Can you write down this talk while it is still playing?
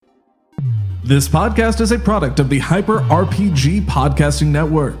This podcast is a product of the Hyper RPG Podcasting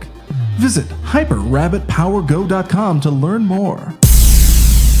Network. Visit hyperrabbitpowergo.com to learn more.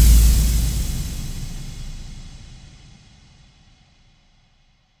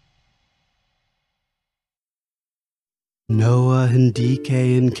 Noah and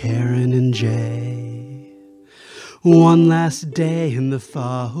DK and Karen and Jay. One last day in the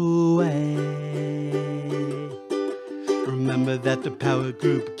far away. Remember that the power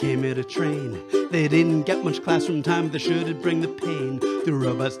group came in a train. They didn't get much classroom time, but they sure did bring the pain. The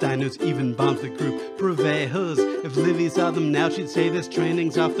robots, dinos, even bombs the group prevails. If Livy saw them now, she'd say this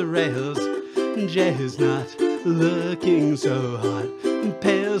training's off the rails. Jay is not looking so hot.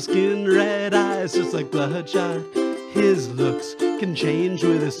 Pale skin, red eyes, just like Bloodshot. His looks can change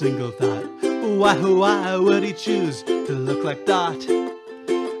with a single thought. Why would he choose to look like Dot?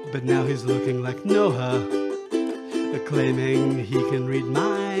 But now he's looking like Noah, claiming he can read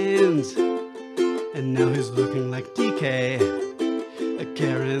minds. And now he's looking like DK.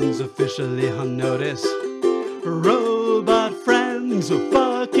 Karen's officially on notice. Robot friends so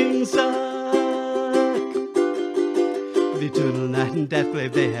fucking suck. The Eternal Night and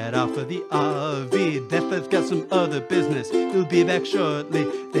Deathglaive, they head off for the RV. Deathglaive's got some other business, he'll be back shortly.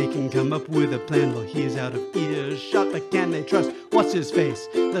 They can come up with a plan while he's out of earshot. But can they trust what's his face?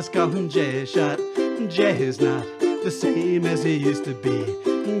 Let's call him Jay-Shot. Jay is not the same as he used to be.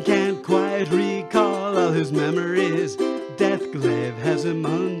 Can't quite recall all his memories. Deathglaive has him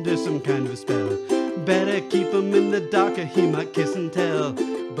under some kind of spell. Better keep him in the dark or he might kiss and tell.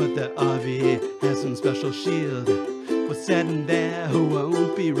 But the RV has some special shield. What's said in there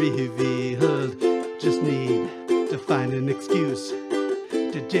won't be revealed. Just need to find an excuse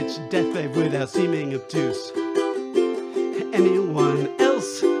to ditch Deathglaive without seeming obtuse. Anyone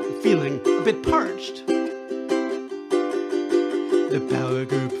else feeling a bit parched? The power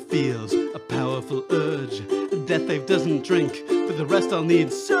group feels a powerful urge. Deathglaive doesn't drink, but the rest all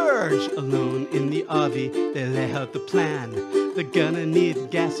need surge. Alone in the RV, they lay out the plan. They're gonna need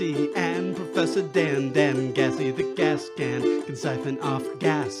Gassy and Professor Dan. Dan Gassy, the gas can siphon off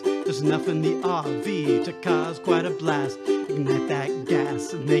gas. There's enough in the RV to cause quite a blast. Ignite that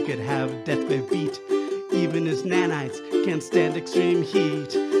gas and they could have Deathglaive beat. Even his nanites can't stand extreme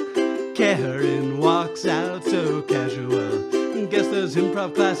heat. Karen walks out so casual. Guess those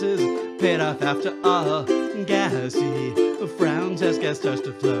improv classes paid off after all. Gassy frowns as gas starts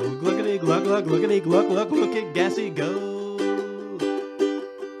to flow. Gluckety gluck gluck, gluckety gluck gluck, look at Gassy go.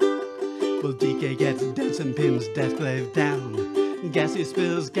 Well, DK gets dents and pins Deathglaive down. Gassy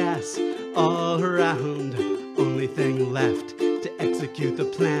spills gas all around. Only thing left to execute the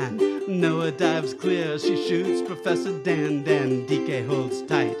plan. Noah dives clear, she shoots Professor Dan. Dan DK holds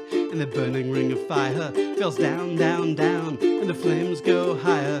tight, and the burning ring of fire falls down, down, down, and the flames go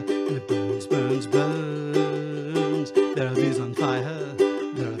higher, and it burns, burns, burns. There are these on fire,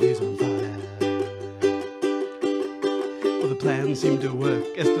 there are these on fire. Well, the plan seemed to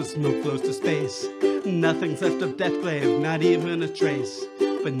work as the smoke flows to space. Nothing's left of Deathglaive, not even a trace.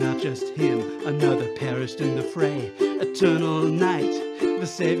 But not just him, another perished in the fray. Eternal Night, the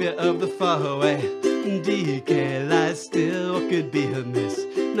savior of the faraway. DK lies still, what could be amiss?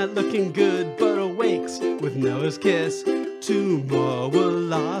 Not looking good, but awakes with Noah's kiss. Two more were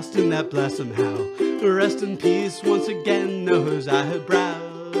lost in that blast somehow. Rest in peace once again, Noah's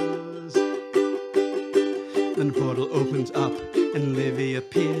eyebrows. Then the portal opens up and Livy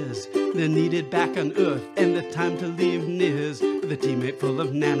appears. They're needed back on Earth and the time to leave nears. But the teammate full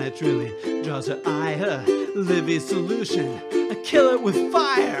of nanites really draws her eye. Her Livy's solution, a killer with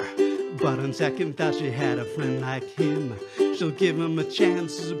fire. But on second thought she had a friend like him. She'll give him a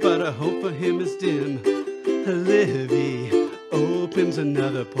chance, but her hope for him is dim. Livy opens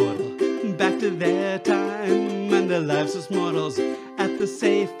another portal back to their time and their lives as mortals. At the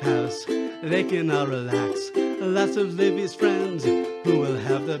safe house, they can all relax. Lots of Livy's friends who will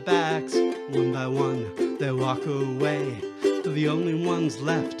have their backs. One by one, they walk away. Till the only ones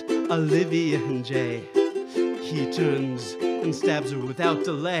left are Livy and Jay. He turns and stabs her without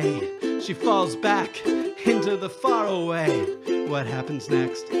delay. She falls back into the faraway. What happens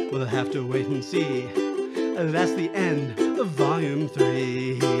next? We'll have to wait and see. That's the end of Volume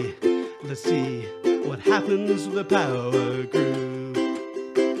 3. Let's see what happens with the power group.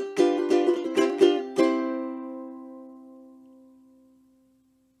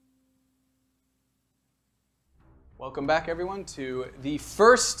 Welcome back, everyone, to the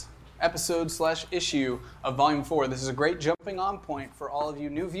first episode/issue of Volume 4. This is a great jumping on point for all of you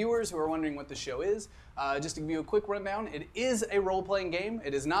new viewers who are wondering what the show is. Just to give you a quick rundown, it is a role-playing game.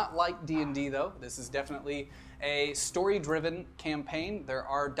 It is not like D&D, though. This is definitely a story-driven campaign. There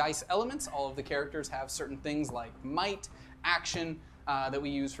are dice elements. All of the characters have certain things like might, action that we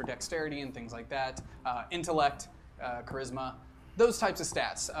use for dexterity and things like that, intellect, charisma, those types of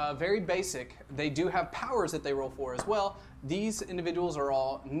stats. Very basic. They do have powers that they roll for as well. These individuals are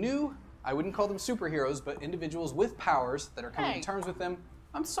all new. I wouldn't call them superheroes, but individuals with powers that are coming to terms with them.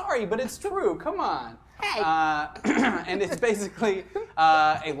 I'm sorry, but it's true. Come on. Hey. And it's basically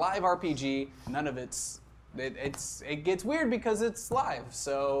a live RPG. None of it gets weird because it's live.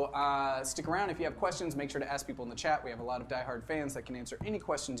 So stick around. If you have questions, make sure to ask people in the chat. We have a lot of diehard fans that can answer any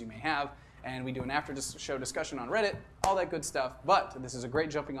questions you may have. And we do an after-show discussion on Reddit, all that good stuff. But this is a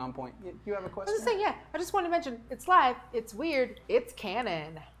great jumping on point. You have a question? I was just saying, I just want to mention, it's live, it's weird, it's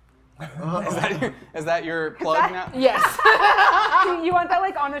canon. Is that your plug now? Yes. You want that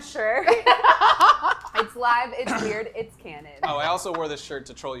like on a shirt? It's live, it's weird, it's canon. Oh, I also wore this shirt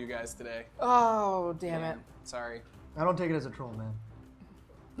to troll you guys today. Oh, damn it. Sorry. I don't take it as a troll, man.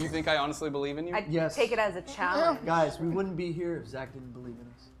 You think I honestly believe in you? I Yes. take it as a challenge. Guys, we wouldn't be here if Zach didn't believe in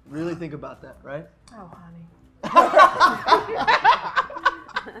us. Really think about that, right? Oh, honey.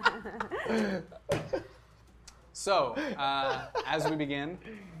 So, as we begin,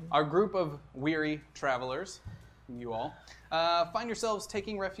 our group of weary travelers, you all, find yourselves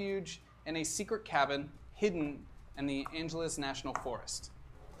taking refuge in a secret cabin hidden in the Angeles National Forest.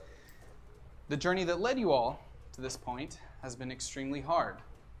 The journey that led you all to this point has been extremely hard,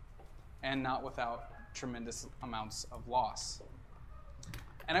 and not without tremendous amounts of loss.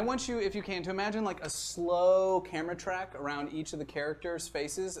 And I want you, if you can, to imagine like a slow camera track around each of the characters'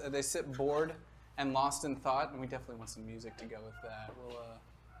 faces as they sit bored and lost in thought. And we definitely want some music to go with that.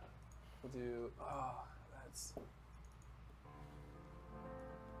 We'll do, that's...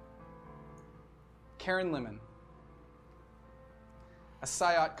 Karen Lemon, a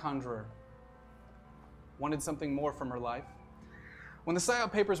Psyot conjurer, wanted something more from her life. When the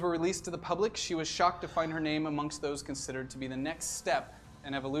Psyot papers were released to the public, she was shocked to find her name amongst those considered to be the next step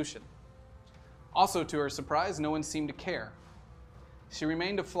in evolution. Also, to her surprise, no one seemed to care. She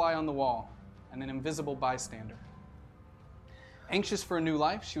remained a fly on the wall and an invisible bystander. Anxious for a new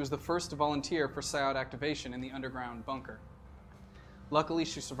life, she was the first to volunteer for Psyot activation in the underground bunker. Luckily,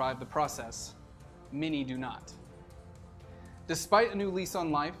 she survived the process. Many do not. Despite a new lease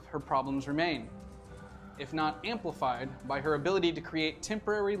on life, her problems remain, if not amplified by her ability to create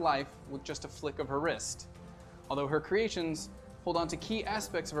temporary life with just a flick of her wrist, although her creations hold on to key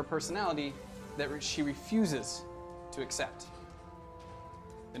aspects of her personality that she refuses to accept.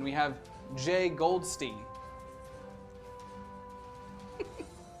 Then we have Jay Goldstein.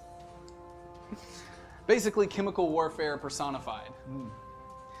 Basically chemical warfare personified.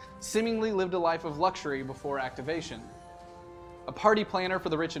 Seemingly lived a life of luxury before activation. A party planner for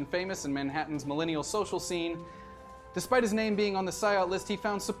the rich and famous in Manhattan's millennial social scene, despite his name being on the Psyot list, he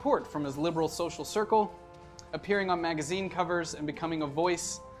found support from his liberal social circle, appearing on magazine covers and becoming a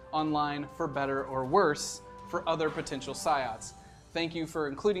voice online for better or worse for other potential Psyots. Thank you for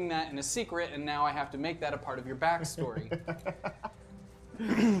including that in a secret, and now I have to make that a part of your backstory.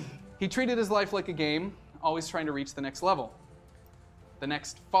 He treated his life like a game, always trying to reach the next level, the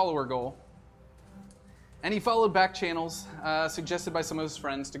next follower goal. And he followed back channels suggested by some of his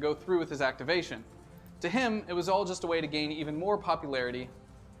friends to go through with his activation. To him, it was all just a way to gain even more popularity,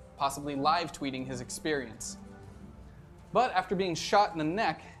 possibly live tweeting his experience. But after being shot in the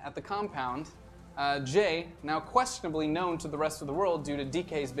neck at the compound, Jay, now questionably known to the rest of the world due to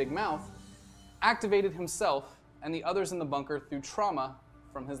DK's big mouth, activated himself and the others in the bunker through trauma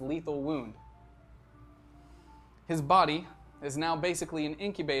from his lethal wound. His body is now basically an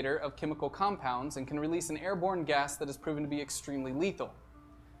incubator of chemical compounds and can release an airborne gas that has proven to be extremely lethal.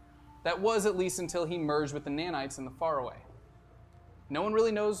 That was at least until he merged with the nanites in the faraway. No one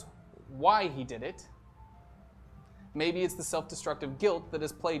really knows why he did it. Maybe it's the self-destructive guilt that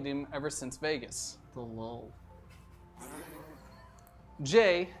has plagued him ever since Vegas. The lull.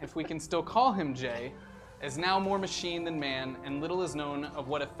 Jay, if we can still call him Jay, is now more machine than man, and little is known of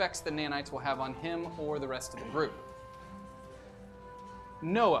what effects the nanites will have on him or the rest of the group.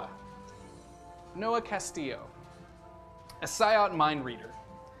 Noah Castillo, a Psyot mind reader,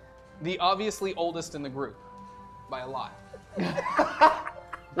 the obviously oldest in the group, by a lot,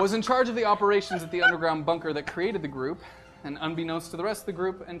 was in charge of the operations at the underground bunker that created the group, and unbeknownst to the rest of the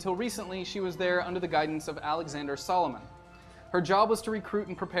group, until recently she was there under the guidance of Alexander Solomon. Her job was to recruit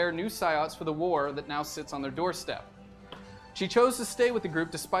and prepare new Psyots for the war that now sits on their doorstep. She chose to stay with the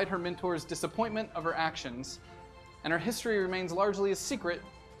group despite her mentor's disappointment of her actions, and her history remains largely a secret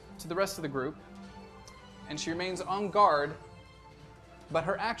to the rest of the group, and she remains on guard, but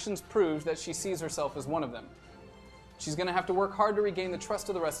her actions prove that she sees herself as one of them. She's going to have to work hard to regain the trust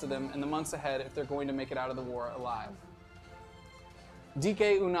of the rest of them in the months ahead if they're going to make it out of the war alive.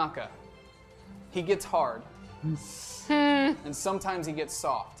 DK Unaka. He gets hard. And sometimes he gets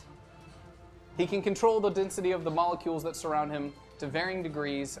soft. He can control the density of the molecules that surround him to varying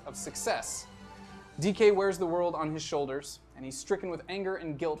degrees of success. DK wears the world on his shoulders, and he's stricken with anger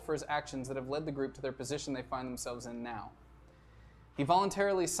and guilt for his actions that have led the group to their position they find themselves in now. He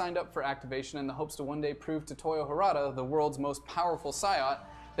voluntarily signed up for activation in the hopes to one day prove to Toyo Harada, the world's most powerful Psyot,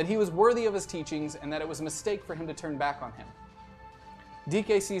 that he was worthy of his teachings and that it was a mistake for him to turn back on him.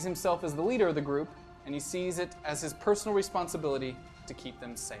 DK sees himself as the leader of the group, and he sees it as his personal responsibility to keep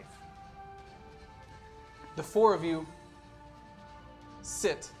them safe. The four of you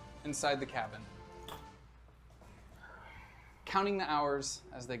sit inside the cabin, counting the hours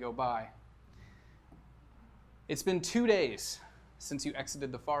as they go by. It's been 2 days since you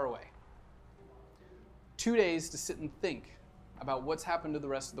exited the Faraway. 2 days to sit and think about what's happened to the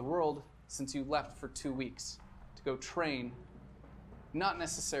rest of the world since you left for 2 weeks to go train. Not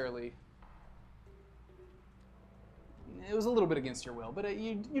necessarily. It was a little bit against your will, but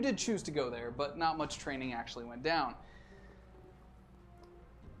you did choose to go there, but not much training actually went down.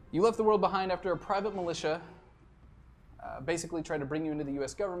 You left the world behind after a private militia basically tried to bring you into the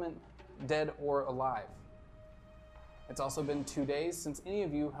US government, dead or alive. It's also been 2 days since any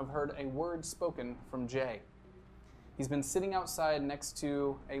of you have heard a word spoken from Jay. He's been sitting outside next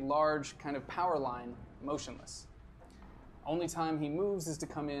to a large kind of power line, motionless. Only time he moves is to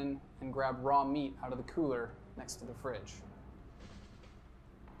come in and grab raw meat out of the cooler next to the fridge.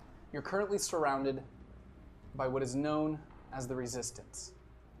 You're currently surrounded by what is known as the Resistance.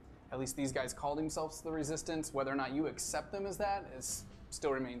 At least these guys call themselves the Resistance. Whether or not you accept them as that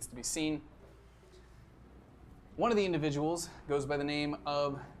still remains to be seen. One of the individuals goes by the name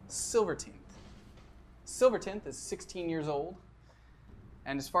of Silverteenth. Silverteenth is 16 years old,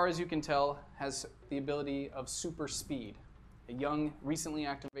 and as far as you can tell, has the ability of super speed. A young, recently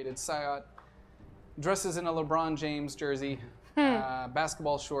activated Psyot, dresses in a LeBron James jersey,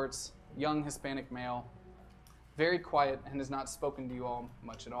 basketball shorts, young Hispanic male, very quiet and has not spoken to you all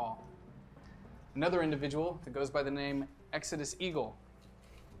much at all. Another individual that goes by the name Exodus Eagle.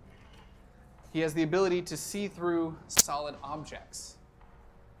 He has the ability to see through solid objects.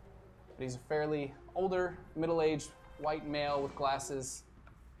 But he's a fairly older, middle-aged white male with glasses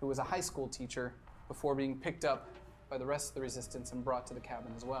who was a high school teacher before being picked up by the rest of the Resistance and brought to the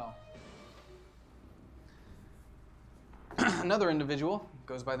cabin as well. Another individual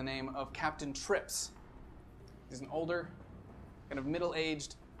goes by the name of Captain Trips. He's an older, kind of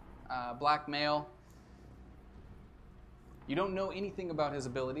middle-aged black male. You don't know anything about his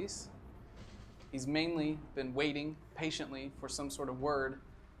abilities. He's mainly been waiting patiently for some sort of word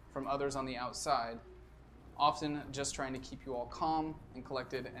from others on the outside, often just trying to keep you all calm and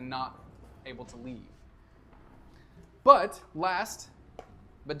collected and not able to leave. But last,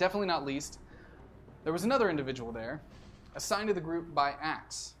 but definitely not least, there was another individual there, assigned to the group by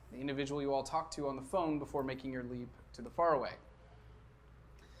Axe, the individual you all talked to on the phone before making your leap to the Faraway.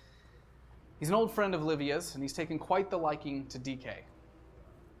 He's an old friend of Livia's, and he's taken quite the liking to DK.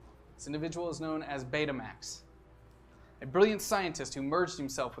 This individual is known as Betamax, a brilliant scientist who merged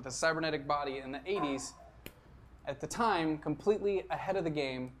himself with a cybernetic body in the 80s, at the time completely ahead of the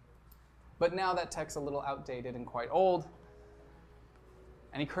game, but now that tech's a little outdated and quite old,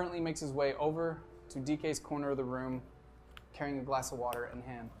 and he currently makes his way over to DK's corner of the room, carrying a glass of water in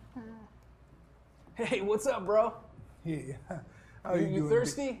hand. Hey, what's up, bro? Yeah. How you doing?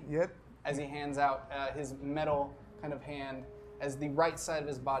 Thirsty? Yep. As he hands out his metal kind of hand, as the right side of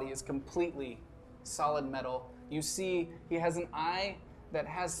his body is completely solid metal. You see he has an eye that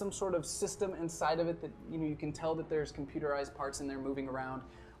has some sort of system inside of it that you can tell that there's computerized parts in there moving around.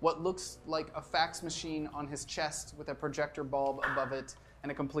 What looks like a fax machine on his chest with a projector bulb above it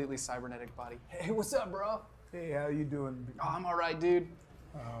and a completely cybernetic body. Hey, what's up, bro? Hey, how you doing? Oh, I'm all right, dude.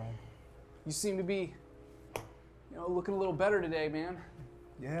 You seem to be, looking a little better today, man.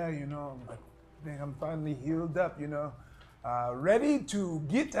 Yeah, I think I'm finally healed up, ready to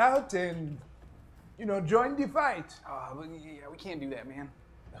get out and, join the fight. But yeah, we can't do that, man.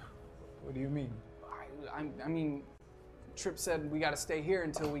 What do you mean? I mean, Tripp said we got to stay here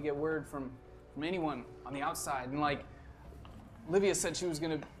until we get word from anyone on the outside. And Livia said she was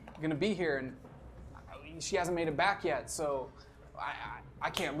gonna be here, and she hasn't made it back yet. So I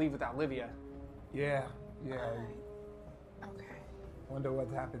can't leave without Livia. Yeah. Okay. Wonder what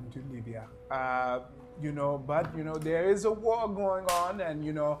happened to Livia. But there is a war going on,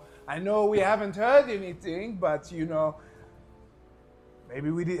 and I know we haven't heard anything, but maybe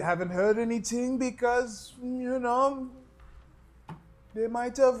we haven't heard anything because, you know, they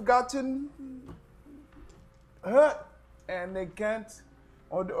might have gotten hurt and they can't,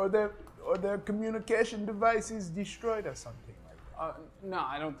 or their communication device is destroyed or something like that. No,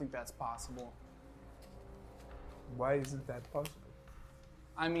 I don't think that's possible. Why isn't that possible?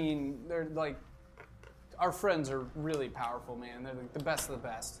 I mean, they're like, our friends are really powerful, man. They're like the best of the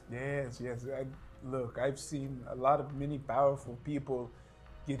best. Yes. Look, I've seen a lot of many powerful people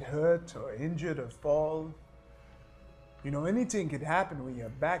get hurt or injured or fall. You know, anything could happen when your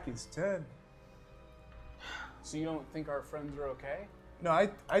back is turned. So you don't think our friends are okay? No,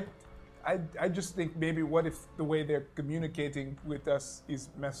 I just think maybe what if the way they're communicating with us is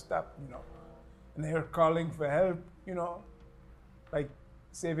messed up, you know, and they're calling for help, you know, like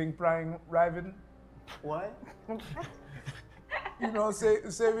Saving Private Ryan. What? You know,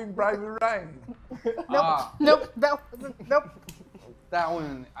 Saving Private Ryan. Nope. Nope. That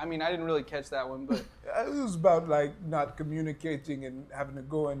one, I mean, I didn't really catch that one, but It was about like not communicating and having to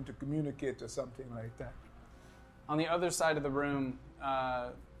go in to communicate or something like that. on the other side of the room,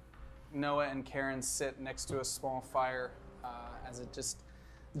 Noah and Karen sit next to a small fire as it just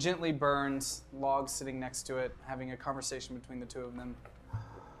gently burns, logs sitting next to it, having a conversation between the two of them.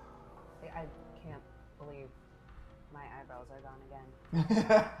 I can't believe my eyebrows are gone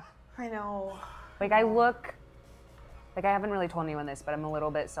again. I know. Like I look, like I haven't really told anyone this, but I'm a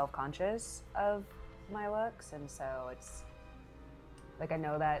little bit self-conscious of my looks, and so it's like I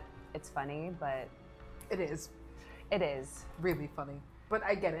know that it's funny, but It is it is. really funny, but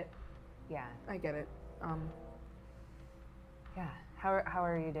I get it. Yeah. I get it. Yeah. How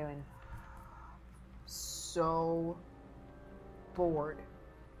are you doing? So bored.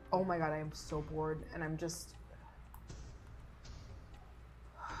 Oh my god, I am so bored, and I'm just.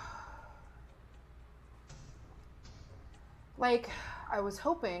 Like, I was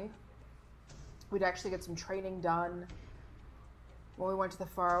hoping we'd actually get some training done when we went to the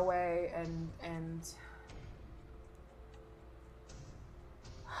faraway, and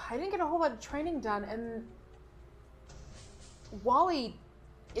I didn't get a whole lot of training done, and Wally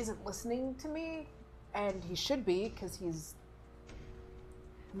isn't listening to me, and he should be, because he's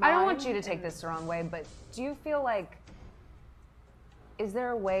I don't want you to mine, take and- this the wrong way, but do you feel like, is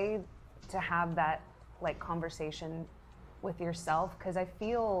there a way to have that like conversation with yourself? Because I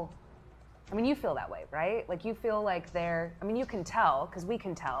mean, you feel that way, right? Like you feel like you can tell, because we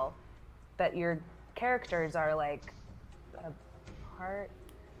can tell that your characters are like a part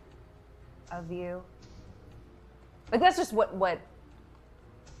of you. Like that's just what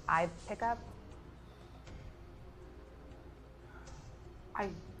I pick up. I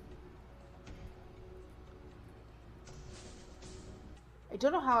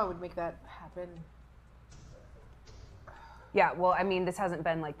don't know how I would make that happen. Yeah, well, I mean, this hasn't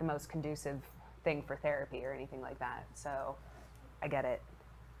been like the most conducive thing for therapy or anything like that, so I get it.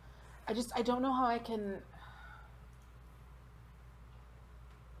 I don't know how I can.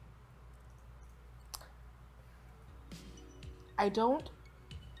 I don't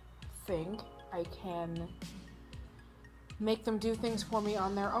think I can make them do things for me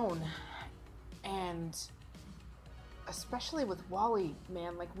on their own. And especially with Wally,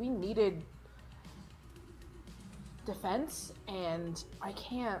 man, like we needed defense, and I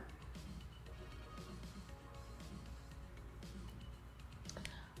can't.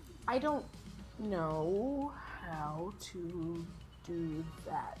 I don't know how to do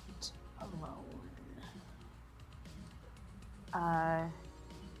that alone.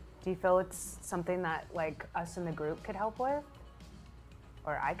 Do you feel it's something that like us in the group could help with?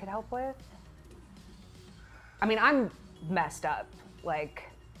 Or I could help with? I mean, I'm messed up. Like,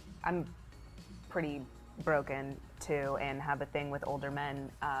 I'm pretty broken too, and have a thing with older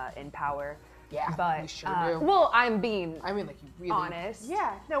men in power. Yeah, but we sure do. well, I'm being I mean, like you really honest.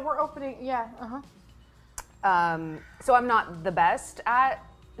 Yeah, no, we're opening. Yeah, So I'm not the best at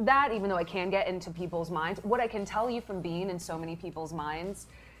that, even though I can get into people's minds. What I can tell you from being in so many people's minds,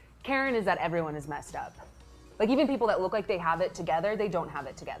 Karen, is that everyone is messed up. Like even people that look like they have it together, they don't have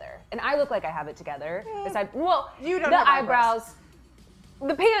it together. And I look like I have it together. Aside, well, You don't the have eyebrows.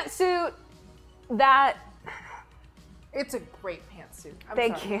 the pantsuit, that. It's a great pantsuit. I'm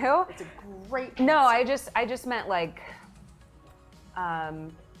Thank sorry. you. It's a great. No, pantsuit. I just meant like,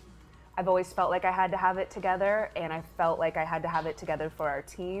 I've always felt like I had to have it together, and I felt like I had to have it together for our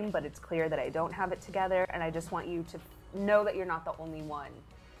team, but it's clear that I don't have it together, and I just want you to know that you're not the only one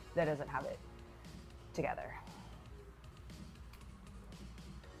that doesn't have it together.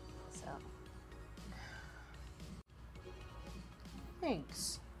 So.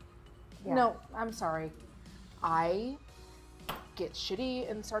 Thanks. Yeah. No, I'm sorry. I get shitty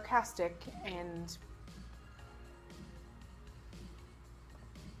and sarcastic and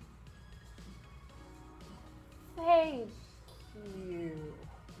thank you.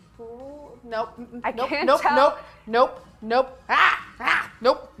 Nope. I nope, can't nope, tell. nope. Nope.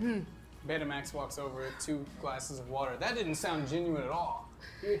 Betamax walks over with 2 glasses of water. That didn't sound genuine at all.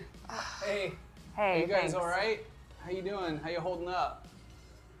 Hey, Hey, you guys thanks. all right? How you doing? How you holding up?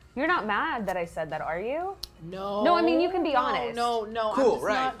 You're not mad that I said that, are you? No. No, I mean, you can be honest. No. Cool, I'm just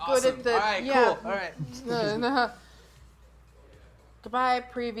right? not Awesome. good at the. All right, yeah. cool. All right. No. Goodbye,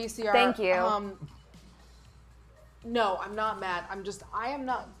 pre-VCR. Thank you. No, I'm not mad. I am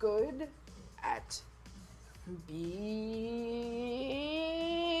not good at being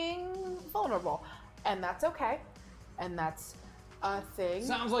vulnerable. And that's okay. And that's a thing.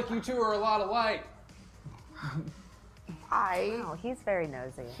 Sounds like you two are a lot alike. Oh, he's very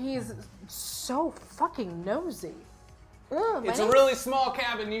nosy. He's so fucking nosy. Ugh, It's my a name- really small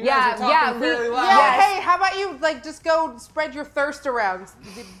cabin. You Yeah, guys are talking fairly loud. Yeah, Yes. hey, how about you just go spread your thirst around?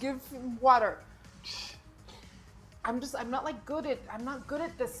 Give him water. I'm not good at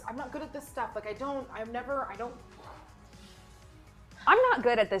this. I'm not good at this stuff. Like I'm not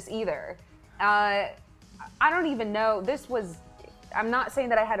good at this either. I don't even know. I'm not saying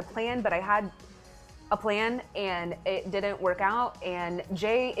that I had a plan, but I had a plan and it didn't work out. And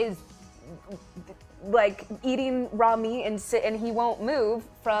Jay is like eating raw meat and he won't move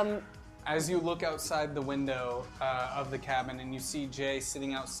from. As you look outside the window of the cabin and you see Jay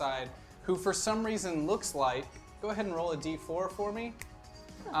sitting outside, who for some reason looks like, go ahead and roll a d4 for me.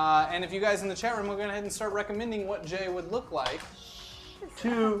 And if you guys in the chat room, we'll go ahead and start recommending what Jay would look like.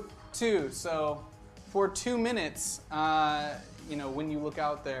 2. So for 2 minutes, when you look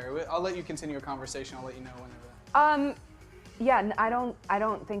out there, I'll let you continue your conversation. I'll let you know whenever. Yeah, I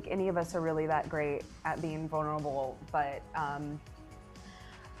don't think any of us are really that great at being vulnerable, but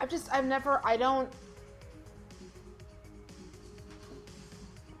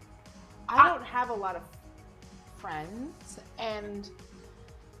I don't have a lot of friends and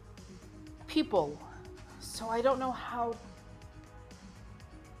people, so I don't know how.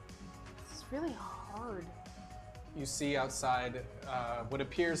 It's really hard. You see outside what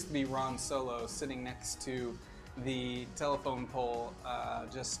appears to be Ron Solo sitting next to the telephone pole,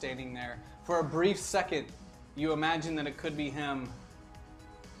 just standing there. For a brief second, you imagine that it could be him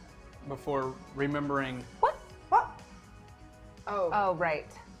before remembering. what? Oh. Oh, right.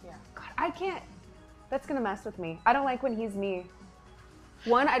 Yeah. God, I can't. That's gonna mess with me. I don't like when he's me.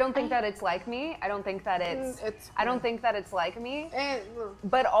 One, I don't think that it's like me. I don't think that it's. I don't think that it's like me.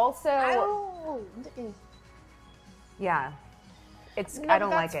 But also, yeah, it's. No, I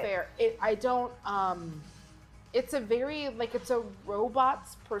don't like that's it. fair. I don't. It's a very it's a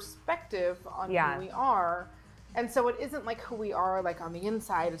robot's perspective on Yeah. who we are, and so it isn't like who we are like on the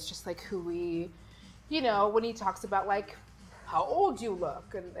inside. It's just like who we, when he talks about like how old you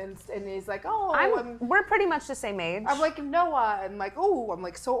look, and he's like, oh, We're pretty much the same age. I'm like Noah, and like, oh, I'm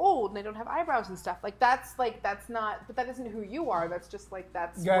like so old, and I don't have eyebrows and stuff. That's not, but that isn't who you are. That's just like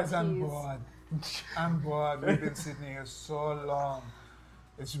that's Guys, what I'm he's. bored. I'm bored. We've been sitting here so long.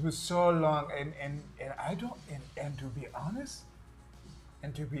 It's been so long, and I don't. And to be honest,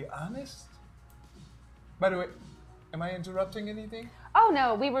 by the way, am I interrupting anything? Oh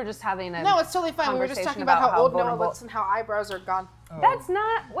no, we were just having a. No, it's totally fine. We were just talking about how old Noah looks and how eyebrows are gone. That's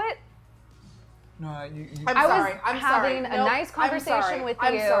not what. No, you I'm I was sorry. I'm sorry. having a nice conversation with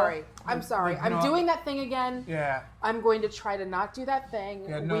I'm you. sorry. I'm sorry. I'm No. doing that thing again. Yeah. I'm going to try to not do that thing.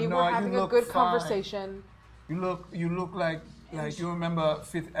 Yeah, no, we no, were you having a look good fine. conversation. You look like you remember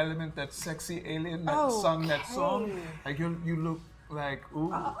Fifth Element, that sexy alien that sung that song. Like you look like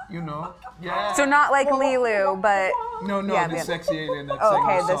yeah. So not like Lilu, but No, Yeah, the yeah. sexy alien that sang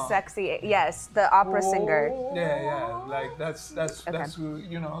okay, the the song. sexy, yes, the opera singer. Yeah, like that's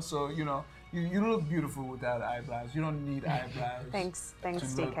who So you look beautiful without eyebrows. You don't need eyebrows. Thanks, to look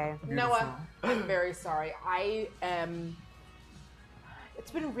DK. beautiful. Noah, I'm very sorry. It's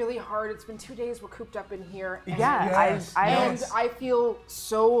been really hard. It's been 2 days we're cooped up in here. And, Yeah, Yes, I and yes. I feel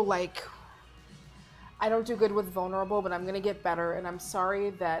so like I don't do good with vulnerable, but I'm gonna get better. And I'm sorry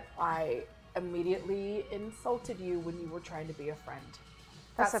that I immediately insulted you when you were trying to be a friend.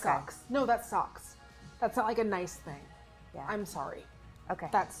 That's That okay. sucks. No, that sucks. That's not like a nice thing. Yeah. I'm sorry. Okay,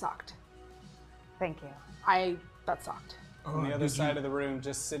 That sucked. thank you. That sucked. On the other side of the room,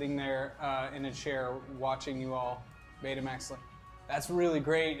 just sitting there in a chair, watching you all, Betamax, like, that's really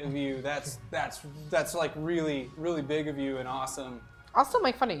great of you. That's like really, really big of you and awesome. I'll still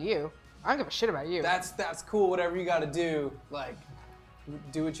make fun of you. I don't give a shit about you. That's cool. Whatever you got to do, like,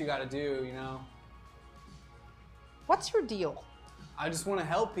 do what you got to do. What's your deal? I just want to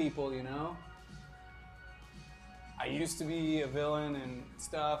help people, you know? I used to be a villain and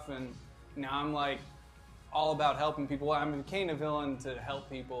stuff, and now I'm like all about helping people. I became a villain to help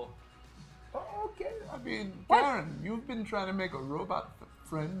people. Oh, okay. I mean, Karen, you've been trying to make a robot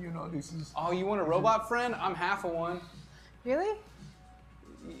friend. You know, this is. Oh, you want a robot friend? I'm half of one. Really?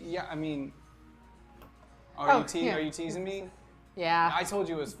 Yeah, I mean, Oh, are you teasing me? Yeah. I told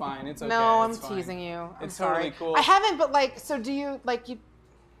you it was fine. It's okay. No, I'm it's fine. teasing you. I'm It's sorry. totally cool. I haven't, but like, so do you like you?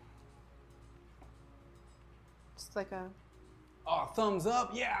 Just like a. Oh, thumbs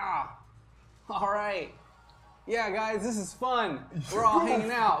up, yeah. All right. Yeah, guys, this is fun. We're all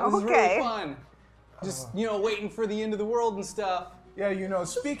hanging out. This is Okay. really fun. Just, waiting for the end of the world and stuff. Yeah,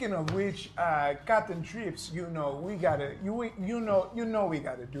 speaking of which, Captain Trips, we gotta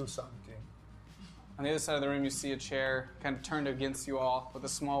do something. On the other side of the room, you see a chair kind of turned against you all with a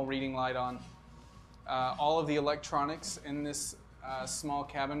small reading light on. All of the electronics in this small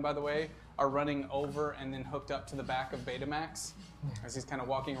cabin, by the way, are running over and then hooked up to the back of Betamax as he's kind of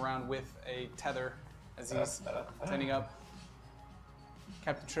walking around with a tether as he's standing up.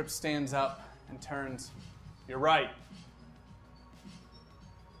 Captain Trips stands up and turns. You're right.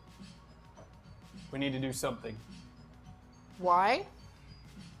 We need to do something. Why?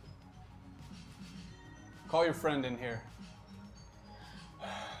 Call your friend in here.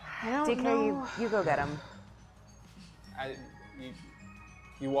 I don't DK, know. you go get him.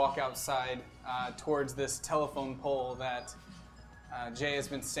 You walk outside towards this telephone pole that Jay has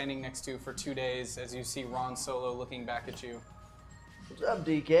been standing next to for 2 days as you see Ron Solo looking back at you. What's up,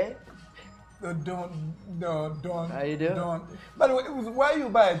 DK? Don't. How you doing? Don't. By the way, why you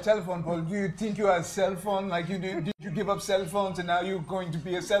buy a telephone pole? Do you think you are a cell phone? Like did you give up cell phones and now you're going to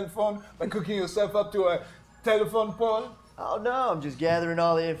be a cell phone by cooking yourself up to a telephone pole? Oh no, I'm just gathering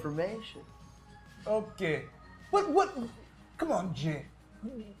all the information. Okay. What? Come on, Jay.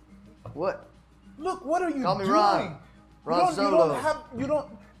 What? Look, what are you Call me doing? Ron. Ron Solo.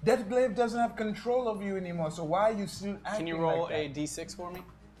 Deathglaive doesn't have control of you anymore, so why are you still acting Can you roll like a that? d6 for me?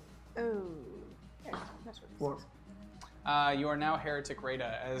 Ooh. Yeah, that's what Four. You are now Heretic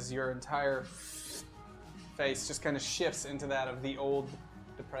Rada as your entire face just kind of shifts into that of the old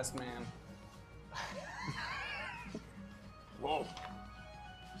depressed man. Whoa.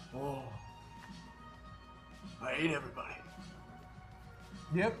 I hate everybody.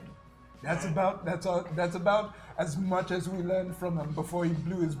 Yep. That's about as much as we learned from him before he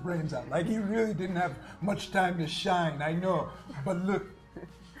blew his brains out. Like he really didn't have much time to shine, I know. But look,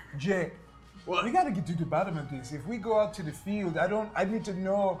 Jay, we gotta get to the bottom of this. If we go out to the field, I need to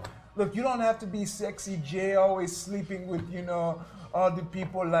know. Look, you don't have to be sexy Jay, always sleeping with, all the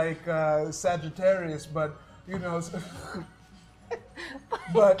people like Sagittarius, but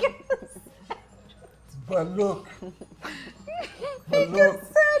but look. But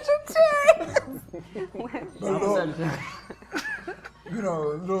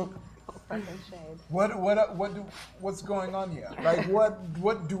look. Look. What's going on here? Like,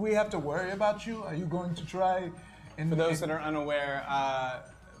 what do we have to worry about you? Are you going to try? For those that are unaware,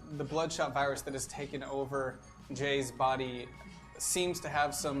 the bloodshot virus that has taken over Jay's body seems to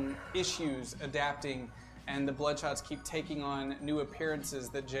have some issues adapting, and the bloodshots keep taking on new appearances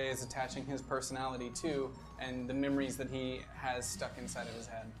that Jay is attaching his personality to, and the memories that he has stuck inside of his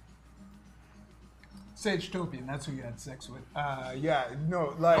head. Sagetopian, that's who you had sex with. No,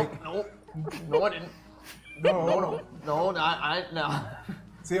 I didn't. No, no.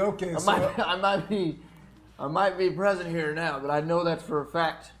 See, okay, I might be present here now, but I know that for a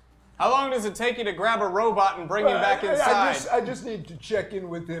fact. How long does it take you to grab a robot and bring him back inside? I just need to check in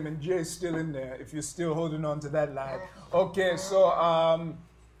with him, and Jay's still in there, if you're still holding on to that line. Okay, so,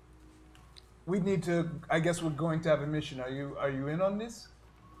 we need to, I guess we're going to have a mission. Are you in on this?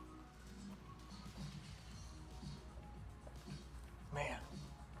 Man.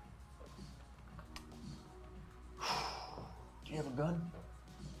 Do you have a gun?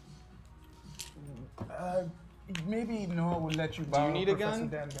 Maybe Noah will let you borrow you need a Professor gun?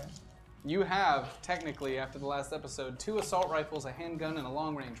 Danban. You have, technically, after the last episode, 2 assault rifles, a handgun, and a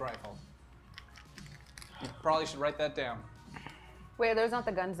long-range rifle. You probably should write that down. Wait, those aren't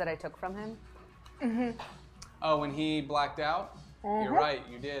the guns that I took from him? Oh, when he blacked out? You're right,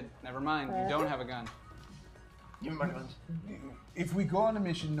 you did. Never mind, you don't have a gun. Give me my guns. If we go on a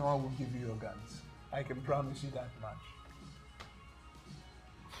mission, Noah will give you your guns. I can promise you that much.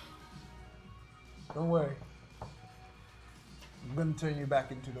 Don't worry. I'm gonna turn you back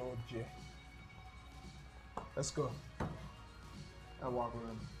into the old Jay. Let's go. I walk with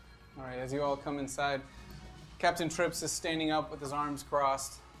him. All right, as you all come inside, Captain Trips is standing up with his arms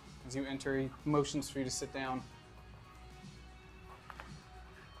crossed. As you enter, he motions for you to sit down.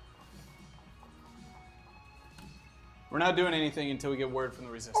 We're not doing anything until we get word from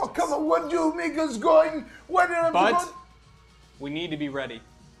the resistance. Oh, come on, what do you make us going? What are we But going? we need to be ready.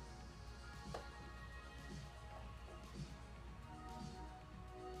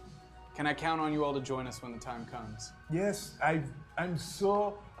 Can I count on you all to join us when the time comes? Yes, I'm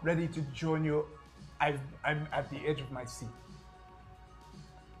so ready to join you. I'm at the edge of my seat.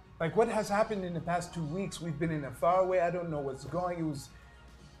 Like what has happened in the past 2 weeks? We've been in a faraway. I don't know what's going.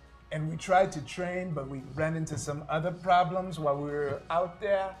 And we tried to train, but we ran into some other problems while we were out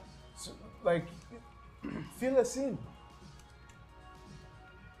there. So, like, fill us in.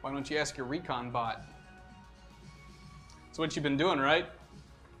 Why don't you ask your recon bot? That's what you've been doing, right?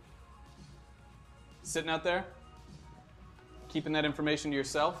 Sitting out there? Keeping that information to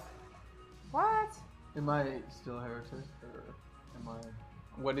yourself? What? Am I still a heretic, or am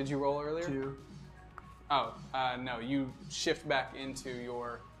I What did you roll earlier? 2? Oh, no. You shift back into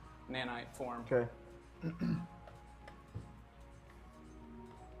your nanite form. Okay.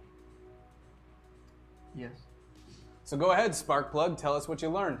 Yes. So go ahead, Sparkplug. Tell us what you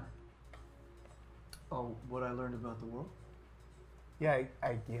learned. Oh, what I learned about the world? Yeah,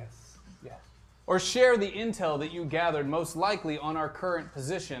 I guess. Yeah. Or share the intel that you gathered most likely on our current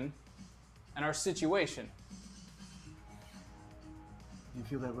position and our situation. Do you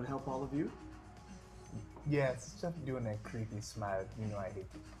feel that would help all of you? Yeah, stop doing that creepy smile. You know I hate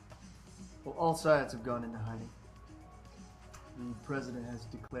it. Well, all Psiots have gone into hiding. The president has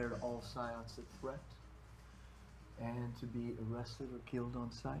declared all Psiots a threat and to be arrested or killed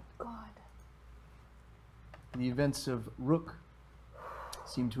on sight. God. The events of Rook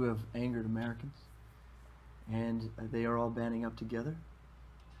seem to have angered Americans, and they are all banding up together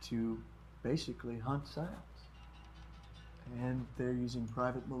to basically hunt Psiots. And they're using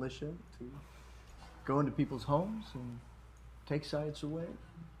private militia to go into people's homes and take Psiots away.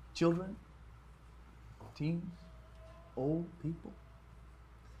 Children, teens, old people.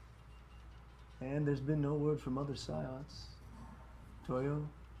 And there's been no word from other Psiots. Toyo,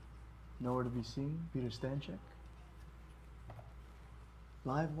 nowhere to be seen. Peter Stanchek.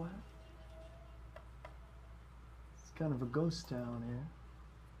 Livewire. It's kind of a ghost town here.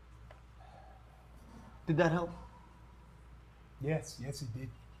 Did that help? Yes, it did.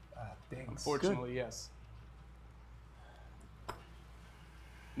 Thanks. Unfortunately, yes.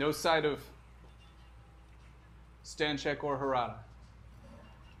 No sight of Stanchek or Harada.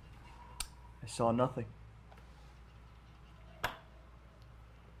 I saw nothing.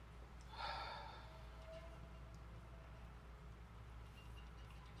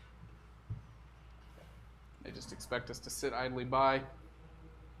 They just expect us to sit idly by.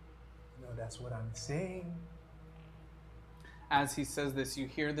 No, that's what I'm saying. As he says this, you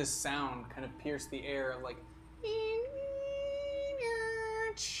hear this sound kind of pierce the air like.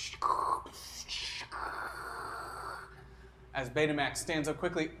 As Betamax stands up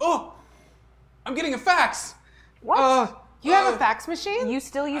quickly. Oh! I'm getting a fax! What? You have a fax machine? You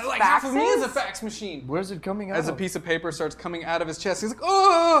still use Like faxes? half of me is a fax machine. Where's it coming out As a of? piece of paper starts coming out of his chest, he's like,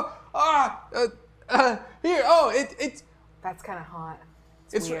 here, it's That's kind of hot.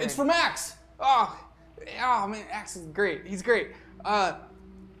 weird. it's for Max. Oh man, Max is great. He's great.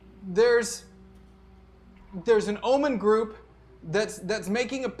 There's an Omen group that's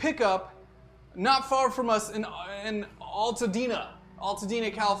making a pickup not far from us in Altadena,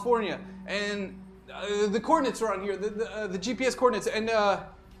 California, and the coordinates are on here, the GPS coordinates, and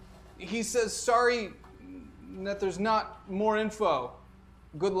he says sorry that there's not more info.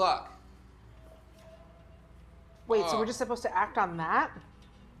 Good luck. Wait, so we're just supposed to act on that?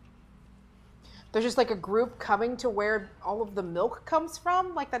 There's just like a group coming to where all of the milk comes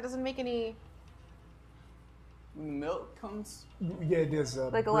from? Like that doesn't make any... When the milk comes. Yeah, there's a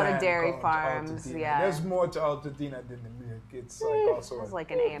Like a lot of brand dairy called farms, Altadena. yeah. There's more to Altadena than the milk. It's like also It's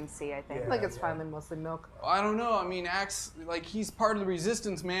like an AMC, I think. Yeah. Like it's finally mostly milk. I don't know. I mean, Axe, like, he's part of the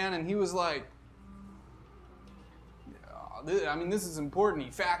resistance, man, and he was like, I mean, this is important.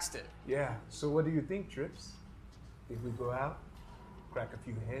 He faxed it. Yeah. So what do you think, Trips? If we go out, crack a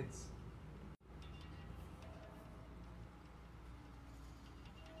few heads.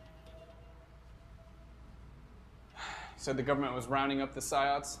 Said the government was rounding up the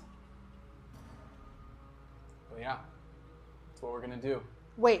Psiots. Well, yeah. That's what we're going to do.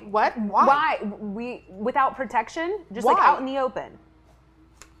 Wait, what? Why? Why? We without protection? Just like Why? out in the open.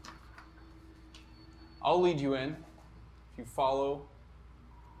 I'll lead you in if you follow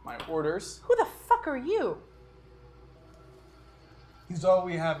my orders. Who the fuck are you? He's all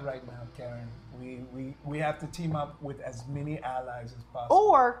we have right now, Karen. We have to team up with as many allies as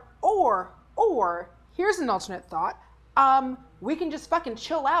possible. Or, here's an alternate thought. we can just fucking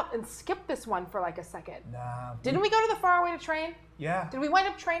chill out and skip this one for like a second. Nah. Didn't we go to the faraway to train? Yeah. Did we wind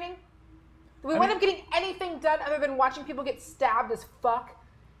up training? Did we wind up getting anything done other than watching people get stabbed as fuck?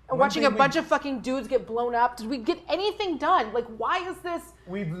 And watching a bunch of fucking dudes get blown up? Did we get anything done? Like, why is this?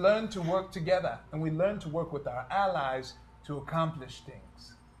 We've learned to work together, and we learned to work with our allies to accomplish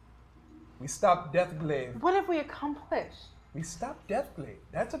things. We stopped Deathglaive. What have we accomplished? We stopped Deathglaive.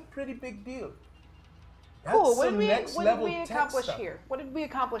 That's a pretty big deal. That's Cool. What some did next we level tech accomplish stuff. here? What did we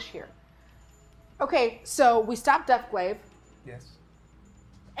accomplish here? Okay, so we stopped Deathglaive, Yes.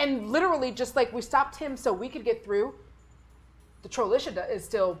 and literally just like we stopped him so we could get through. The Trollisha is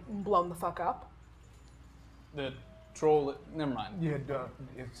still blown the fuck up. The troll. Never mind. Yeah, duh.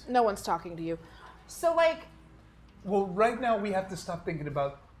 It's, No one's talking to you. So like, well, right now we have to stop thinking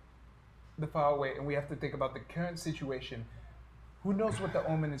about the far away, and we have to think about the current situation. Who knows what the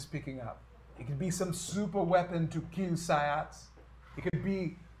Omen is picking up? It could be some super weapon to kill Psyops. It could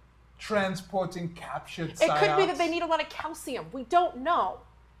be transporting captured Psyops. it could be that they need a lot of calcium. We don't know.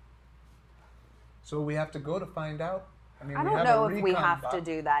 So we have to go to find out. I mean, I we don't have know a if we recon have bot. to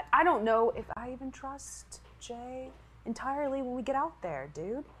do that. I don't know if I even trust Jay entirely when we get out there,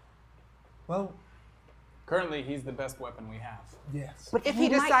 dude. Well, Currently, he's the best weapon we have. yes. But If he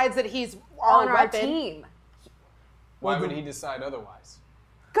might- decides that he's on our weapon, team, Why would he decide otherwise?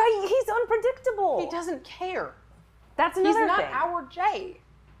 guy, he's unpredictable. he doesn't care. That's He's another not thing. our Jay.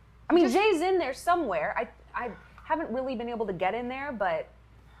 I mean, Jay's in there somewhere. I haven't really been able to get in there, but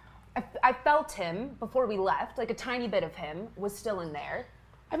I felt him before we left. Like a tiny bit of him was still in there.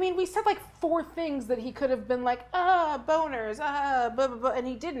 I mean, we said like 4 things that he could have been like, boners, blah, blah, blah, and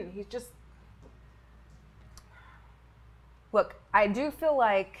he didn't. He's just, Look, I do feel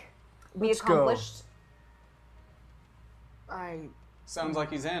like we Let's go. accomplished. Sounds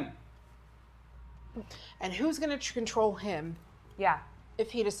like he's in. and who's gonna control him Yeah.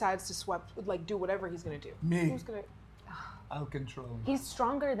 if he decides to do whatever he's gonna do? Me. Who's gonna? I'll control him. He's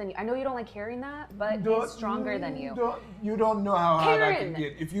stronger than you. I know you don't like hearing that, but he's stronger than you. You don't know how hard I Karen. can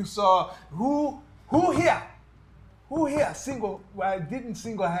get. If you saw who here I didn't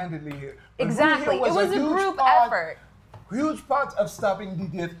single-handedly here. But who Exactly. here It was a huge group part- effort. Huge part of stopping the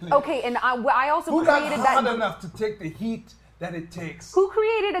Deathglaive. Okay, and I also Who got created hard that. enough to take the heat that it takes? Who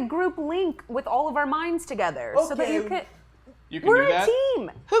created a group link with all of our minds together so that you Okay. could. You can We're do a that.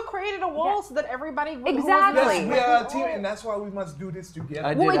 team. Who created a wall so that everybody who wasn't Exactly. Yes, we are a team, and that's why we must do this together.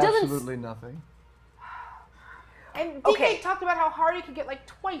 I Well, did it doesn't- absolutely nothing. And DK Okay. talked about how hard he could get like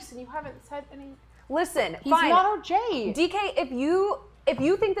twice, and you haven't said any. Listen, He's fine. not our Jay. DK, if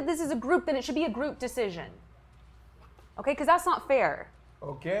you think that this is a group, then it should be a group decision. Okay, because that's not fair.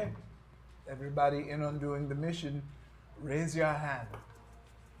 Okay, everybody in on doing the mission, raise your hand.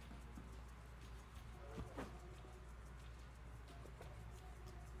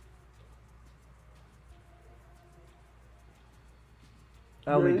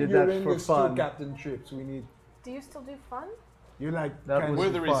 I only did You're that in for this too, fun. Captain Trips. We need Do you still do fun? you like That kind was We're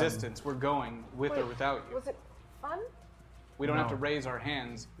of- the fun. resistance. We're going with or without you. Was it fun? We don't have No. to raise our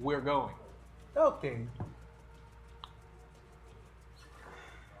hands. We're going. Okay.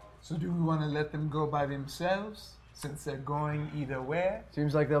 So do we want to let them go by themselves since they're going either way?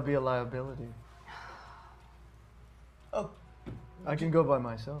 Seems like there'll be a liability. Oh, I can go by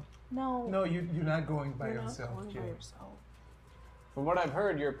myself. No. no, you're not going by You're not yourself, going by Jay. yourself. From what I've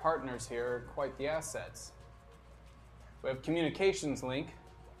heard, your partners here are quite the assets. We have communications link,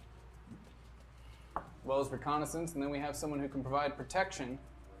 as well as reconnaissance, and then we have someone who can provide protection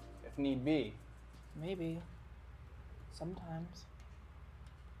if need be. Maybe. Sometimes.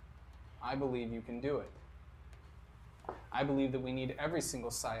 I believe you can do it. I believe that we need every single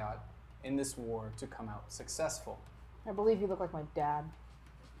Psyot in this war to come out successful. I believe you look like my dad.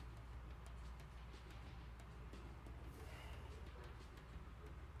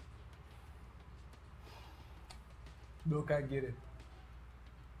 Look, I get it.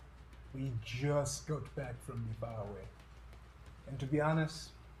 We just got back from the far away. And to be honest,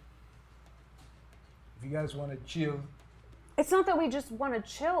 if you guys want to chill, It's not that we just want to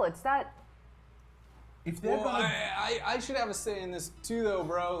chill. It's that if they're Well, gonna I should have a say in this too, though,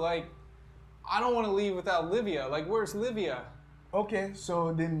 bro. Like, I don't want to leave without Livia. Like, where's Livia? okay,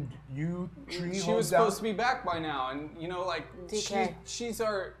 so then you three She hold was down. supposed to be back by now, and you know, like, DK. she's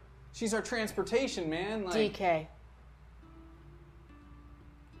our transportation, man. Like, DK.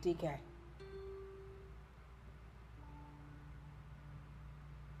 DK.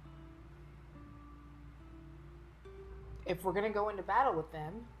 If we're gonna go into battle with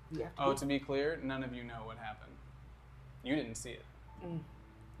them, you have to oh, be- to be clear, none of you know what happened. You didn't see it.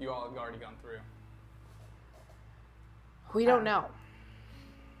 You all had already gone through. We don't know.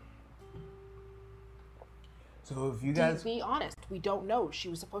 So if you guys, Be honest. We don't know. She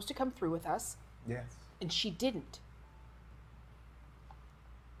was supposed to come through with us, yes, and she didn't.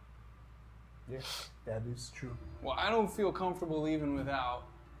 yes, that is true. Well, I don't feel comfortable leaving without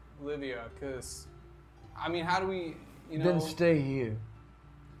Olivia, because, I mean, how do we, you know... Then stay here.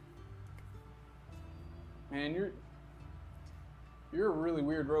 Man, you're a really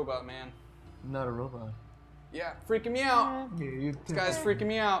weird robot, man. I'm not a robot. Yeah, freaking me out. Yeah, you This guy's freaking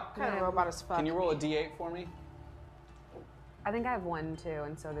me out. Kind of robot as fuck. Can you roll a d8 for me? I think I have 1 too,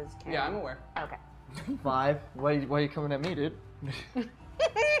 and so does Karen. Yeah, I'm aware. Okay. 5. Why are you coming at me, dude?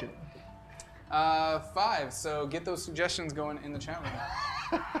 5, so get those suggestions going in the chat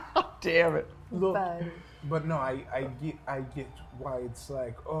room. Damn it. Look, but no, I get why it's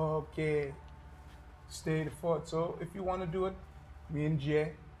like, okay, stay the fort. So if you want to do it, me and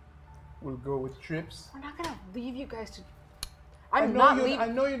Jay will go with trips. We're not gonna leave you guys to. I I'm know not you're- leaving. I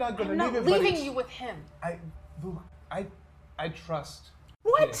know you're not gonna I'm leave not it, but leaving it's- you with him. I trust.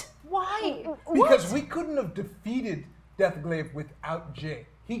 What? Jay. Why? Because we couldn't have defeated Deathglaive without Jay.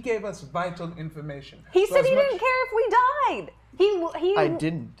 He gave us vital information. He So said as he much- didn't care if we died. He. I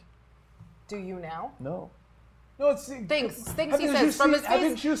didn't. Do you now? No. No, it's Things he haven't you says from seen- his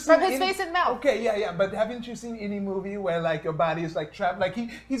haven't face, you from seen his any- face and mouth. Okay, yeah, but haven't you seen any movie where like your body is like trapped? Like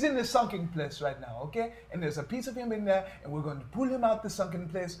he's in the sunken place right now, okay? And there's a piece of him in there, and we're going to pull him out the sunken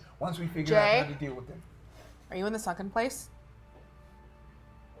place once we figure Jay? out how to deal with him. Are you in the sunken place?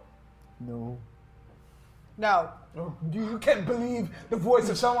 No. No. Oh, you can't believe the voice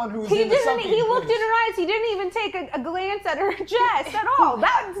of someone who's He in the didn't. sunken He looked place. in her eyes. He didn't even take a glance at her chest at all.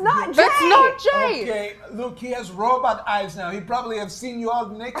 That's not Jay. That's not Jay. Okay, look, he has robot eyes now. He probably have seen you all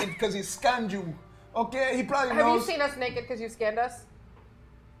naked because he scanned you. Okay, he probably Have you knows. seen us naked because you scanned us?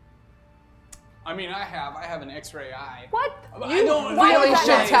 I mean, I have an X-ray eye. What? I don't Why really was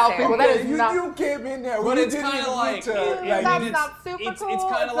that should tell necessary? people that Okay, is you, not. you came in there. But we it's didn't kind of even like, get to, That's it's- not super it's cool.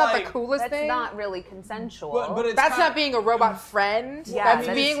 kind It's of not like the coolest That's thing. not really consensual. But it's That's kinda- not being a robot friend. Yeah, that's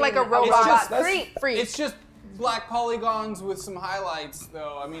that being is like a being a robot robot freak. It's just black polygons with some highlights,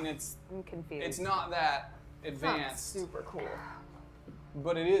 though. I mean, I'm confused. it's not that It's not advanced, super cool.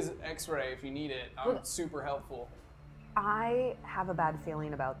 but it is X-ray if you need it. I'm super helpful. I have a bad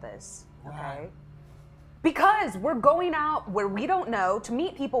feeling about this. Okay. Why? Because we're going out where we don't know to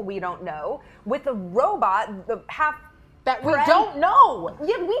meet people we don't know with a robot, the half That we friend- don't know.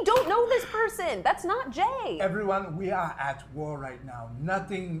 Yeah, we don't know this person. That's not Jay. Everyone, we are at war right now.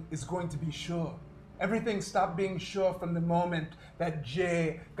 Nothing is going to be sure. Everything stopped being sure from the moment that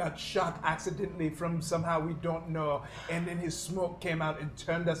Jay got shot accidentally from somehow we don't know, and then his smoke came out and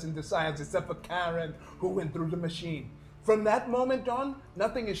turned us into science, except for Karen, who went through the machine. From that moment on,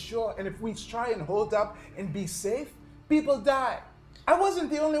 nothing is sure, and if we try and hold up and be safe, people die. I wasn't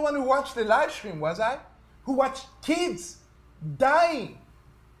the only one who watched the live stream, was I? Who watched kids dying.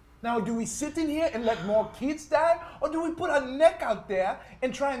 Now, do we sit in here and let more kids die, or do we put our neck out there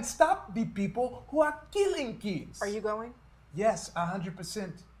and try and stop the people who are killing kids? Are you going? Yes,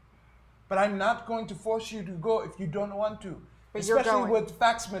 100%. But I'm not going to force you to go if you don't want to. But you're Especially going. with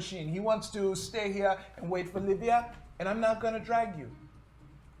Fax Machine. He wants to stay here and wait for Livia, and I'm not going to drag you.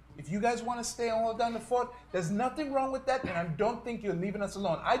 If you guys want to stay and hold down the fort, there's nothing wrong with that, and I don't think you're leaving us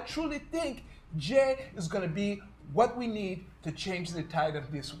alone. I truly think Jay is going to be what we need to change the tide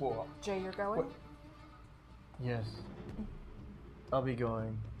of this war. Jay, you're going? What- Yes. I'll be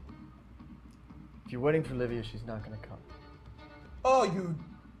going. If you're waiting for Livia, she's not gonna come. Oh, you.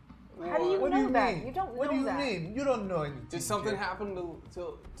 How do you What know do you that? mean? You don't What know do you that. mean? You don't know anything. Did something Jay. happen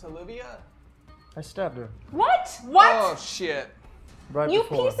to Livia? I stabbed her What? What? Oh shit! right You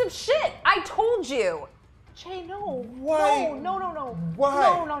before. piece of shit! I told you. Jay, no. Why? No.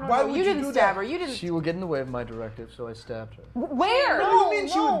 Why? No. Why no. would You you didn't do stab that? her. You didn't. She will get in the way of my directive, so I stabbed her. Where? What do you mean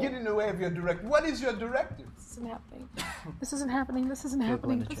she no. would get in the way of your directive? What is your directive? This isn't happening. This isn't happening. This isn't You're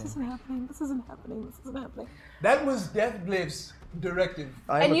happening. going to This change. isn't happening. This isn't happening. This isn't happening. That was Deathglaive's directive.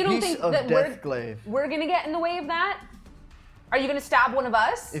 I am And you a don't piece think of that Deathglaive. we're gonna get in the way of that? Are you gonna stab one of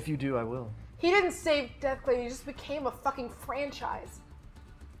us? If you do, I will. He didn't save Deathglaive. He just became a fucking franchise.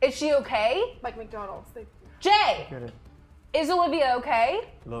 Is she okay? Like McDonald's. Jay, Get it? is Olivia okay?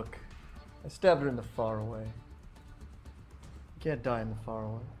 Look, I stabbed her in the far away. You can't die in the far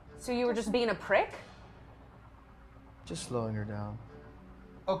away. So you were just being a prick? Just slowing her down.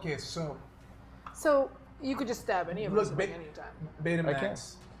 Okay, so So you could just stab any of us look, at any time.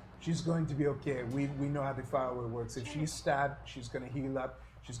 Betamax, she's going to be okay. We know how the firework works. If she's stabbed, she's going to heal up.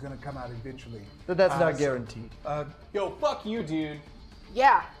 She's going to come out eventually. But that's not so- guaranteed. Yo, fuck you, dude.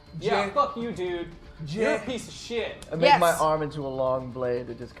 Yeah. Yeah, Jay- fuck you, dude. Jay- You're a piece of shit. I make Yes. my arm into a long blade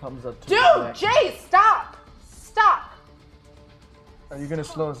that just comes up to my Dude, neck. Jay, stop! Stop! Are you gonna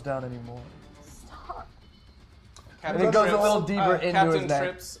slow us down anymore? Stop. Captain It goes a Trips- little deeper into Captain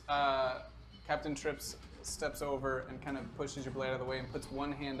his neck. Captain Trips steps over and kind of pushes your blade out of the way and puts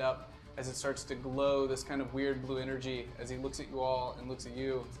one hand up as it starts to glow this kind of weird blue energy as he looks at you all and looks at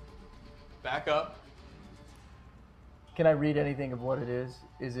you. Back up. Can I read anything of what it is?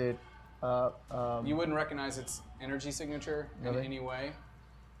 Is it? You wouldn't recognize its energy signature in Really? any way,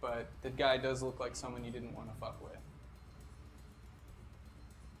 but the guy does look like someone you didn't want to fuck with.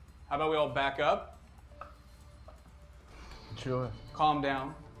 How about we all back up? Sure. Calm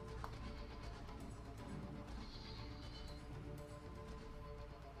down.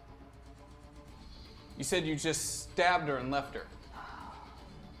 You said you just stabbed her and left her,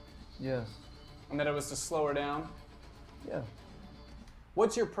 Yes. and that it was to slow her down. Yeah.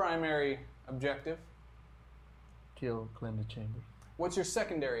 What's your primary objective? Kill Glinda Chambers. What's your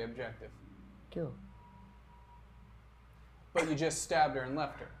secondary objective? Kill. But you just stabbed her and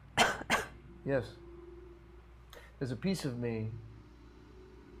left her. Yes. There's a piece of me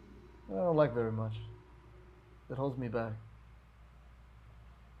I don't like very much. That holds me back.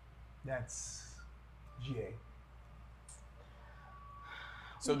 That's Jay.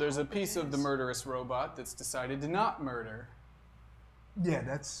 So there's a piece of the murderous robot that's decided to not murder. Yeah,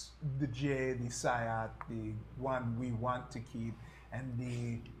 that's the Jay, the Sayat, the one we want to keep, and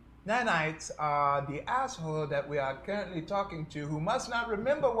the Nanites are the asshole that we are currently talking to who must not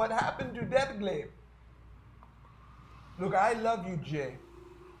remember what happened to Deathglaive. Look, I love you, Jay,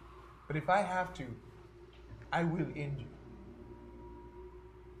 but if I have to, I will end you.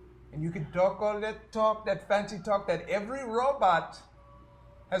 And you can talk all that talk, that fancy talk that every robot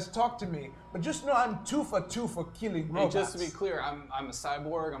has talked to me, but just know I'm 2 for 2 for killing Hey, robots. just to be clear, I'm a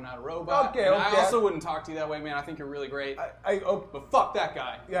cyborg. I'm not a robot. Okay, and okay. I also wouldn't talk to you that way, man. I think you're really great. Oh, But fuck that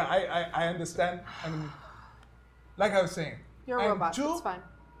guy. yeah, I understand. I mean, like I was saying, You're a I'm robot. 2 It's fine.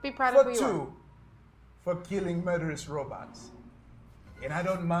 Be proud of for who you are. 2 for killing murderous robots, and I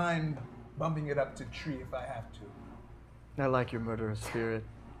don't mind bumping it up to 3 if I have to. I like your murderous spirit.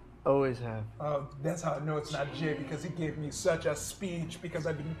 Always have. That's how I know it's not Jay, because he gave me such a speech because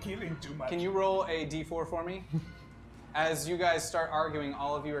I've been killing too much. Can you roll a d4 for me? As you guys start arguing,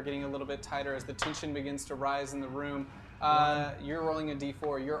 all of you are getting a little bit tighter as the tension begins to rise in the room. You're rolling a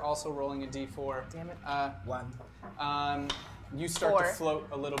d4. You're also rolling a d4. Damn it. 1. You start 4. to float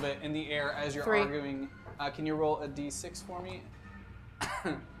a little bit in the air as you're 3. arguing. Can you roll a d6 for me?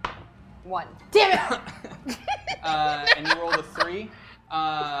 1. Damn it! And you rolled a 3.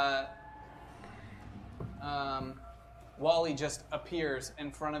 Wally just appears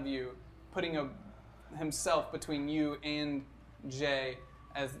in front of you, putting himself between you and Jay.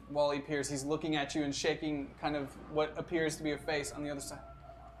 As Wally appears, he's looking at you and shaking kind of what appears to be a face on the other side.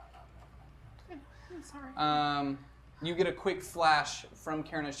 I'm sorry. You get a quick flash from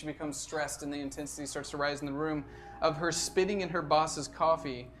Karen as she becomes stressed and the intensity starts to rise in the room of her spitting in her boss's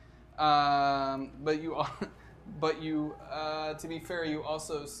coffee. But you, to be fair, you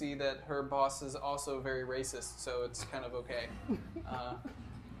also see that her boss is also very racist, so it's kind of okay.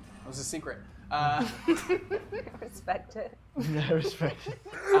 It was a secret. Respect it. I respect it.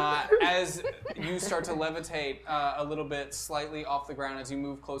 As you start to levitate a little bit slightly off the ground as you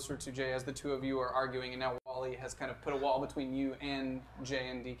move closer to Jay, as the two of you are arguing, and now Wally has kind of put a wall between you and Jay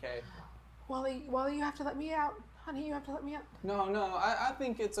and DK. Wally, you have to let me out. Honey, you have to let me out. No, I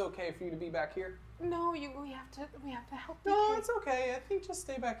think it's okay for you to be back here. No, we have to help DK. No, it's okay. I think just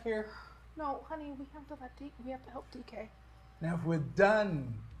stay back here. No, honey, we have to help DK. Now, if we're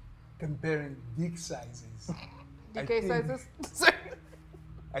done comparing dick sizes, DK sizes?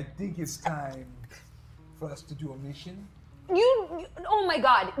 I think it's time for us to do a mission. You, oh my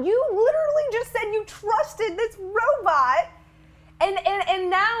God, you literally just said you trusted this robot. And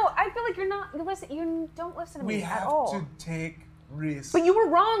now I feel like you don't listen to We me at have all. to take risks. But you were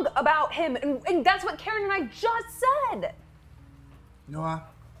wrong about him, and that's what Karen and I just said. Noah,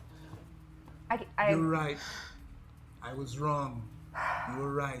 you're right. I was wrong. You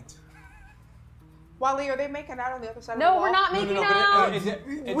were right. Wally, are they making out on the other side of the No, wall? we're not making out.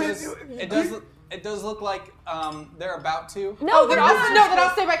 It does look like they're about to. No, then they're I'll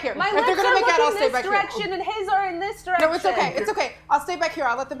not. stay back here. My If lips they're gonna are make out, I'll looking stay this back here. direction, and his are in this direction. No, it's okay. It's okay. I'll stay back here.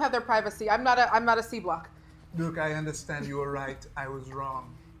 I'll let them have their privacy. I'm not a C block. Look, I understand you were right. I was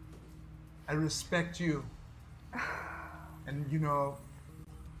wrong. I respect you. And you know,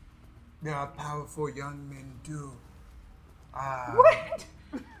 there are powerful young men too. What?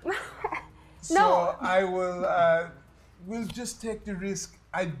 So No. I will we'll just take the risk.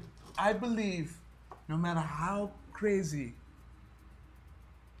 I believe, no matter how crazy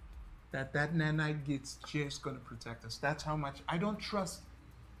that nanite gets, Jay's gonna protect us. That's how much I don't trust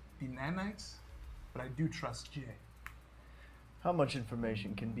the nanites, but I do trust Jay. How much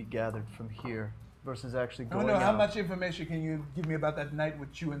information can be gathered from here versus actually I going don't know, how out? much information can you give me about that night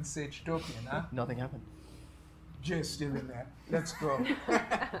with you and Sage Topian, huh? Nothing happened. Jay's still in there. Let's go.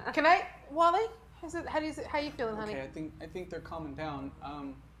 Can I, Wally? How you feeling, honey? Okay, I think they're calming down.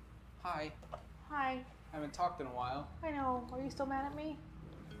 Hi. Hi. Haven't talked in a while. I know. Are you still mad at me?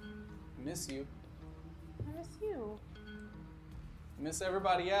 I miss you. I miss you. I miss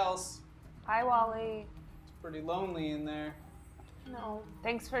everybody else. Hi, Wally. It's pretty lonely in there. No.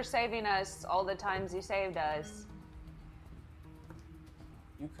 Thanks for saving us all the times you saved us.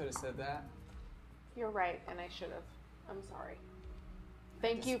 You could have said that. You're right, and I should have. I'm sorry.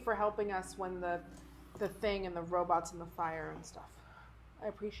 Thank you for helping us when the thing and the robots and the fire and stuff. I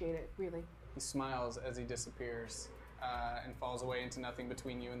appreciate it, really. He smiles as he disappears and falls away into nothing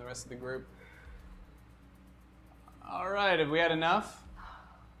between you and the rest of the group. All right, have we had enough?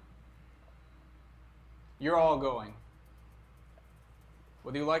 You're all going.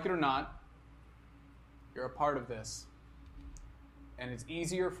 Whether you like it or not, you're a part of this. And it's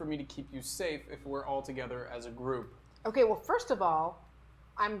easier for me to keep you safe if we're all together as a group. Okay, well, first of all,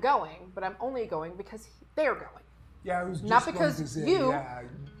 I'm going, but I'm only going because they're going. Yeah, I was just Not going because to say, you yeah,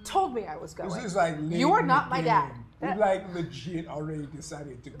 told me I was going. this is like late You are in not the my dad. game. We like legit already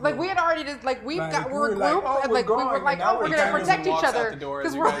decided to go. Like we had already just like we're a we were group like, oh, and we're like we were going, like, and now oh, we're we're gonna kind of protect each walks out other the door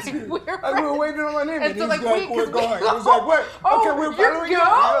as because you we're guys- like, we're And we were waiting on him, And so, he's like, like, we- we're going. I was like, what? Oh, Okay, we're you're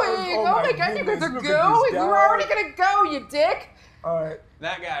following going! you. Oh my god, you guys goodness, are look at going! this We were guy. already gonna go, you dick! All right.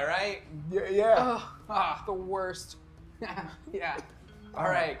 That guy, right? Yeah. Ugh, Ah, the worst. yeah. All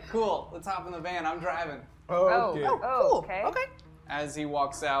right, cool. Let's hop in the van. I'm driving. Oh, okay. Oh, Cool. okay. Okay. As he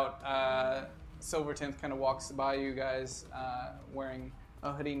walks out, Silvertooth kind of walks by you guys, wearing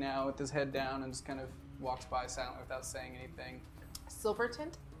a hoodie now with his head down, and just kind of walks by silently without saying anything.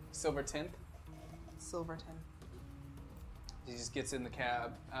 Silvertint? Silvertooth. Silverton. He just gets in the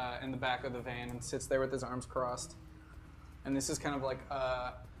cab, in the back of the van, and sits there with his arms crossed. And this is kind of like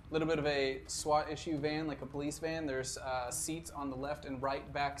a little bit of a SWAT issue van, like a police van. There's seats on the left and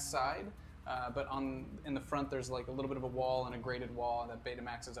right back side, but in the front there's like a little bit of a wall and a graded wall that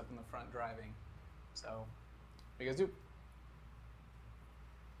Betamax is up in the front driving. So, what do you guys do?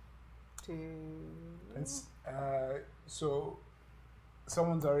 And so,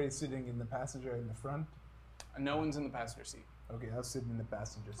 someone's already sitting in the passenger in the front. No one's in the passenger seat. Okay, I'll sit in the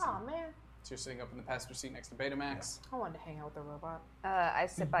passenger seat. Oh man, So you're sitting up in the passenger seat next to Betamax. I wanted to hang out with the robot. I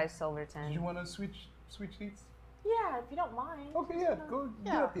sit by Did Silverton. you want to switch seats? Yeah, if you don't mind. Okay, yeah, go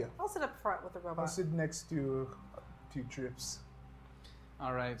get Yeah, up here. I'll sit up front with the I'll robot. sit next to Trips.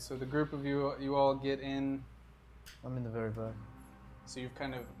 All right, so the group of you all get in. I'm in the very back. So you've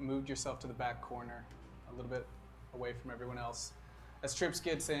kind of moved yourself to the back corner, a little bit away from everyone else. As Trips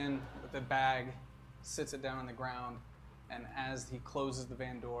gets in with the bag, sits it down on the ground, and as he closes the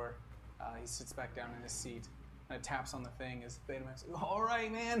van door, he sits back down in his seat and it taps on the thing as Betamax says, "All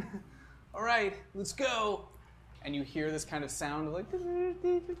right, man, all right, let's go." And you hear this kind of sound of like, and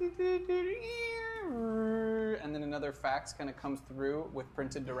then another fax kind of comes through with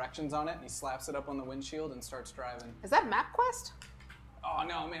printed directions on it, and he slaps it up on the windshield and starts driving. Is that MapQuest? Oh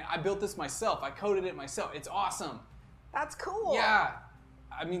no, man, I built this myself. I coded it myself. It's awesome. That's cool. Yeah.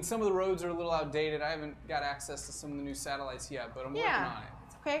 I mean, some of the roads are a little outdated. I haven't got access to some of the new satellites yet, but I'm working Yeah. on it.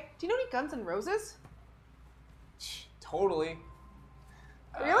 It's okay. Do you know any Guns N' Roses? Totally.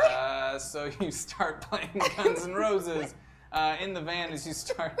 Really? So you start playing Guns N' Roses in the van as you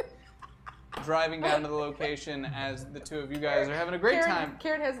start driving down to the location as the two of you guys are having a great time.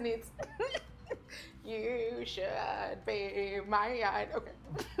 Karen has needs. You should be mine. Okay.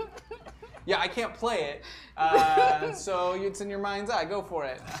 Yeah, I can't play it, so it's in your mind's eye. Go for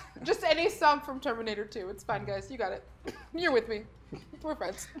it. Just any song from Terminator 2. It's fine, guys. You got it. You're with me. We're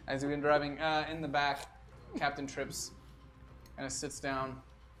friends. As you've been driving in the back, Captain Trips kind of sits down,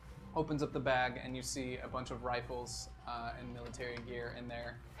 opens up the bag, and you see a bunch of rifles and military gear in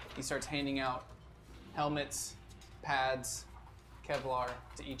there. He starts handing out helmets, pads, Kevlar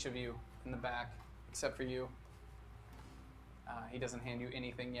to each of you in the back, except for you. He doesn't hand you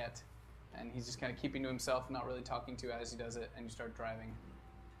anything yet, and he's just kind of keeping to himself, not really talking to you as he does it, and you start driving.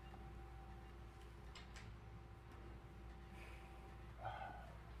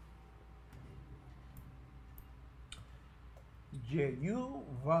 Jay, you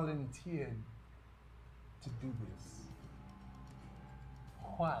volunteered to do this.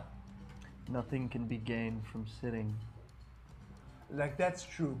 Why? Nothing can be gained from sitting Like, that's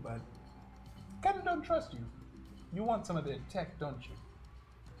true, but kind of don't trust you. You want some of their tech, don't you?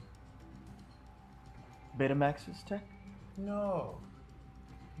 Betamax's tech? No.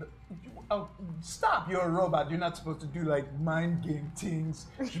 Oh, stop! You're a robot. You're not supposed to do like mind game things.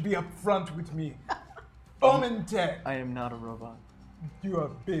 You should be upfront with me. Omen tech. I am not a robot. You are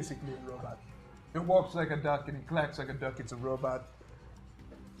basically a robot. It walks like a duck and it clacks like a duck. It's a robot.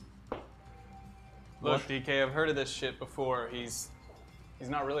 Look, DK, I've heard of this shit before. He's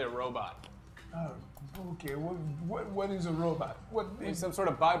not really a robot. Oh, okay. What is a robot? What He's is some sort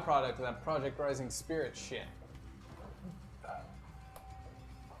of byproduct of that Project Rising Spirit shit.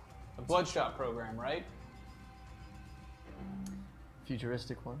 The Bloodshot program, right?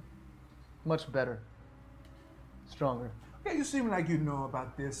 Futuristic one. Much better. Stronger. Okay, you seem like you know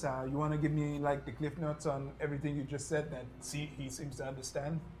about this. You want to give me like the cliff notes on everything you just said that he seems to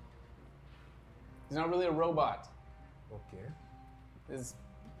understand? He's not really a robot. Okay. I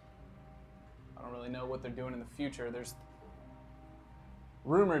don't really know what they're doing in the future. There's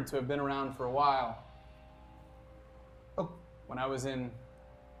rumored to have been around for a while. Oh, When I was in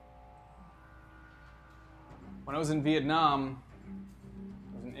Vietnam,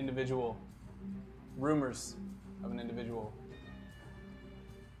 there was an individual, rumors of an individual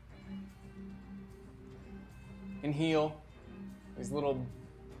in heel, these little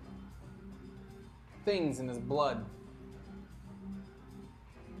things in his blood.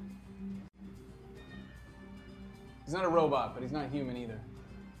 He's not a robot, but he's not human either.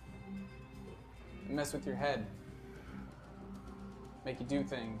 They mess with your head, make you do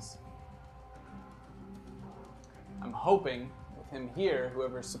things. I'm hoping with him here,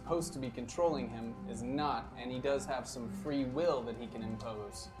 whoever's supposed to be controlling him is not, and he does have some free will that he can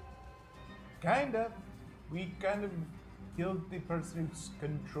impose. kind of. We kind of killed the person who's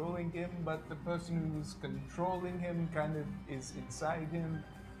controlling him, but the person who's controlling him kind of is inside him.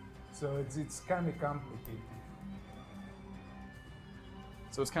 So it's kind of complicated.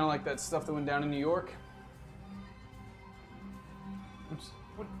 So it's kind of like that stuff that went down in New York.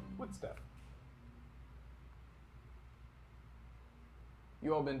 What stuff?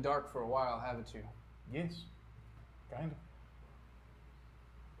 You all been dark for a while, haven't you? Yes, kind of.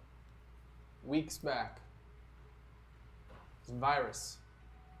 Weeks back, this virus.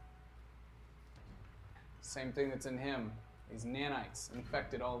 Same thing that's in him. These nanites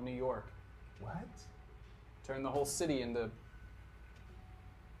infected all of New York. What? Turned the whole city into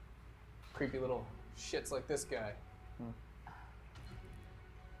creepy little shits like this guy.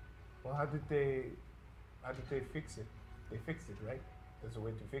 Well, how did they fix it? They fixed it, right? There's a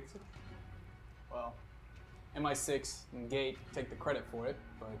way to fix it? Well, MI6 and Gate take the credit for it,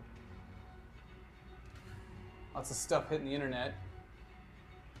 but lots of stuff hitting the internet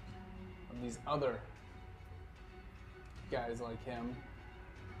of these other guys like him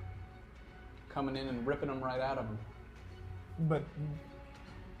coming in and ripping them right out of him. But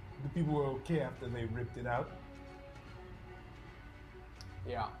the people were okay after they ripped it out.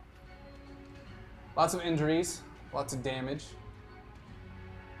 Yeah. Lots of injuries, lots of damage.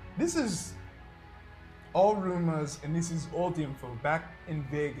 This is all rumors and this is old info back in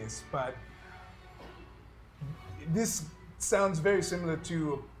Vegas, but this sounds very similar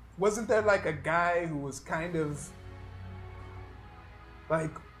to, wasn't there like a guy who was kind of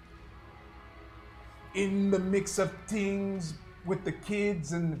like in the mix of things with the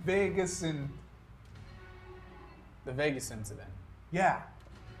kids in Vegas and The Vegas incident. yeah,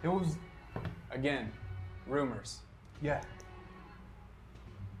 it was, Again, rumors. yeah,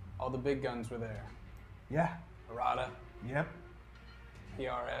 All the big guns were there. yeah, Arata, yep,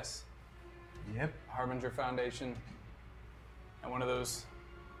 PRS, yep. Harbinger Foundation, and one of those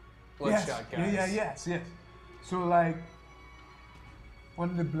Bloodshot yes. guys. Yes. So like, one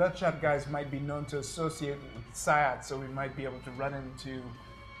of the Bloodshot guys might be known to associate with Syat, so we might be able to run into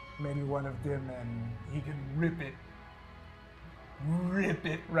maybe one of them and he can rip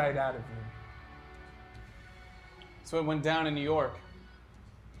it right out of him. So it went down in New York.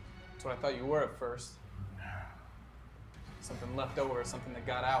 That's what I thought you were at first. Something left over, something that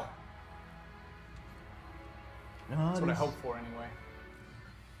got out. That's what I hoped for anyway.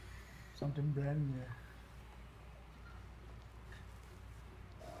 Something brand new.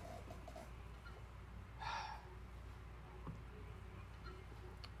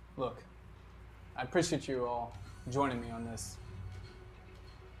 Look, I appreciate you all joining me on this.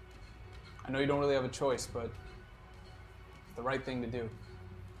 I know you don't really have a choice, but it's the right thing to do.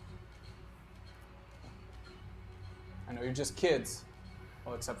 I know you're just kids,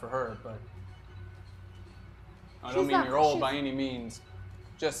 well, except for her, but I don't She's mean not- you're old she's- by any means.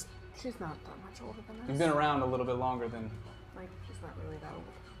 Just She's not that much older than us. you've been around a little bit longer than Like, she's not really that old.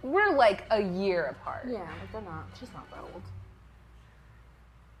 We're like a year apart. Yeah, like they're not. She's not that old.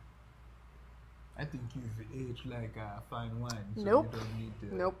 I think you've aged like fine wine. So Nope. You don't need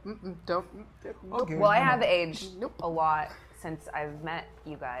to... Nope. Don't. Nope. Okay. Well, I no. have aged Nope. a lot since I've met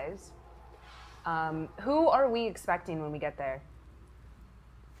you guys. Who are we expecting when we get there?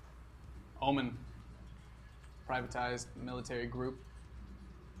 Omen. Privatized military group.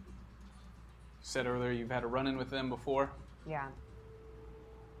 You said earlier you've had a run-in with them before, Yeah.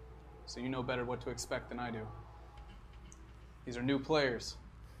 so you know better what to expect than I do. These are new players.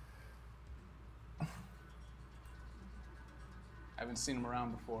 I haven't seen them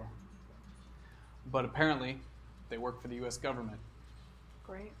around before. But apparently, they work for the US government,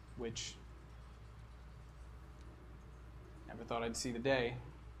 Great. which never thought I'd see the day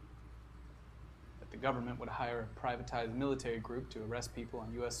that the government would hire a privatized military group to arrest people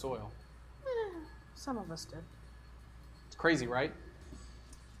on US soil. Some of us did. It's crazy, right?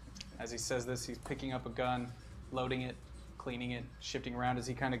 As he says this, he's picking up a gun, loading it, cleaning it, shifting around as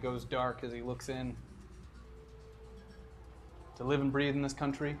he kind of goes dark as he looks in. To live and breathe in this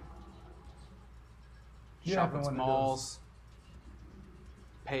country, Yeah, shop every its one of those. malls,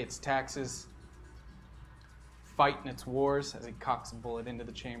 pay its taxes, fight in its wars as he cocks a bullet into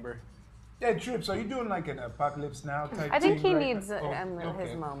the chamber. Yeah, Trips, are you doing like an Apocalypse Now type I think thing he right needs now? his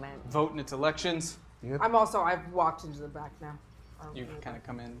okay. moment. Vote in its elections. I've walked into the back now. You kind of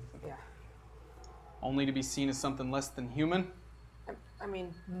come in Yeah. only to be seen as something less than human. I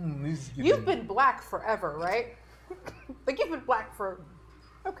mean, This is you've getting- been black forever, right? Like, you've been black for...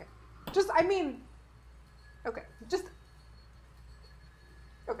 Okay. Okay.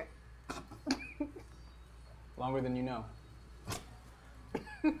 Longer than you know.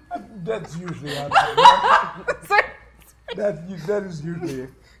 That's usually how that works. Sorry. That is usually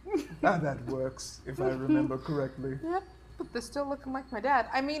how that works, if I remember correctly. Yep, but they're still looking like my dad.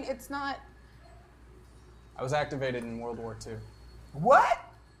 I mean, it's not... I was activated in World War II. What?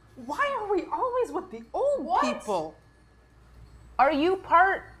 Why are we always with the old people? Are you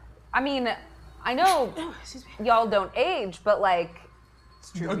part? I mean, I know Excuse me. y'all don't age, but like,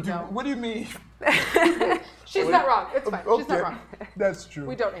 It's true, we don't. What do you mean? She's not wrong. It's fine. She's not wrong. That's true.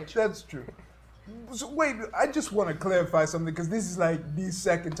 We don't age. That's true. So wait, I just want to clarify something because this is like the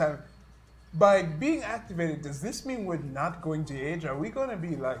second time. By being activated, does this mean we're not going to age? Are we going to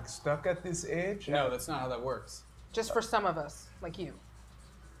be like stuck at this age? No, that's not how that works. Just for some of us, like you.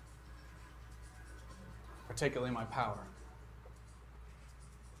 Particularly my power.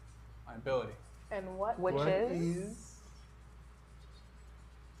 My ability. And what? which What is is?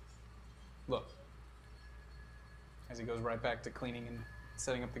 Look. As he goes right back to cleaning and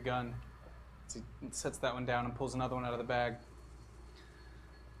setting up the gun. As he sets that one down and pulls another one out of the bag.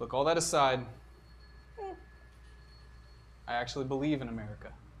 Look, all that aside, I actually believe in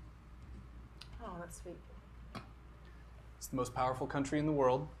America. Oh, that's sweet. It's the most powerful country in the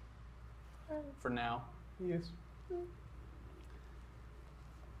world. For now. Yes.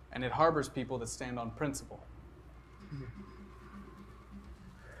 And it harbors people that stand on principle.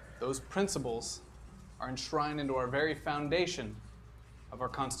 Those principles are enshrined into our very foundation of our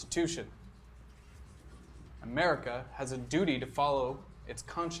Constitution. America has a duty to follow its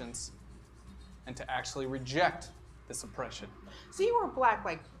conscience and to actually reject this oppression. So you were black,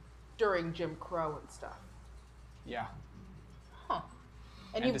 like, during Jim Crow and stuff. Yeah. Huh.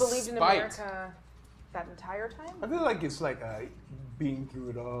 And And you believed in despite- America that entire time? I feel like it's like being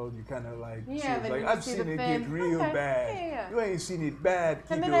through it all. You kind of like, Yeah, so it's then like you I've see seen the it thing. get real Okay, bad. yeah. You ain't seen it bad.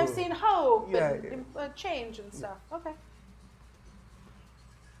 And then kiddo. I've seen hope Yeah, and change and stuff. Okay.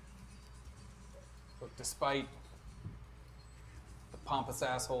 Look, despite the pompous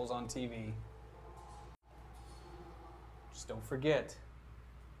assholes on TV, just don't forget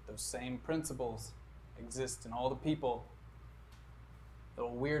those same principles exist in all the people. The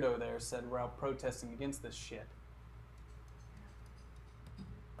little weirdo there said we're out protesting against this shit.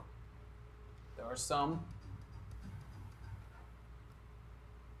 There are some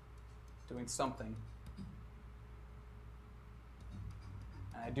doing something.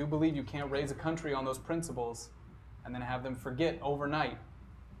 And I do believe you can't raise a country on those principles and then have them forget overnight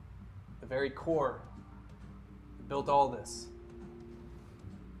the very core that built all this.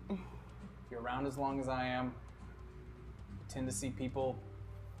 If you're around as long as I am, you tend to see people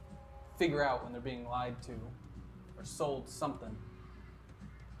figure out when they're being lied to or sold something.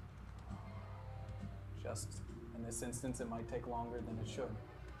 Just in this instance, it might take longer than it should.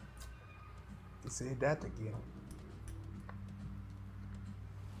 You say that again.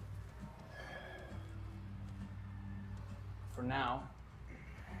 For now,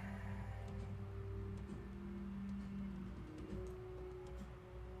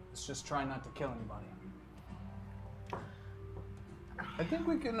 Let's just try not to kill anybody. I think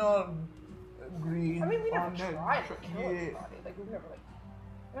we can all agree. I mean, we never on that. try to kill Yeah. anybody. Like, we've never,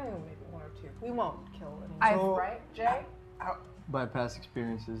 maybe one or two. We won't kill I've- anyone, right, Jay? By past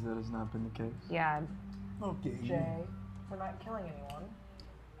experiences, that has not been the case. Yeah. Okay. Jay, we're not killing anyone.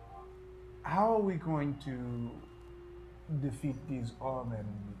 How are we going to defeat these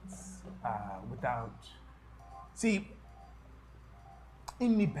omens without? See,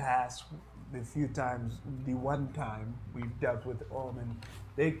 in the past, the one time we've dealt with omen,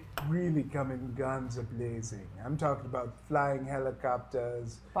 they really come in guns a-blazing. I'm talking about flying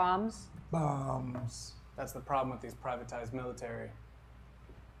helicopters, Bombs? bombs. That's the problem with these privatized military.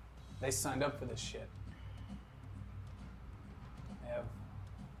 They signed up for this shit. They have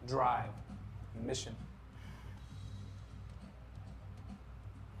drive, and mission.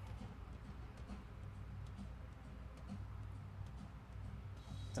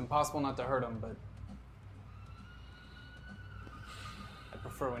 It's impossible not to hurt them, but I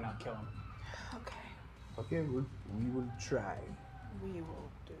prefer we not kill them. Okay. Okay, we will try. We will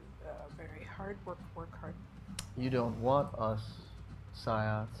do very hard work hard. You don't want us,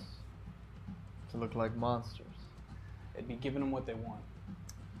 Psyots, to look like monsters. They'd be giving them what they want,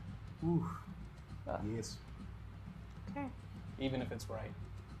 Ooh. Yes. Okay. even if it's right.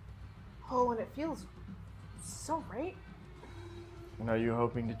 Oh, and it feels so right. And are you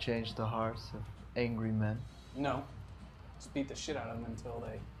hoping to change the hearts of angry men? No, just beat the shit out of them until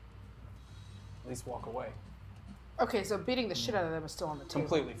they at least walk away. Okay, so beating the shit out of them is still on the table.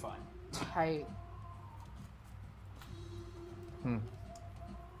 Completely fine. Tight.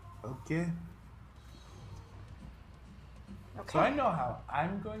 Okay. Okay. So I know how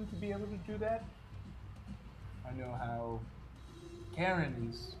I'm going to be able to do that. I know how Karen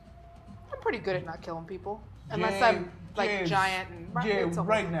is. I'm pretty good at not killing people. Unless Jay- I'm like Jay is- giant and Jay, it's a whole-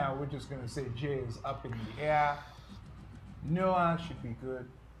 right now, we're just gonna say Jay is up in the air. Noah should be good.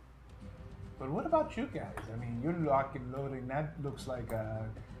 But what about you guys? I mean, you're lock and loading. That looks like a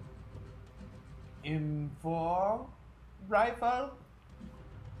M4 rifle.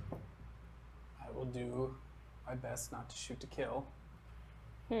 I will do my best not to shoot to kill.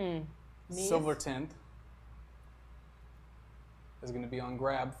 Hmm. Silver Tenth is going to be on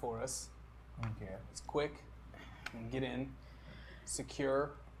grab for us. Okay. It's quick. And get in,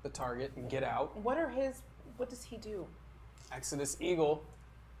 secure the target, and get out. What does he do? Exodus Eagle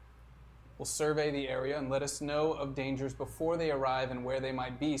will survey the area and let us know of dangers before they arrive and where they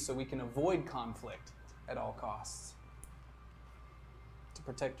might be so we can avoid conflict at all costs. To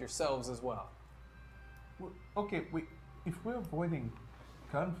protect yourselves as well. Okay, wait. If we're avoiding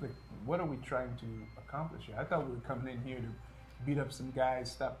conflict, what are we trying to accomplish here? I thought we were coming in here to beat up some guys,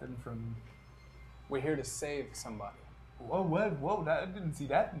 stop them from. We're here to save somebody, Whoa! I didn't see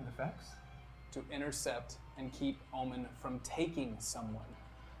that in the facts. to intercept and keep Omen from taking someone.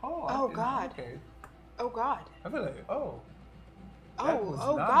 Oh, Oh, God. Okay. Oh God. I feel like, That was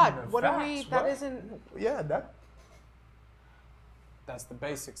Oh not God. in the What are we? facts. That What? isn't. Yeah, that. That's the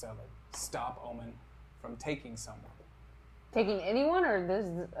basics of it. Stop Omen from taking someone. Taking anyone, or this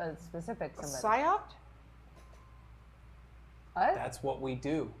is a specific somebody? Psyop? What? That's what we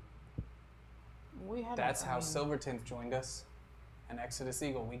do. We had. That's how Silvertooth joined us. And Exodus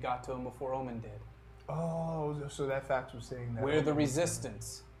Eagle, we got to him before Omen did. Oh, so that fact was saying that. We're the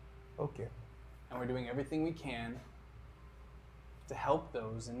resistance. Okay. And we're doing everything we can to help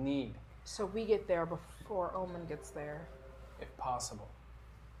those in need, So we get there before Omen gets there. if possible.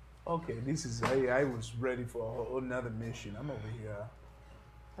 Okay, this is. I was ready for a whole another mission. I'm over here.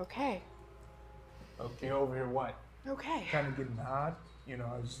 Okay. Okay. You're over here what? Okay. Kind of getting hot. You know,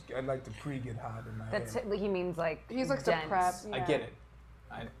 I'd like to get hot in my That's head. it. He means like He's like the dense. prep. I yeah. get it.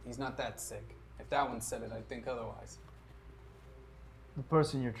 He's not that sick. If that one said it, I'd think otherwise. The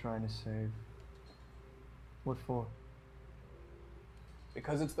person you're trying to save. What for?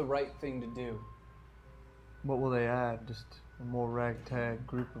 Because it's the right thing to do. What will they add? Just a more ragtag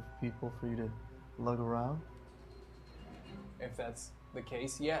group of people for you to lug around? If that's the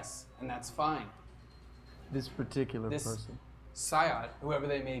case, yes, and that's fine. This particular This- person. Syot, whoever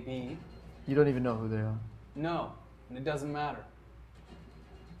they may be, You don't even know who they are. no, and it doesn't matter.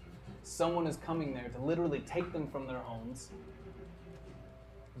 Someone is coming there to literally take them from their homes,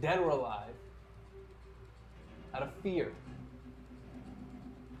 dead or alive, out of fear.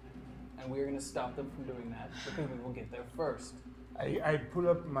 And we're going to stop them from doing that because we will get there first. I pull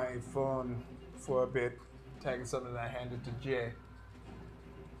up my phone for a bit, tagging something I handed to Jay.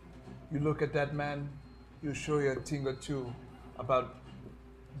 You look at that man, you'll show you a thing or two about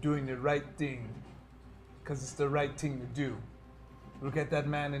doing the right thing, because it's the right thing to do. Look at that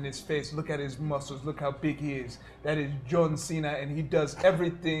man in his face. Look at his muscles. Look how big he is. That is John Cena, and he does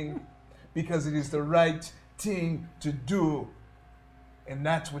everything because it is the right thing to do. And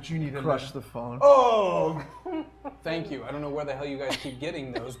that's what you need to Crush learn. the phone. Oh! Thank you. I don't know where the hell you guys keep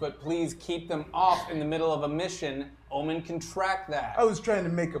getting those, but please keep them off in the middle of a mission. Omen can track that. I was trying to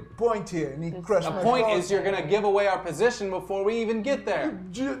make a point here, and he crushed The my point phone. is you're going to give away our position before we even get there.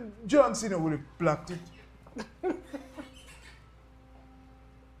 John Cena would have blocked it.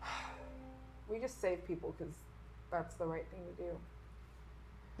 We just save people because that's the right thing to do.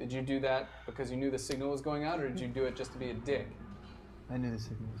 Did you do that because you knew the signal was going out, or did you do it just to be a dick? I knew the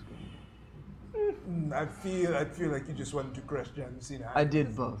signal was going. I feel like you just wanted to crush John Cena. I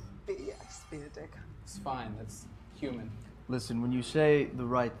did both. Yeah, just be a dick. It's fine. That's human. Listen, when you say the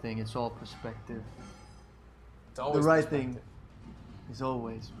right thing, it's all perspective. It's always The right perspective. thing is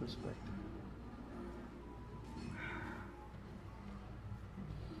always perspective.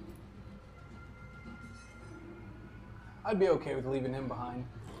 I'd be okay with leaving him behind.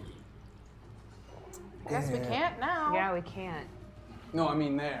 Guess we can't now. Yeah, we can't. No, I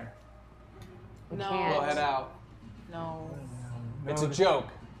mean there. We No. can't. We'll head out. No. It's a joke,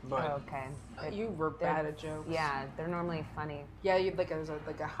 but Oh, okay. You were bad at jokes. Yeah, they're normally funny. Yeah, you'd like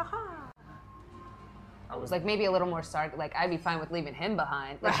a haha. I was Like maybe a little more sarc. Like I'd be fine with leaving him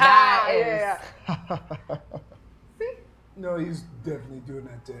behind. Like Ha! that is. Yeah. See? No, he's definitely doing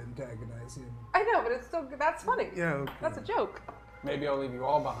that to antagonize him. I know, but it's still that's funny. Yeah, okay. That's a joke. maybe I'll leave you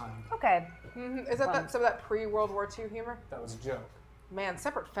all behind. Okay. Is that some of that pre-World War II humor? That was a joke. Man,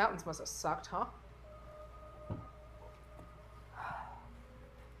 separate fountains must have sucked, huh?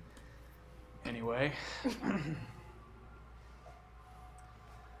 Anyway.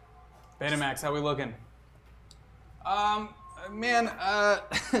 Betamax, how we looking? Man,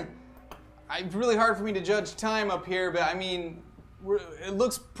 it's really hard for me to judge time up here, but I mean, it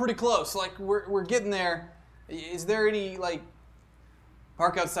looks pretty close. Like, we're getting there. Is there any, like,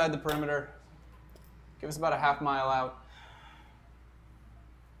 park outside the perimeter? Give us about a half mile out.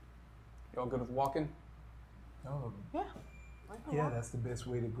 You all good with walking? Oh, Yeah. yeah, that's the best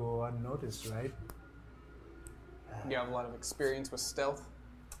way to go unnoticed, right? You have a lot of experience with stealth.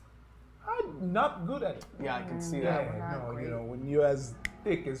 I'm not good at it. Yeah, I can see Yeah, that. no, you know, when you're as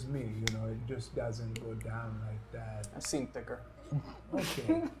thick as me, you know, it just doesn't go down like that. I've seen thicker.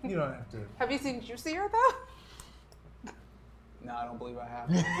 Okay, you don't have to. Have you seen Juicier though? No, I don't believe I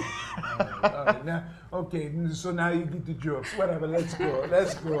have. All right, now, okay, so now you get the jokes. Whatever, let's go.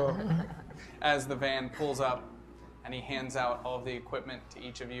 Let's go. As the van pulls up and he hands out all of the equipment to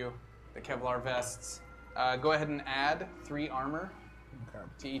each of you, the Kevlar vests. Go ahead and add 3 armor Okay.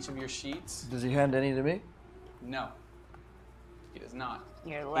 to each of your sheets. Does he hand any to me? No, he does not.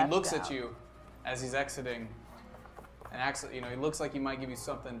 You're He left looks out. at you as he's exiting, and actually, you know, he looks like he might give you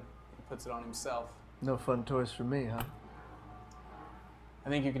something. He puts it on himself. No fun toys for me, huh? I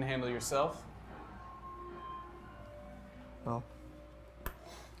think you can handle yourself. Well,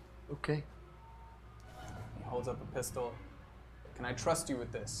 okay. He holds up a pistol. Can I trust you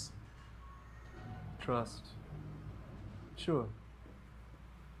with this? Trust. Sure.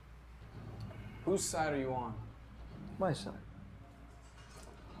 Whose side are you on? My side.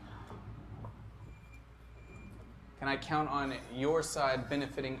 Can I count on your side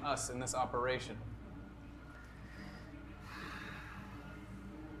benefiting us in this operation?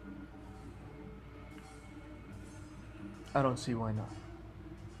 I don't see why not.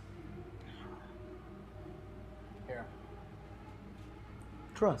 Here.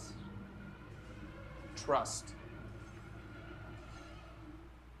 Trust. Trust.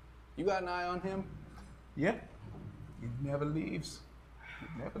 You got an eye on him? Yeah, he never leaves.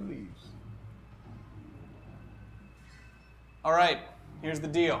 He never leaves. All right, here's the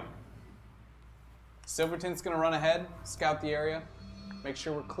deal. Silverton's gonna run ahead, scout the area, make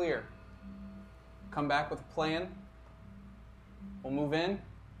sure we're clear. Come back with a plan. We'll move in,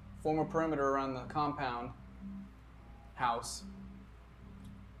 form a perimeter around the compound, house.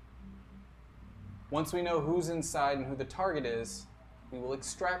 Once we know who's inside and who the target is, we will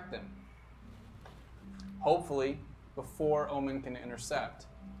extract them. Hopefully, before Omen can intercept.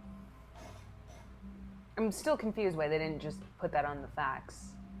 I'm still confused why they didn't just put that on the fax.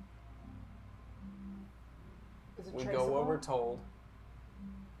 Is it We traceable? go what we're told.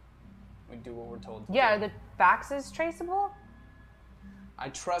 We do what we're told to Yeah, do. are the faxes traceable? I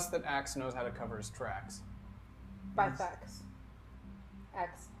trust that Axe knows how to cover his tracks. By fax.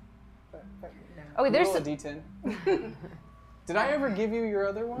 X. But no. Oh, wait, there's Roll a some, D10. Did I ever give you your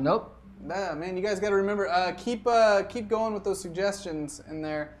other one? Nope. Nah, man, you guys got to remember. Keep going with those suggestions in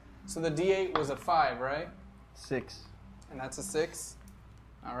there. So the D8 was a 5, right? 6. And that's a 6.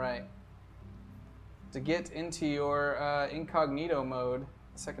 All right. To get into your incognito mode,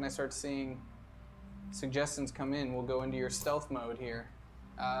 the second I start seeing suggestions come in, we'll go into your stealth mode here.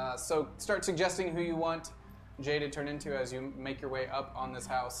 So start suggesting who you want Jay to turn into as you make your way up on this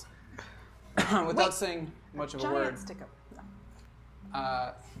house. Without saying much of a word. Giant stick-up.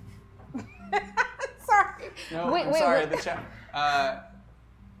 No. Sorry. No, Wait, I'm wait, sorry. wait. The chat.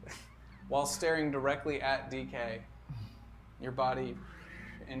 While staring directly at DK, your body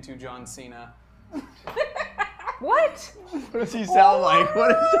into John Cena. What? What does he sound like?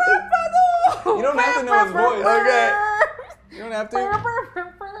 What is it? You don't have to know his voice. Okay. You don't have to.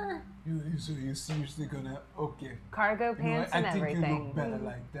 You seriously gonna? Okay. Cargo You know what? pants and I think you everything. look better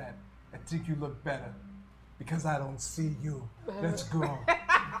like that. I think you look better because I don't see you. Let's go.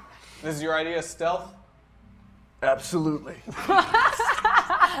 This is your idea of stealth? Absolutely.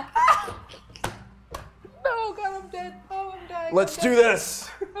 Oh god, I'm dead. Oh, I'm dying. Let's do this.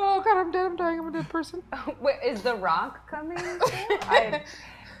 Oh god, I'm dead. I'm dying. I'm a dead person. Wait, is The Rock coming?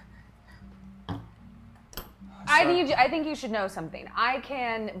 I think you should know something. I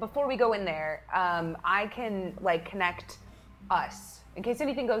can, before we go in there, I can like connect us in case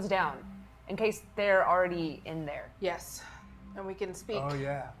anything goes down, in case they're already in there. Yes, and we can speak. Oh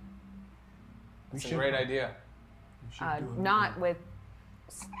yeah. It's a great idea. We should do it. Not with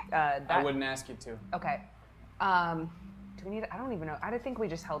that. I wouldn't ask you to. Okay. Do we need? I don't even know. I think we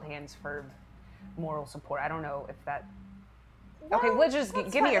just held hands for moral support. I don't know if that. Okay, we'll just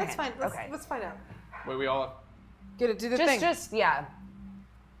give me your hand. Fine. Okay. Let's find out. Wait, we all. Get it. Do the thing. Just yeah.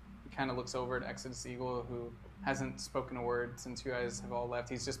 He kind of looks over at Exodus Eagle, who hasn't spoken a word since you guys have all left.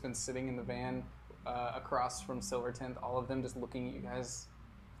 He's just been sitting in the van across from Silverton. All of them just looking at you guys.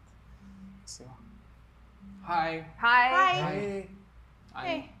 So, hi. Hi.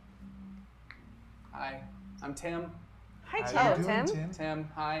 Hi. Hi. I'm Tim. Hi, Tim. How you Tim? doing, Tim.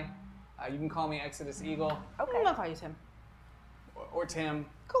 Hi. You can call me Exodus Eagle Okay. I'll call you Tim. or Tim.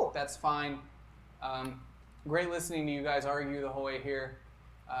 Cool. That's fine. Great listening to you guys argue the whole way here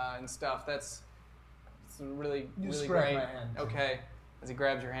and stuff. It's really, You really grab great. my hand. Okay. As he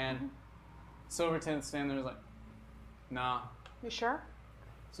grabs your hand, Silverton's standing there, he's like, nah. You sure?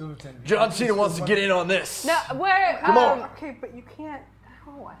 Silverton. John Cena wants to get in on this. No, where? Come on. Okay, but you can't.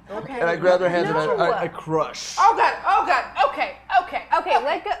 Oh, okay. And I grab their hands and No. I crush. Oh god. Oh god. Okay. Okay. Okay,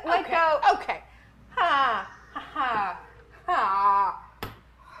 let go. Let go. Okay. Ha ha ha.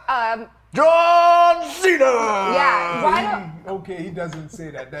 John Cena! Yeah. Why don't? Okay, he doesn't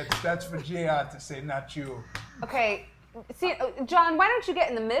say that. That's for JR to say, not you. Okay. See, John, why don't you get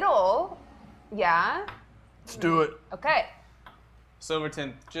in the middle? Yeah. Let's do it. Okay.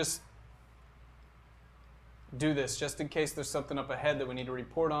 Silverton, just do this, just in case there's something up ahead that we need to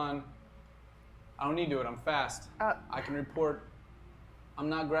report on. I don't need to do it, I'm fast. I can report. I'm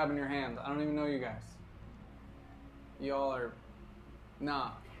not grabbing your hand. I don't even know you guys. Y'all are,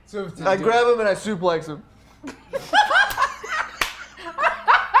 nah. Silverton. I grab him and I suplex him.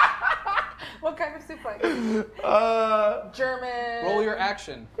 What kind of suplex? German. Roll your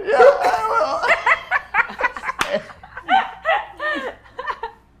action. Yeah, I will.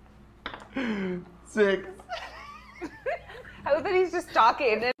 6. I love that he's just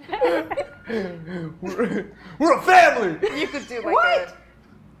talking. We're a family! You could do like What?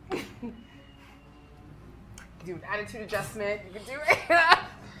 a. You could do an attitude adjustment. You could do it.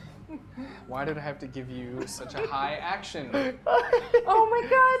 Why did I have to give you such a high action? Oh my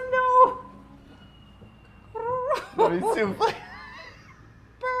Let me god, no. suplex.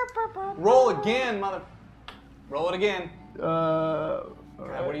 Roll again, mother. Roll it again. All God,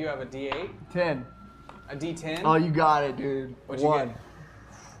 right. what do you have, a D8? 10. A D10? Oh, you got it, dude. What'd you 1. get?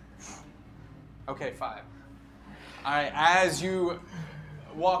 Okay, 5. All right, as you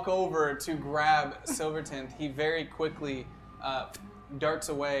walk over to grab Silverton, he very quickly darts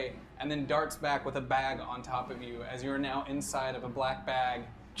away and then darts back with a bag on top of you as you are now inside of a black bag.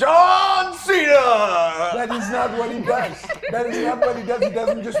 John Cena! That is not what he does. That is not what he does. He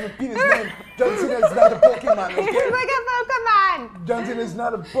doesn't just repeat his name. John Cena is not a Pokemon, okay? He's like a Pokemon. John Cena is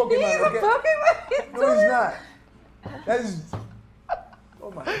not a Pokemon, He's okay? a Pokemon. No, he's not. That is...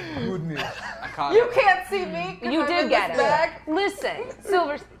 Oh my goodness. I caught You it. can't see me. 'cause You I'm did in get this it. bag. Listen,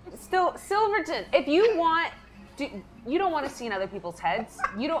 Silverton. If you want, you don't want to see in other people's heads.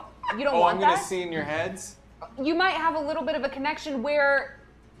 You don't Oh, want I'm gonna that. see in your heads? You might have a little bit of a connection where.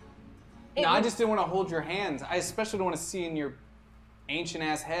 No, I just didn't want to hold your hands. I especially don't want to see in your ancient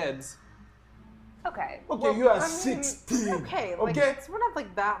ass heads. Okay. Okay, you are I mean, 16. Okay, like Okay? we're not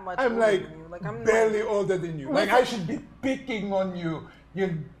like that much. I'm older like than you. Like I'm barely older than you. Like I should be picking on you.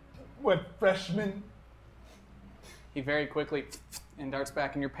 You're what, freshman? He very quickly and darts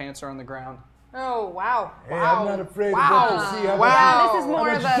back, and your pants are on the ground. Oh, wow. Hey, wow. I'm not afraid Wow. of what to see. How Wow. about This is more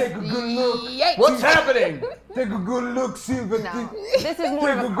how of about you a. take a good look? Yikes. What's happening? Take a good look, Silver. No. This is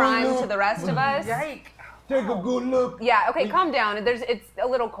more of a crime to the rest of us. Yike. Take a good look. Yeah. Okay. Calm down. It's a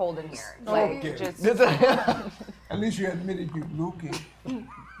little cold in here. Like, Okay. just. At least you admitted you're looking.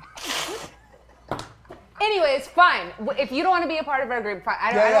 Anyways, fine. If you don't want to be a part of our group, fine.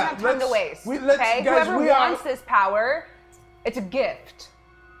 I don't have time to waste. Let's, Okay. guys, Whoever we are- wants this power, it's a gift.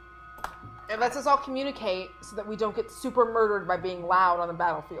 It lets us all communicate so that we don't get super murdered by being loud on the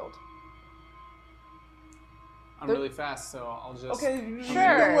battlefield. I'm really fast, so I'll just. Okay,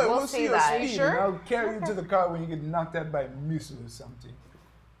 Sure, don't worry, we'll see see your that. speed, Sure? and I'll carry you to the car when you get knocked out by a missile or something.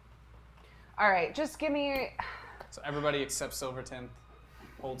 All right. Just give me. So everybody except Silverton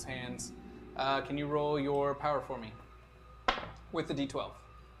holds hands. Can you roll your power for me? With the D12.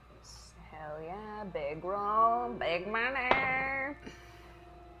 Hell yeah! Big roll, big money.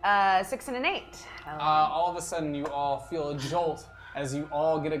 6 and an 8. All of a sudden, you all feel a jolt as you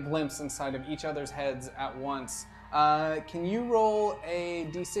all get a glimpse inside of each other's heads at once. Can you roll a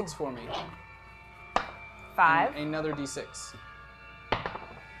D6 for me? 5. Another D6.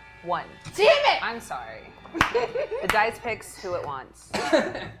 1. Damn it! I'm sorry. The dice picks who it wants.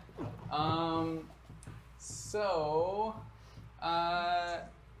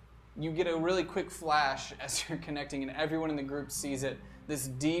 You get a really quick flash as you're connecting, and everyone in the group sees it. This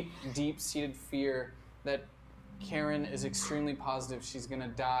deep, deep-seated fear that Karen is extremely positive she's gonna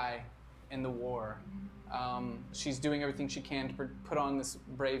die in the war. She's doing everything she can to put on this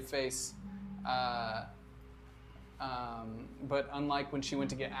brave face. But unlike when she went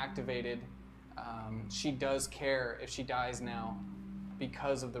to get activated, she does care if she dies now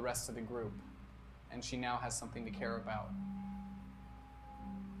because of the rest of the group. And she now has something to care about.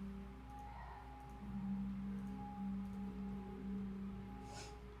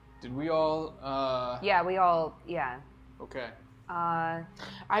 Did we all, Yeah, we all. Yeah. okay. Uh,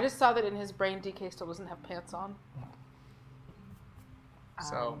 I just saw that in his brain, DK still doesn't have pants on.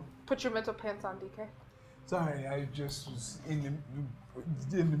 So, Put your mental pants on, DK. Sorry, I just was in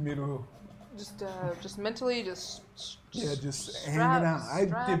the middle. Just mentally, just Just strap- hanging out. I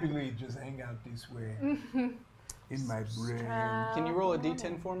strap. typically just hang out this way in my brain. can you roll a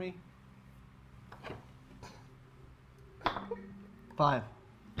D10 for me? 5.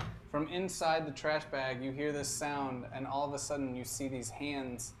 From inside the trash bag, you hear this sound, and all of a sudden you see these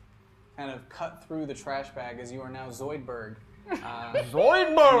hands kind of cut through the trash bag as you are now Zoidberg.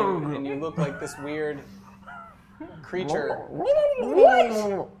 Zoidberg! And you look like this weird creature.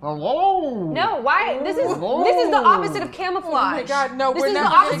 Hello? no, why? This is the opposite of camouflage. Oh my God, no, This we're is the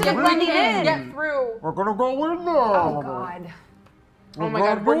never opposite gonna of blending in. get through. We're gonna go in there. Oh God. Oh my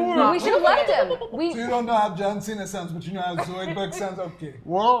God, we're not. We should have left him. So you don't know how John Cena sounds, but you know how Zoidberg sounds? Okay.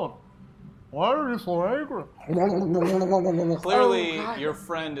 What? Why are you so angry? Clearly, Oh, God. your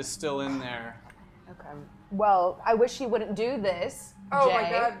friend is still in there. Okay. Well, I wish he wouldn't do this. Oh Jay. my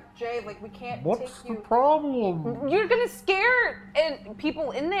God, Jay, like we can't What's take the you. problem? You're gonna scare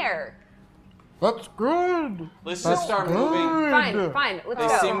people in there. That's good. Let's just start moving. Fine, fine. Let's They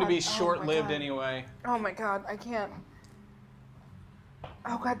go. seem to be God. Oh my short-lived God. anyway. Oh my God, I can't.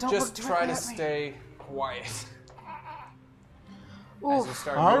 Oh God, don't Just look try directly to at me. stay quiet as Oof. you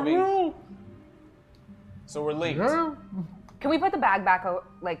start I moving. will. So we're linked. Yeah. Can we put the bag back?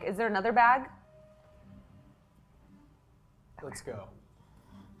 Like, is there another bag? Let's go.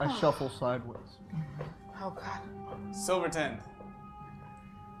 I shuffle sideways. Oh God. Silverton,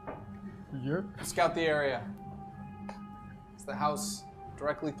 Yeah. scout the area. It's the house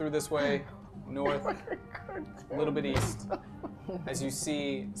directly through this way, north, a little bit east. As you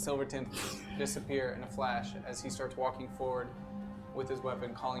see Silverton disappear in a flash as he starts walking forward with his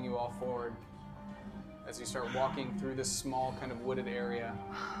weapon, calling you all forward. As you start walking through this small kind of wooded area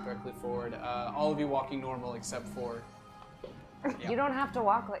directly forward. All of you walking normal except for... Yeah. You don't have to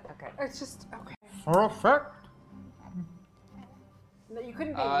walk like. Okay. It's just okay. For effect. No, you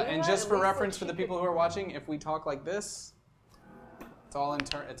couldn't be. And just for reference for the people who are watching, if we talk like this, it's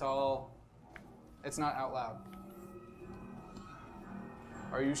all it's not out loud.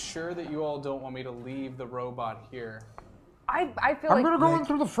 Are you sure that you all don't want me to leave the robot here? I feel I'm like. gonna go in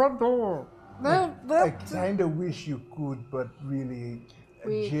through the front door. No, I kind of wish you could, but really,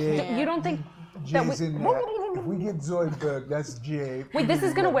 We Jay, can't. You don't think that Jay's we. in there. If we get Zoidberg, that's Jay. Wait, this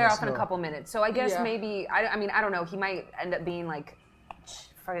is gonna Let wear us off in a know. couple minutes, so I guess Yeah. maybe I mean I don't know. He might end up being like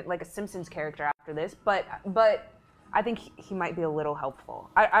a Simpsons character after this, but I think he might be a little helpful.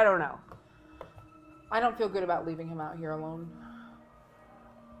 I don't know. I don't feel good about leaving him out here alone.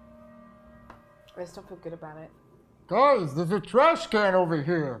 I just don't feel good about it. Guys, there's a trash can over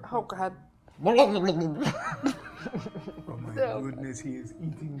here. Oh God. Oh my goodness, he is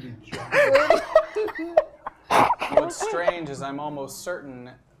eating the jar. What's strange is I'm almost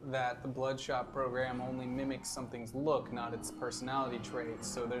certain that the Bloodshot program only mimics something's look, not its personality traits.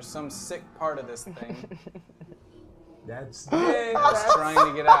 So there's some sick part of this thing That's Jay. that's trying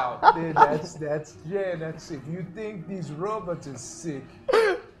to get out. Dude, that's Jay. That's if you think these robots are sick,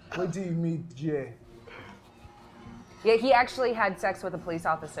 wait till you meet Jay. Yeah, he actually had sex with a police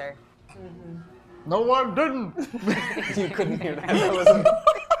officer. No one didn't. You couldn't hear that. That wasn't.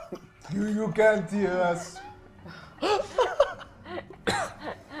 You can't hear us.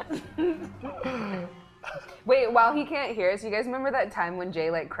 Wait, while he can't hear us, you guys remember that time when Jay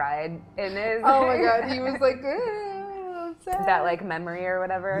like cried in his Oh my God. He was like, I'm sad. that like memory or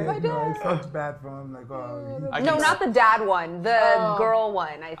whatever? Yeah, no, I felt bad for him. Like, No, not the dad one, the girl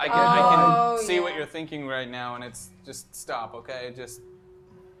one. I I think. can Oh, see yeah. what you're thinking right now, and it's just stop, okay? Just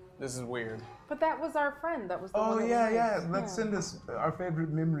this is weird. But that was our friend. That was the oh one. that yeah, we yeah. liked. Let's send us our favorite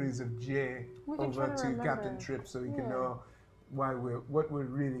memories of Jay We can over try to to remember. Captain Tripp, so we can know what we're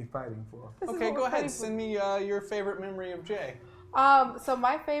really fighting for. This is Okay, what go we're ahead. fighting for. Send me your favorite memory of Jay. So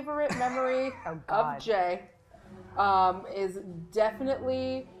my favorite memory of Jay is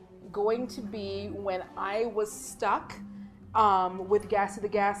definitely going to be when I was stuck with Gassy the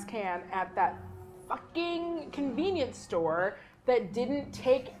Gas Can at that fucking convenience store that didn't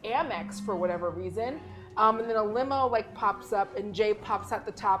take Amex for whatever reason. And then a limo like pops up and Jay pops at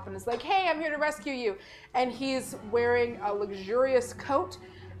the top and is like, hey, I'm here to rescue you. And he's wearing a luxurious coat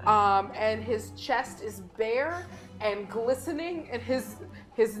and his chest is bare and glistening and his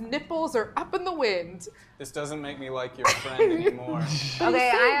nipples are up in the wind. This doesn't make me like your friend anymore.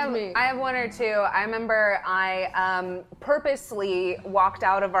 Okay, me. I have one or two. I remember I purposely walked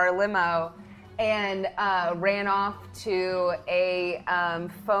out of our limo and ran off to a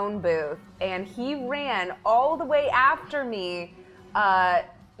phone booth, and he ran all the way after me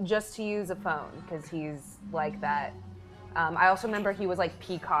just to use a phone because he's like that. I also remember he was like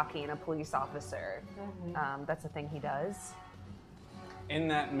peacocking a police officer. That's a thing he does. In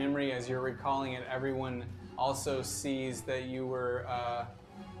that memory, as you're recalling it, everyone also sees that you were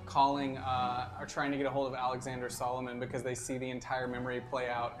calling or trying to get a hold of Alexander Solomon because they see the entire memory play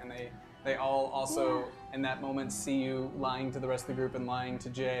out, and they all also in that moment see you lying to the rest of the group and lying to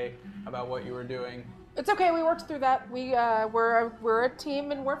Jay about what you were doing. It's okay, we worked through that. We're a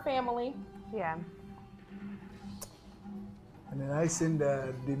team and we're family. Yeah. And then I send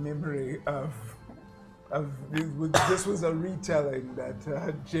the memory of this was a retelling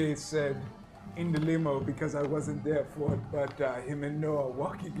that Jay said in the limo because I wasn't there for it, but him and Noah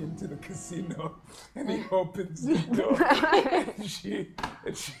walking into the casino and he opens the door and she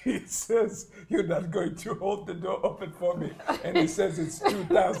says, you're not going to hold the door open for me. And he says, it's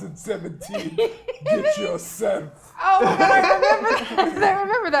 2017, get yourself. Oh my God, I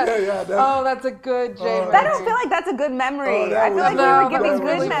remember that. Yeah, That's a good Jay Oh, memory. I don't feel like that's a good memory. Oh, that I feel like was- we were that giving was good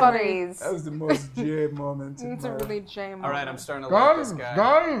really funny. memories. that was the most Jay moment. in It's a my- really Jay moment. All right, I'm starting to like this guy.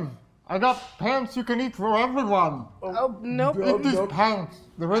 Guys, I got pants you can eat for everyone. Oh, nope. Eat these pants.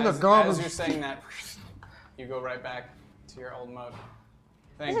 They're in the As garbage. you're saying that, you go right back to your old mode.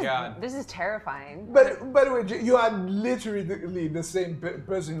 Thank God. This is terrifying. But by the way, you are literally the same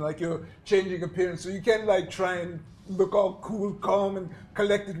person. Like you're changing appearance, so you can't like try and look all cool, calm, and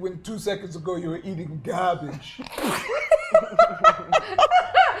collected when 2 seconds ago you were eating garbage. You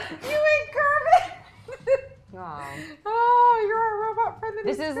ain't Kermit. Aw. Oh, you're a robot friend. that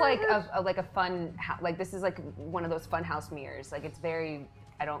This eats is like garbage. a fun like this is like one of those fun house mirrors. Like it's very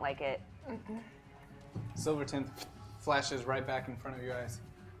I don't like it. Silverton flashes right back in front of you guys.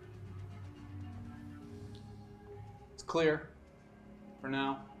 It's clear for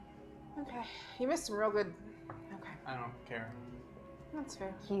now. Okay, you missed some real good. Okay, I don't care. that's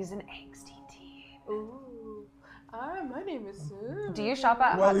fair. He's an angsty teen. Ooh, my name is Sue. Do you shop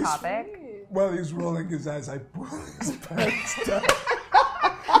at Well, Hot he's- Topic? While he's rolling his eyes, I pull his pants down.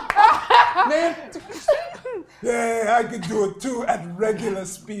 Man, Yeah, I can do it too at regular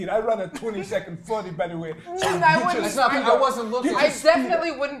speed. I run a 20-second 40, by the way. So I get wouldn't- your it's not, speed I up. wasn't looking. I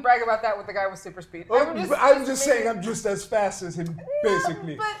definitely wouldn't brag about that with the guy with super speed. I'm just saying I'm just as fast as him,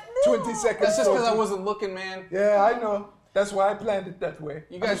 basically. but no. 20 seconds. That's just because I 40. wasn't looking, man. Yeah, I know. That's why I planned it that way.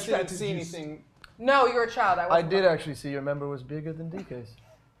 You I'm a guys didn't see strategist. anything. No, you're a child. I wasn't did looking. actually see your member was bigger than DK's.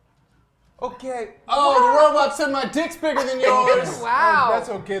 Okay. Oh, the robot said my dick's bigger than yours. Wow. That's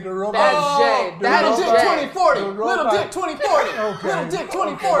okay. The robot. That's Jay. the That Little is dick Jay. 2040. The Little robot. dick 2040. Little dick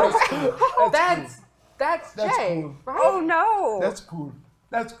 2040. That's That's Jay, cool. right? Oh no! That's cool.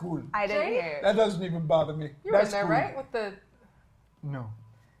 That's cool. I didn't Jay? hear. That doesn't even bother me. You were That's in there, cool. right? With the. No.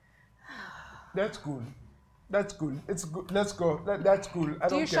 That's cool. That's cool. It's good. Let's go. That's cool. I Do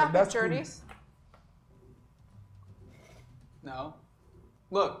don't you care. shop at That's cool. Journeys? No.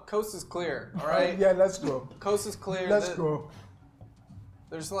 Look, coast is clear, all right? Yeah, let's go. Coast is clear. Let's go.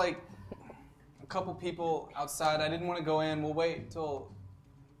 There's like a couple people outside. I didn't want to go in. We'll wait till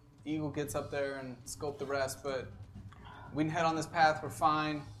Eagle gets up there and scope the rest, but we can head on this path. We're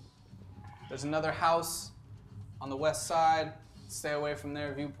fine. There's another house on the west side. Stay away from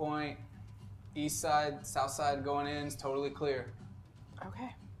their viewpoint. East side, south side going in is totally clear. Okay.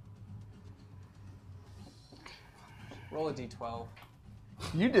 Roll a d12.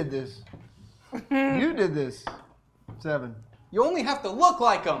 You did this. You did this. 7. You only have to look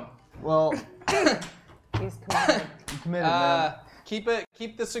like them. Well, He's committed. you committed, man.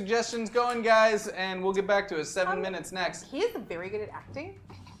 Keep the suggestions going, guys, and we'll get back to it. 7 minutes next. He is very good at acting.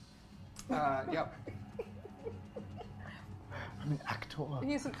 Yep. I'm an actor.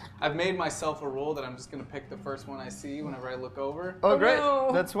 He's an. I've made myself a rule that I'm just gonna pick the first one I see whenever I look over. Oh, great.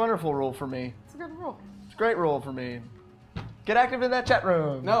 no. That's a wonderful rule for me. It's a good rule. It's a great rule for me. Get active in that chat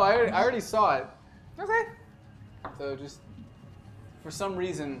room. No, I already saw it. Okay. So just for some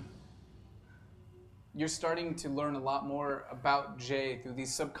reason, you're starting to learn a lot more about Jay through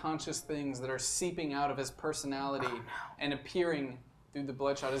these subconscious things that are seeping out of his personality and appearing through the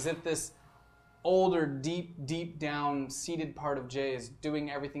Bloodshot, as if this older, deep down seated part of Jay is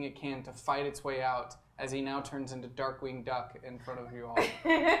doing everything it can to fight its way out as he now turns into Darkwing Duck in front of you all.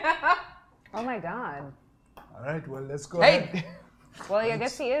 Oh my god. All right, well, let's go ahead. Hey! Well, I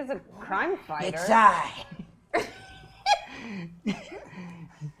guess he is a crime fighter. It's I.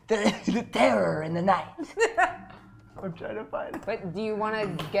 the terror in the night. I'm trying to find it. But do you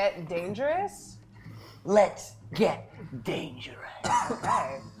want to get dangerous? Let's get dangerous.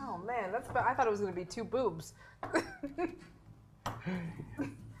 Okay. Oh man, that's. I thought it was gonna be 2 boobs.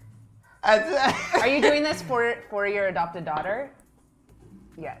 Are you doing this for your adopted daughter?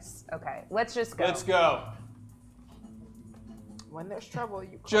 Yes. Okay. Let's just go. Let's go. When there's trouble,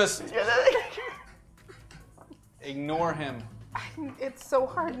 you. Just ignore him. It's so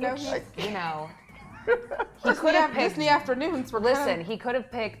hard now. You know. Disney, Disney afternoons. We're Listen, he could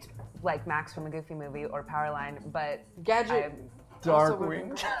have picked like Max from a Goofy movie or Powerline, but Gadget.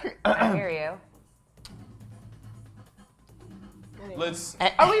 Darkwing. I hear you. Let's.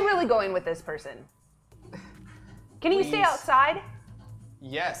 Are we really going with this person? Can he stay Please. outside?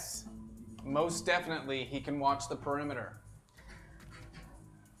 Yes, most definitely he can watch the perimeter.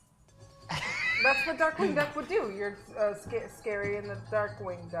 That's what Darkwing Duck would do. You're scary in the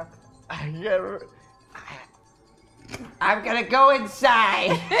Darkwing Duck. I'm gonna go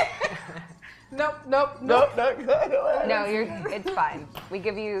inside. Nope, nope, No, nope. no. No, it's fine. We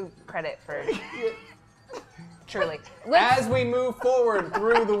give you credit for truly. As we move forward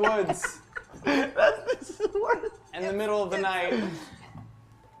through the woods This is the worst. in the middle of the night,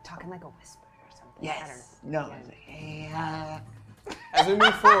 Talking like a whisper or something. Yes. No. Yeah. as we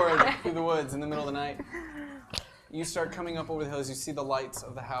move forward through the woods in the middle of the night, you start coming up over the hills. You see the lights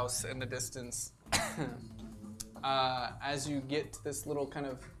of the house in the distance. As you get to this little kind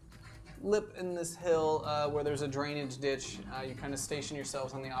of lip in this hill where there's a drainage ditch, you kind of station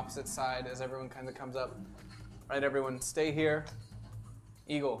yourselves on the opposite side as everyone kind of comes up. Right, everyone, stay here.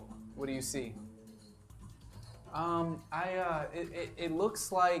 Eagle, what do you see? It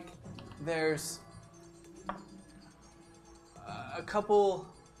looks like there's a couple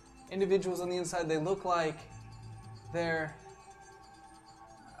individuals on the inside. They look like they're.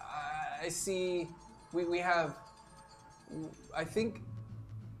 I see. We have. I think.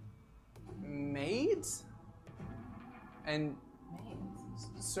 Maids and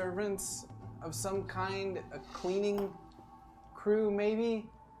servants of some kind, a cleaning crew maybe.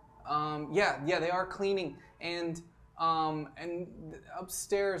 Yeah, they are cleaning, and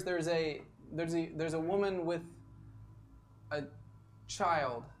upstairs there's a woman with a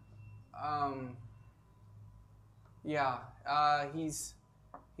child.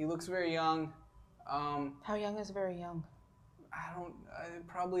 He looks very young. How young is very young?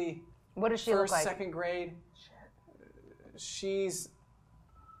 Probably What does she first, look like? second grade. She's.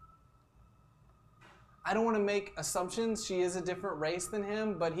 I don't want to make assumptions. She is a different race than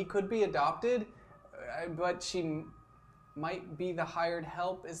him, but he could be adopted. But she might be the hired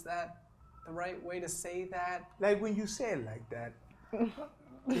help. Is that the right way to say that? Like when you say it like that,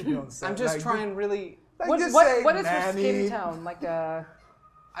 you don't say I'm just trying really. Like just What say is her nanny. skin tone? Like a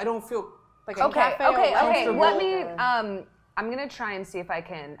I don't feel. like a Okay, cafe or okay. comfortable Let me. or- I'm gonna try and see if I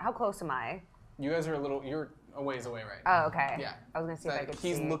can. How close am I? You guys are a little. You're a ways away right now. Oh, okay. Yeah. I was gonna see if I could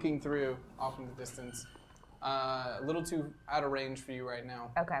He's see. looking through off in the distance. A little too out of range for you right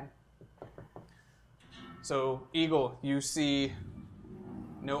now. Okay. So, Eagle, you see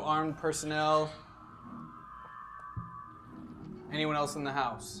no armed personnel. Anyone else in the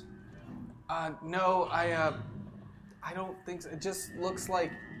house? No, I don't think so. It just looks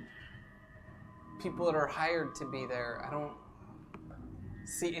like people that are hired to be there. I don't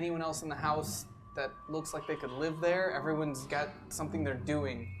see anyone else in the house that looks like they could live there. Everyone's got something they're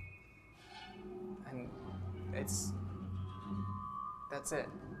doing. And that's it.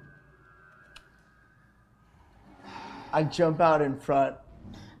 I jump out in front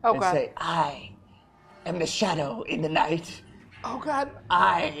Oh, and God. say, I am the shadow in the night. Oh, God.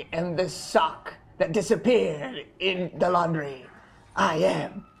 I am the sock that disappeared in the laundry. I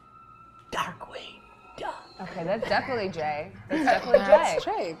am Darkwing Duck. Okay, that's definitely Jay. That's definitely Jay. That's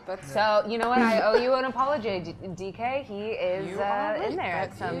Jay. That's So you know what? I owe you an apology, DK. He is You are right. in there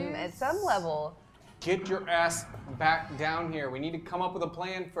That at some level. Get your ass back down here. We need to come up with a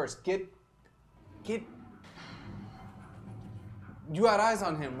plan first. Get. You got eyes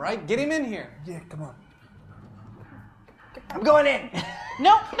on him, right? Get him in here. Yeah, come on. I'm going in.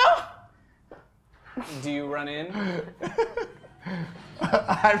 No. Do you run in?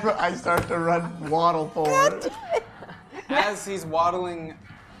 I start to waddle forward. As he's waddling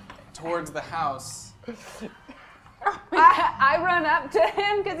towards the house, I run up to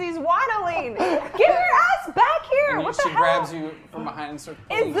him because he's waddling. Get your ass back here! and What she the hell grabs you from behind and starts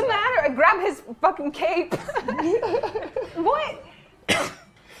pulling is the you back. matter? I grab his fucking cape. What?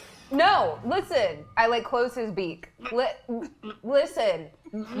 No, listen. I close his beak. Listen,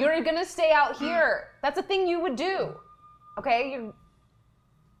 you're gonna stay out here. That's a thing you would do. Okay,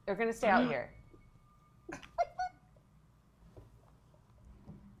 you're gonna stay out here.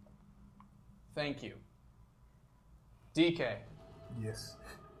 Thank you. DK, Yes.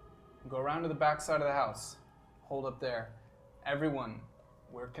 go around to the back side of the house. Hold up there. Everyone,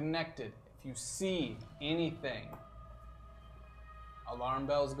 we're connected. If you see anything, alarm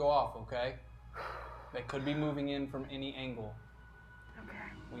bells go off, okay? They could be moving in from any angle. Okay.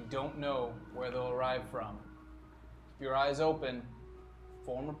 We don't know where they'll arrive from. Keep your eyes open.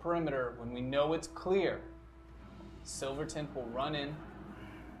 Form a perimeter. When we know it's clear, Silvertint will run in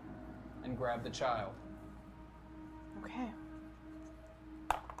and grab the child. Okay.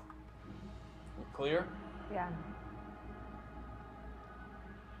 Clear? Yeah.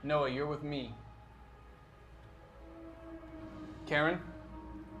 Noah, you're with me. Karen,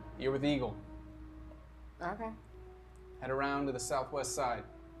 you're with Eagle. Okay. Head around to the southwest side.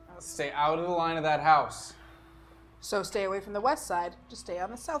 Stay out of the line of that house. So stay away from the west side. Just stay on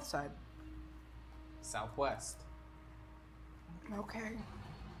the south side. Southwest. Okay.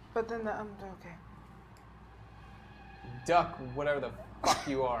 But then okay. Duck, whatever the fuck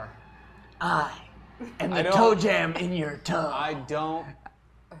you are. I am I the don't- toe jam in your toe. I don't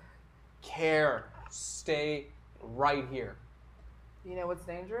care. Stay right here. You know what's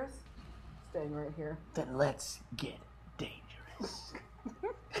dangerous? Staying right here. Then let's get dangerous.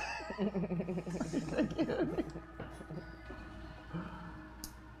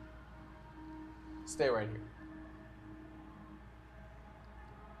 Stay right here.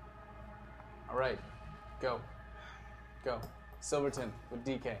 All right. Go. Go. Silverton with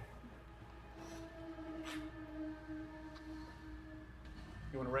DK.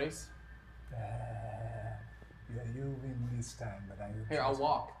 You want to race? Yeah, you win this time, but I will Here, I'll trust-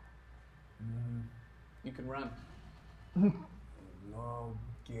 walk. You can run.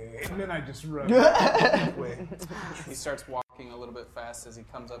 Okay. And then I just run away. He starts walking a little bit fast as he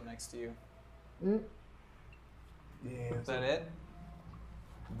comes up next to you. Yeah. Is that it?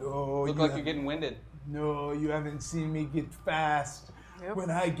 No, Look you like have- you're getting winded. No, you haven't seen me get fast. Nope. When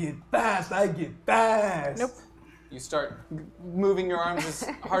I get fast, I get fast. Nope. You start moving your arms as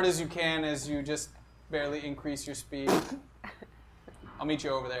hard as you can as you just barely increase your speed. I'll meet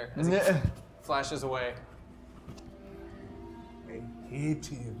you over there as he flashes away. I hate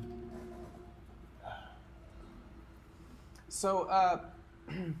him. So,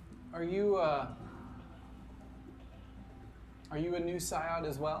 are you a new Psyod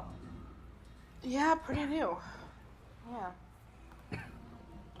as well? Yeah, pretty new. Yeah.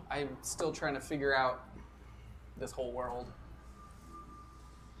 I'm still trying to figure out this whole world.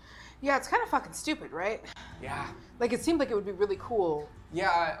 Yeah, it's kind of fucking stupid, right? Yeah. Like, it seemed like it would be really cool.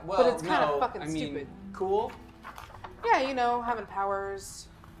 Yeah, well, But it's kinda no, fucking I mean, stupid. Cool? Yeah, you know, having powers.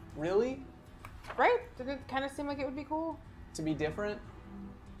 Really? Right? Did it kind of seem like it would be cool? To be different?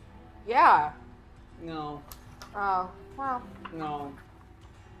 Yeah. No. Oh, well. No.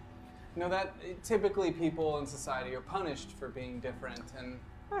 No, that typically people in society are punished for being different, and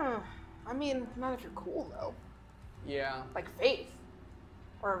I mean, not if you're cool though. yeah. Like Faith,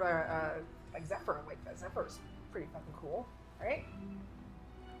 or like Zephyr. Like Zephyr's pretty fucking cool, right?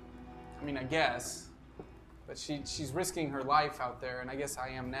 I mean, I guess, but she's risking her life out there, and I guess I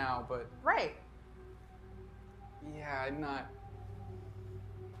am now. But Right. yeah, I'm not.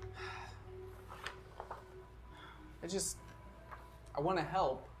 I want to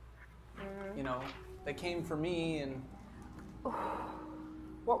help. You know, they came for me, and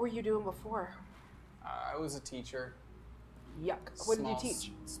What were you doing before? I was a teacher. Yuck. What did you Small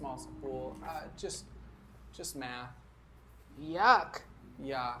teach? Small school. Just math. Yuck.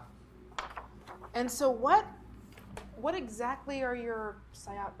 Yeah. And so what exactly are your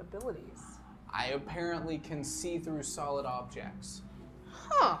psionic abilities? I apparently can see through solid objects.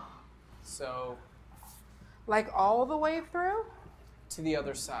 Huh. So, Like all the way through? to the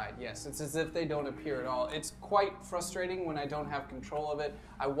other side, yes. It's as if they don't appear at all. It's quite frustrating when I don't have control of it.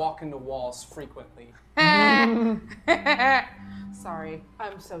 I walk into walls frequently. Sorry.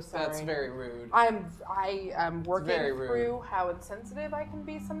 I'm so sorry. That's very rude. I am working very rude. through how insensitive I can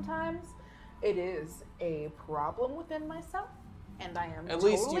be sometimes. It is a problem within myself, and I am At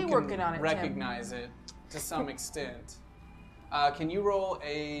totally least you working can on it, Tim. recognize it to some extent. Can you roll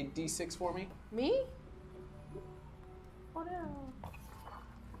a d6 for me? Me? Oh no.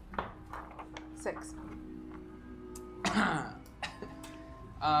 6.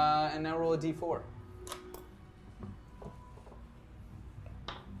 And now roll a d4.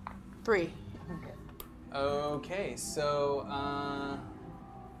 3. Okay, so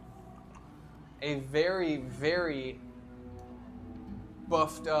a very, very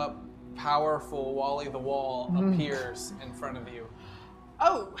buffed up, powerful Wally the Wall appears in front of you.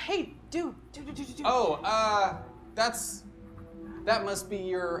 Oh, hey, dude. Oh, that must be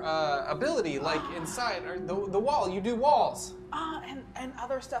your ability, like inside or the wall. You do walls. And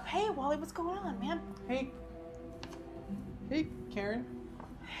other stuff. Hey, Wally, what's going on, man? Hey, Karen.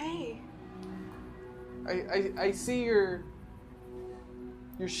 Hey. I see you're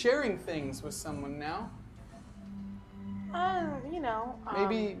sharing things with someone now. You know.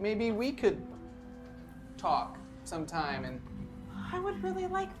 Maybe we could talk sometime. And I would really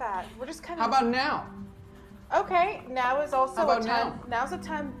like that. We're just kind of. how about now? Okay, now is also How about a time. now? Now's a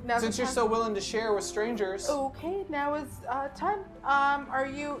time. Since you're so willing to share with strangers. Okay, now is time.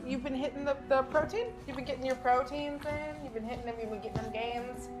 You've been hitting the protein? You've been getting your proteins in? You've been hitting them, you've been getting them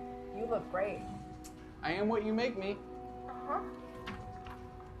gains? You look great. I am what you make me. Uh-huh.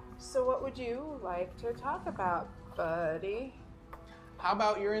 So what would you like to talk about, buddy? How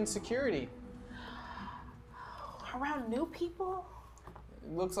about your insecurity? Around new people?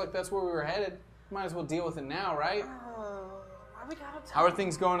 It looks like that's where we were headed. Might as well deal with it now, right? Why we gotta talk? How are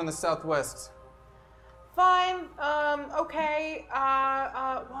things going in the Southwest? Fine. Okay.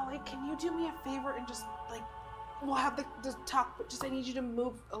 Wally, can you do me a favor and just like, we'll have the talk, but just I need you to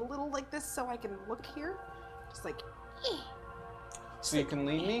move a little like this so I can look here. Just like, So you can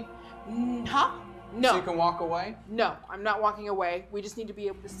leave me? huh? No. So you can walk away? No, I'm not walking away. We just need to be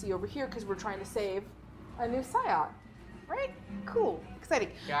able to see over here because we're trying to save a new Psiot. Right? Cool.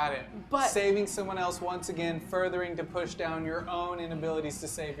 Exciting. Got it. But- saving someone else once again, furthering to push down your own inabilities to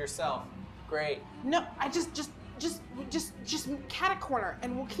save yourself. Great. No, I just cat a corner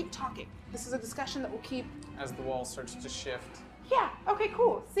and we'll keep talking. This is a discussion that we'll keep. As the wall starts to shift. Yeah, okay,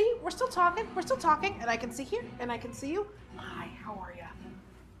 cool. See, we're still talking, and I can see here, and I can see you. Hi, how are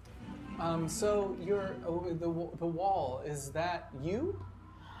you? So you're the wall, is that you?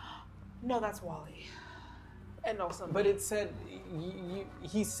 No, that's Wally. And also But it said,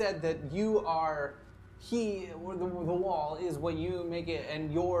 he said that you are, or the wall is what you make it,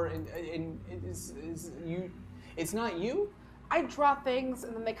 and you're, and it is you, it's not you? I draw things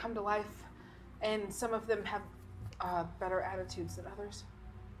and then they come to life, and some of them have better attitudes than others.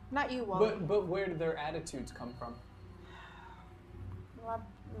 Not you, Wally. But where do their attitudes come from?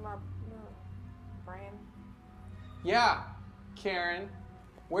 My brain. Yeah, Karen,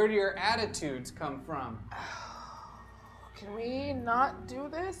 where do your attitudes come from? Can we not do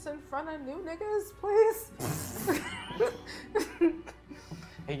this in front of new niggas, please?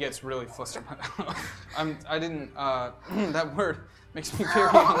 He gets really flustered. That word makes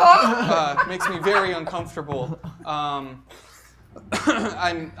me very uncomfortable. I'm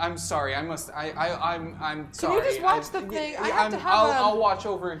sorry. I'm sorry. Can you just watch the thing? I have to have I'll watch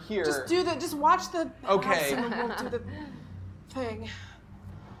over here. Just watch the. Okay. And we'll do the thing.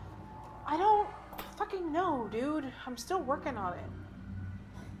 I don't fucking know, dude. I'm still working on it.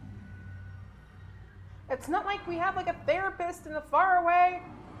 It's not like we have like a therapist in the far away.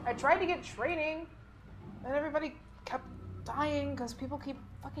 I tried to get training, and everybody kept dying because people keep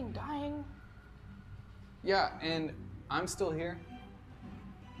fucking dying. Yeah, and I'm still here.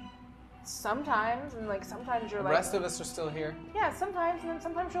 Sometimes, and like sometimes you're The like... rest of us are still here. Yeah, sometimes, and then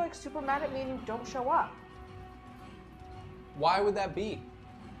sometimes you're like super mad at me and you don't show up. Why would that be?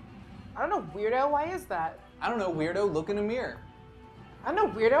 I don't know, weirdo, why is that? I don't know, weirdo, look in a mirror. I don't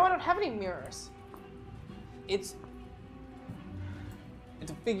know, weirdo, I don't have any mirrors. It's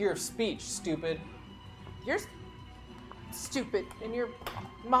a figure of speech, stupid. You're stupid, and your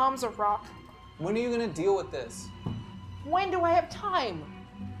mom's a rock. When are you gonna deal with this? When do I have time?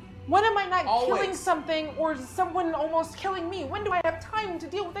 When am I not Always. killing something or someone almost killing me? When do I have time to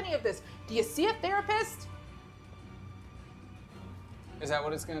deal with any of this? Do you see a therapist? Is that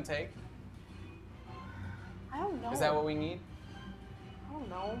what it's gonna take? I don't know. Is that what we need? I don't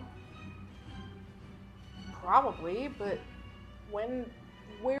know. Probably, but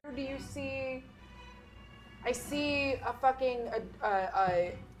where do you see... I see a fucking,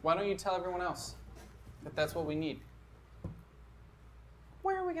 Why don't you tell everyone else that that's what we need?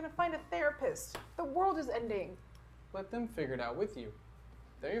 where are we gonna find a therapist? The world is ending. Let them figure it out with you.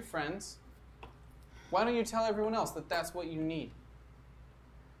 They're your friends. Why don't you tell everyone else that that's what you need?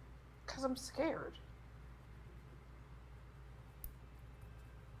 Because I'm scared.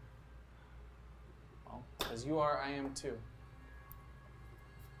 Well, as you are, I am too.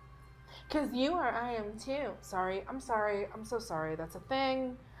 Because you are, I am too. Sorry, I'm sorry. I'm so sorry. That's a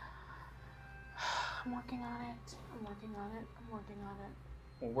thing. I'm working on it. I'm working on it. I'm working on it.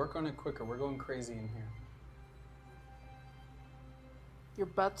 We'll work on it quicker. We're going crazy in here. Your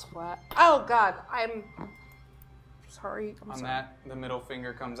butt's flat. Oh, God. I'm sorry. I'm On sorry. that, the middle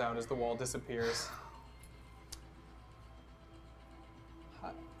finger comes out as the wall disappears.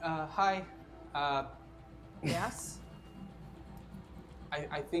 Hi. Yes?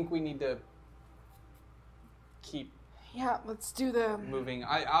 I think we need to keep Yeah, let's do the... moving.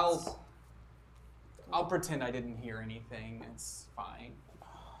 I'll pretend I didn't hear anything. It's fine.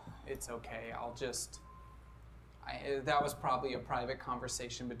 It's okay. I'll just... that was probably a private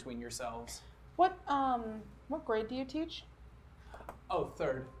conversation between yourselves. What grade do you teach? Oh,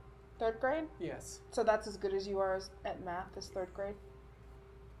 third. Third grade? Yes. So that's as good as you are at math, is third grade?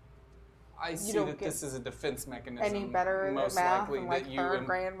 I see don't that get this is a defense mechanism. Any better at Most math likely than like that you third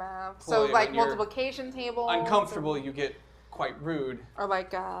grade math? employ So like when you're multiplication table? uncomfortable, you get quite rude. Or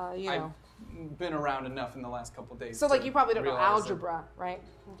like, you know. I've been around enough in the last couple days. So like to you probably don't know realize that- algebra, right?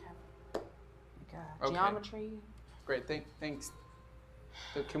 Okay. Like, Okay. geometry. Great, thanks.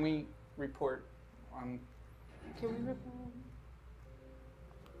 So can we report on Can we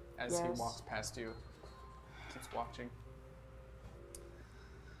as he Yes. walks past you? Keeps watching.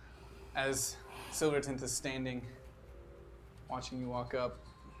 As Silvertint is standing, watching you walk up.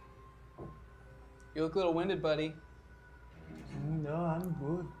 You look a little winded, buddy. No, I'm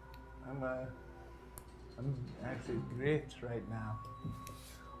good. I'm actually great right now.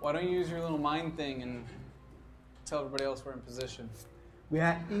 Why don't you use your little mind thing and tell everybody else we're in position? We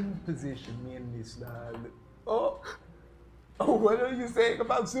are in position, me and Miss Oh, what are you saying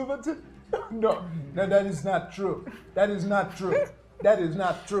about Silverton? No, that is not true. That is not true. That is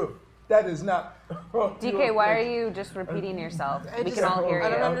not true. That is not. DK, why are you just repeating yourself? We can all hear you. I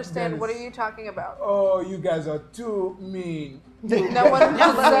don't understand. That What are is- you talking about? Oh, you guys are too mean. No one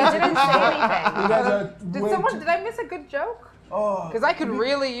No, but we didn't say anything. You guys are Did I miss a good joke? Oh, Because I could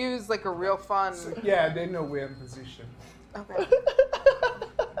really use like a real fun. yeah, they know we're in position. Okay.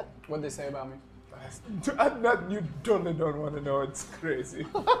 What'd they say about me? I'm not. You totally don't want to know. It's crazy.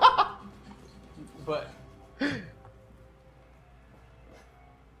 But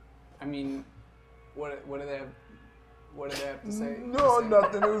I mean, what do they have? What do they have to say? No,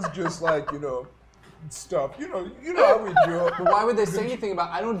 nothing. It was just like stuff. You know how we joke. But why would they say anything about?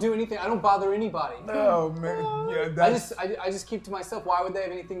 I don't do anything. I don't bother anybody. Oh man, yeah, that's. I just keep to myself. Why would they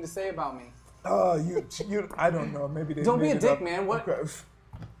have anything to say about me? Oh, you. I don't know. Maybe they. Don't be made a it dick, up. man. What? Okay.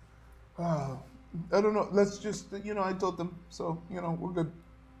 Oh, I don't know. Let's just. I told them. So we're good.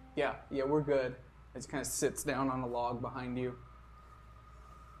 Yeah, we're good. It just kind of sits down on a log behind you.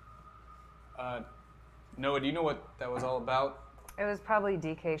 Noah, do you know what that was all about? It was probably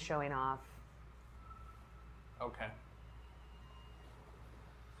DK showing off. Okay.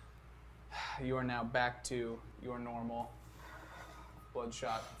 You are now back to your normal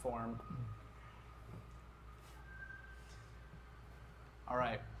bloodshot form. All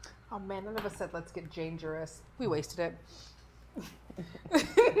right. Oh man, none of us said let's get dangerous. We wasted it.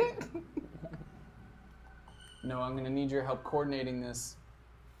 No, I'm going to need your help coordinating this.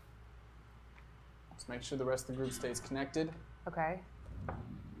 Let's make sure the rest of the group stays connected. Okay.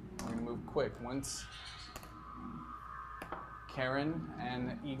 move quick. Once Karen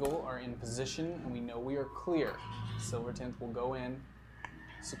and Eagle are in position and we know we are clear, Silvertint will go in,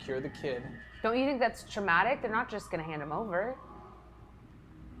 secure the kid. Don't you think that's traumatic? They're not just going to hand him over.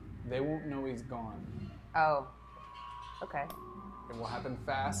 They won't know he's gone. Oh. Okay. It will happen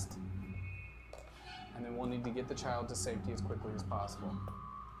fast, and then we'll need to get the child to safety as quickly as possible.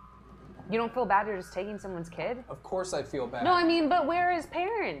 You don't feel bad you're just taking someone's kid? Of course I feel bad. No, I mean, but where are his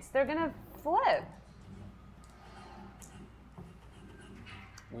parents? They're going to flip.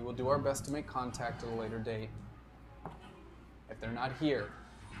 We will do our best to make contact at a later date. If they're not here,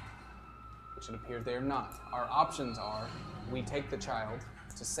 which it appears they are not, our options are we take the child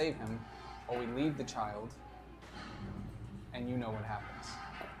to save him, or we leave the child, and you know what happens.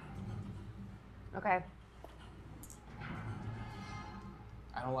 Okay.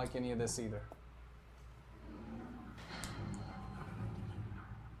 I don't like any of this either.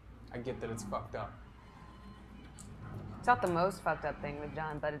 I get that it's fucked up. It's not the most fucked up thing we've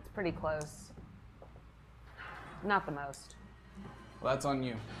done, but it's pretty close. Not the most. Well, that's on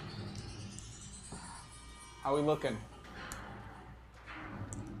you. How we looking?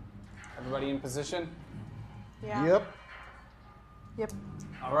 Everybody in position? Yeah. Yep.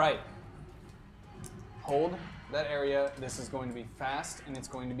 All right. Hold that area. This is going to be fast and it's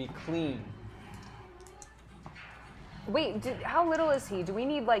going to be clean. Wait, how little is he? Do we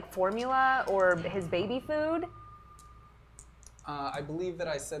need like formula or his baby food? I believe that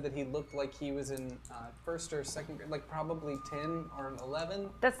I said that he looked like he was in first or second grade, like probably 10 or 11.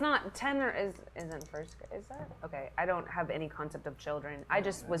 That's not 10 or isn't first grade, is that? Okay, I don't have any concept of children. I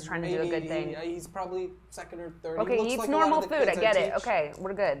just was trying to do a good thing. He's probably second or third. Okay, he eats like normal food, I get it. Okay,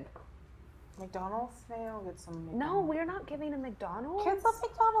 we're good. McDonald's? Maybe I'll get some McDonald's. No, we're not giving him McDonald's. Kids love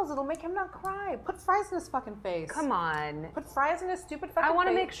McDonald's. It'll make him not cry. Put fries in his fucking face. Come on. Put fries in his stupid fucking face. I want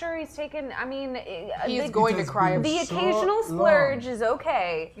to make sure he's taken, I mean... He's going to cry. The occasional splurge is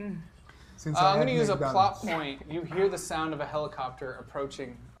okay. Since I'm going to use McDonald's. a plot point. You hear the sound of a helicopter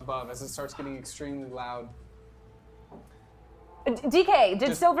approaching above as it starts getting extremely loud. DK,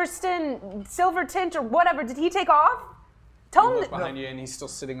 did Silvertint or whatever, did he take off? Tell You him look behind you and he's still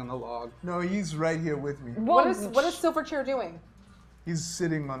sitting on the log. No, he's right here with me. What is Silverchair doing? He's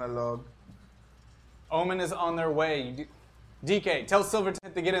sitting on a log. Omen is on their way. DK, tell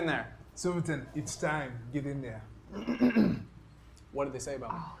Silvertint to get in there. Silverton, it's time. Get in there. What did they say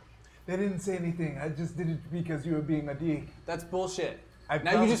about me? They didn't say anything. I just did it because you were being a dick. That's bullshit. I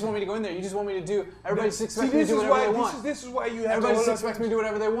Now you promise just want me to go in there. You just want me to do. Everybody just See, expects me to this do is whatever why they want. this is why you have Everybody to just hold expects up. me to do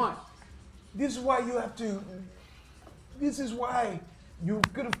whatever they want. This is why you have to. This is why you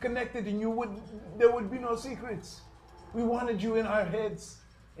could have connected and there would be no secrets. We wanted you in our heads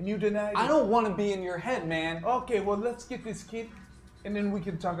and you denied it. I don't want to be in your head, man. Okay, well, let's get this kid and then we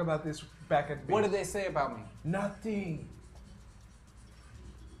can talk about this back at base. What did they say about me? Nothing.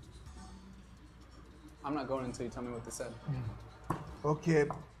 I'm not going until you tell me what they said. Okay.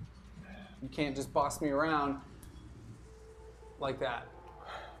 You can't just boss me around like that.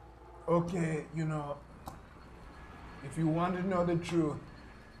 Okay, if you want to know the truth,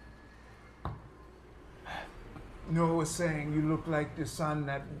 Noah was saying you look like the son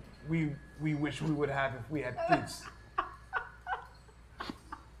that we wish we would have if we had kids.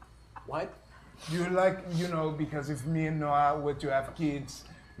 What? You're like, because if me and Noah were to have kids,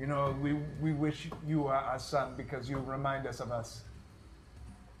 we wish you were our son because you remind us of us.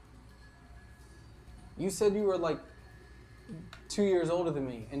 You said you were like 2 years older than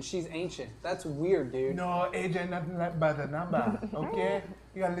me, and she's ancient. That's weird, dude. No, age ain't nothing but a number, okay?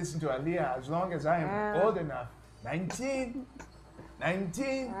 You gotta listen to Aliyah. As long as I am old enough, 19,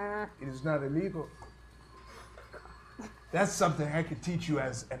 it is not illegal. That's something I could teach you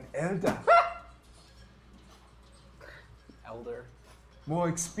as an elder. Elder. More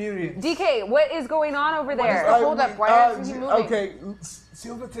experience. DK, what is going on over there? Hold up, why isn't he moving? Okay,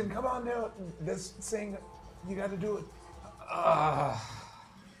 Silverton, come on there. This thing, you gotta do it.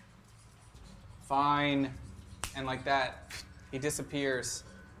 Fine. And like that, he disappears.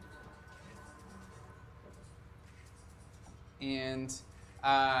 And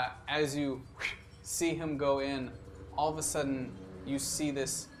as you see him go in, all of a sudden you see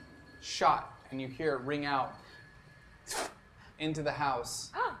this shot and you hear it ring out into the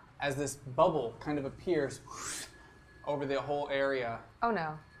house as this bubble kind of appears over the whole area. Oh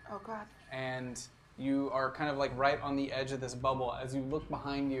no. Oh God. And you are kind of like right on the edge of this bubble. As you look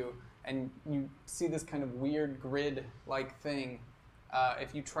behind you and you see this kind of weird grid-like thing.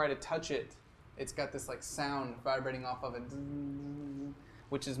 If you try to touch it, it's got this like sound vibrating off of it,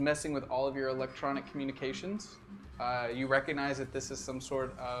 which is messing with all of your electronic communications. You recognize that this is some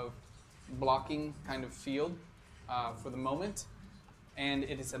sort of blocking kind of field for the moment, and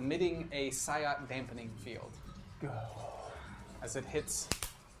it is emitting a Sayat dampening field as it hits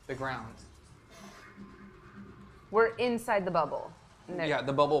the ground. We're inside the bubble. No. Yeah,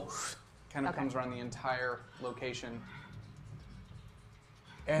 the bubble kind of Okay. comes around the entire location.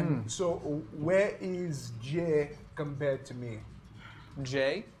 And so, where is Jay compared to me?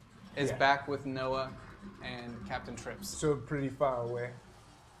 Jay is Yeah. back with Noah and Captain Trips. So pretty far away.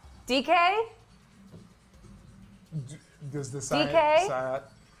 DK? Does the DK? Sayat?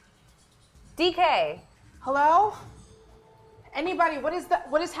 DK. Hello? Anybody? What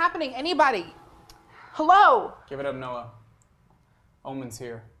is happening? Anybody? Hello? Give it up, Noah. Omen's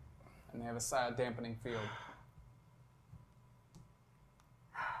here, and they have a Sayat dampening field.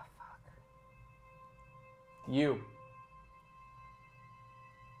 You.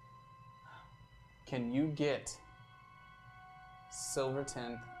 Can you get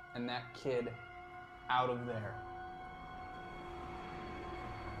Silverton and that kid out of there?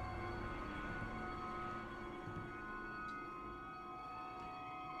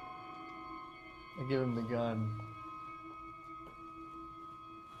 I give him the gun.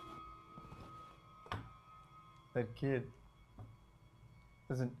 That kid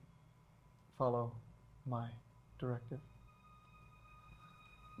doesn't follow my directive.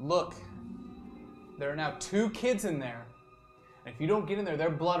 Look, there are now 2 kids in there. And if you don't get in there, their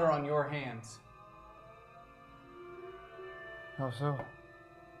blood are on your hands. How so?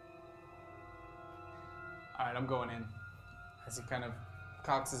 All right, I'm going in. As he kind of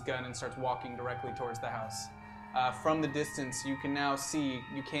cocks his gun and starts walking directly towards the house. From the distance, you can now see,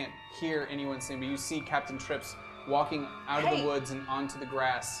 you can't hear anyone saying, but you see Captain Trips walking out of the woods and onto the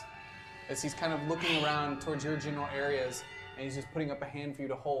grass as he's kind of looking around towards your general areas, and he's just putting up a hand for you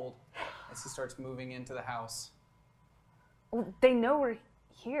to hold as he starts moving into the house. Well, they know we're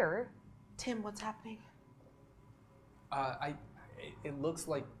here. Tim, what's happening? It looks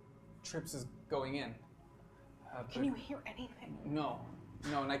like Trips is going in. Can you hear anything? No,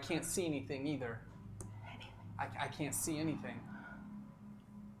 and I can't see anything either. I can't see anything.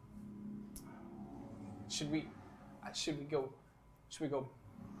 Should we go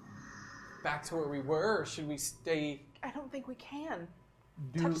back to where we were, or should we stay? I don't think we can.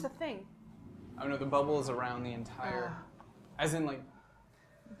 Touch the thing. I know the bubble is around the entire, as in like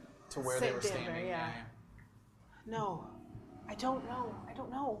to where they Sit were down standing. there, yeah. No, I don't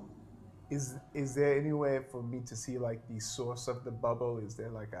know. Is there any way for me to see like the source of the bubble? Is there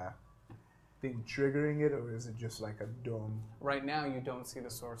like a thing triggering it, or is it just like a dome? Right now, you don't see the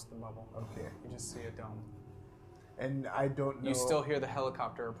source of the bubble. Okay. You just see a dome. And I don't know. You still hear the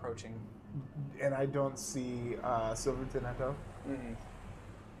helicopter approaching. And I don't see Silverton at all? Mm-hmm.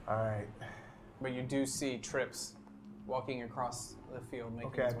 All right. But you do see Trips walking across the field.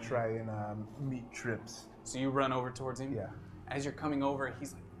 Making Okay, I his way try in. and meet Trips. So you run over towards him? Yeah. As you're coming over,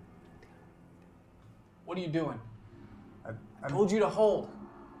 he's like, what are you doing? I I'm- told you to hold.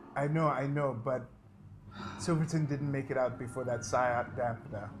 I know, but Silverton didn't make it out before that Sayat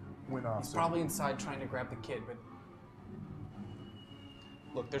dampener went off. He's probably inside trying to grab the kid, but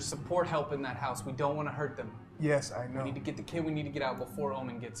look, there's support help in that house. We don't want to hurt them. Yes, I know. We need to get the kid. We need to get out before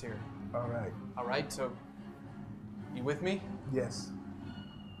Omen gets here. All right. All right, so you with me? Yes.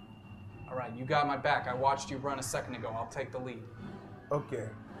 All right, you got my back. I watched you run a second ago. I'll take the lead. Okay.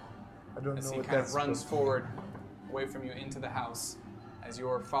 I don't As know he what kind that's of runs supposed to be. forward away from you into the house, as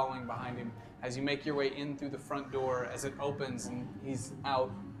you're following behind him, as you make your way in through the front door, as it opens and he's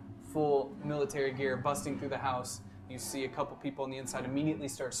out full military gear busting through the house. You see a couple people on the inside immediately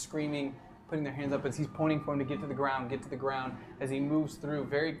start screaming, putting their hands up as he's pointing for him to get to the ground, as he moves through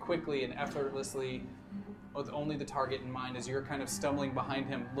very quickly and effortlessly with only the target in mind, as you're kind of stumbling behind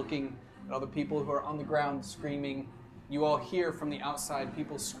him, looking at all the people who are on the ground screaming. You all hear from the outside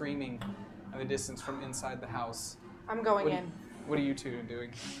people screaming in the distance from inside the house. I'm going in. What are you two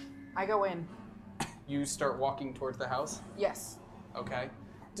doing? I go in. You start walking towards the house? Yes. Okay.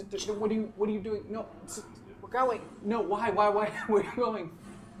 What are you doing? No. We're going. No, why? Where are you going?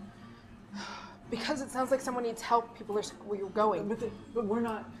 Because it sounds like someone needs help. People are we're going. But we're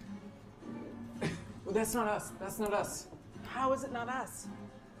not. That's not us. That's not us. How is it not us?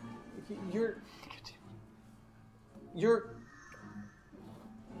 You're.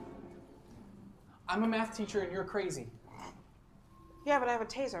 I'm a math teacher and you're crazy. Yeah, but I have a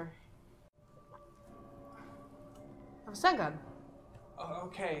taser. I have a stun gun.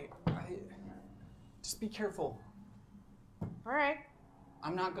 Okay. Just be careful. All right.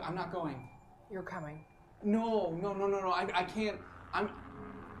 I'm not going. You're coming. No. I can't.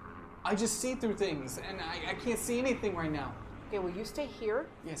 I just see through things, and I can't see anything right now. Okay, will you stay here?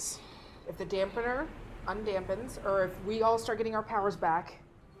 Yes. if the dampener undampens, or if we all start getting our powers back,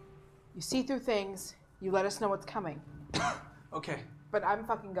 you see through things, you let us know what's coming. Okay. But I'm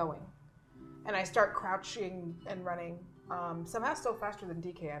fucking going. And I start crouching and running. Somehow still faster than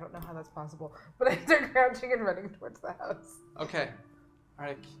DK. I don't know how that's possible. But I start crouching and running towards the house. Okay. All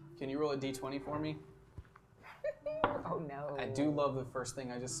right. Can you roll a d20 for me? Oh no. I do love the first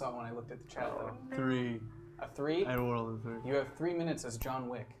thing I just saw when I looked at the chat, though. 3. A 3? I rolled a 3. You have 3 minutes as John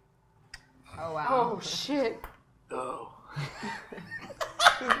Wick. Oh wow. Oh shit. Oh.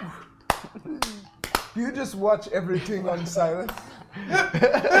 You just watch everything on silent.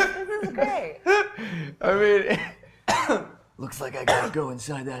 This is great. I mean, looks like I gotta go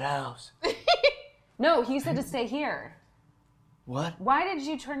inside that house. No, he said to stay here. What? Why did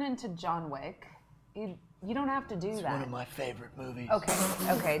you turn into John Wick? You don't have to do It's that. one of my favorite movies.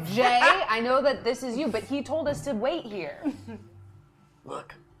 Okay. Jay, I know that this is you, but he told us to wait here.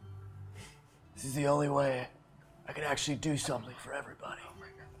 Look, this is the only way I can actually do something for everybody.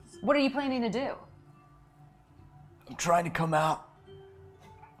 What are you planning to do? I'm trying to come out.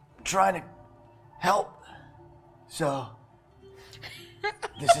 I'm trying to help. So,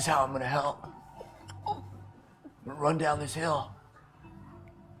 this is how I'm gonna help. I'm gonna run down this hill.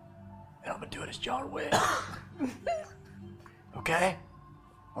 And I'm gonna do it as John Wick. Okay?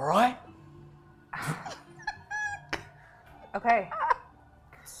 Alright? Okay.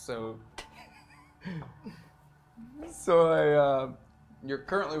 So I you're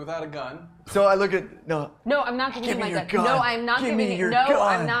currently without a gun. So I look at No, I'm not giving Give you me my your gun. gun. No, I'm not Give giving me you. your No,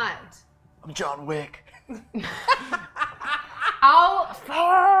 gun. I'm not. I'm John Wick.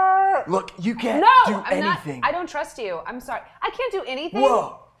 Look, you can't do I'm anything. not. I don't trust you. I'm sorry. I can't do anything.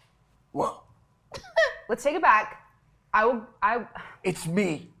 Whoa. Let's take it back. I It's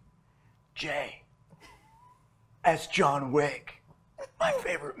me, Jay, as John Wick. My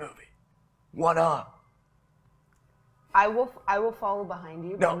favorite movie. One up. I will follow behind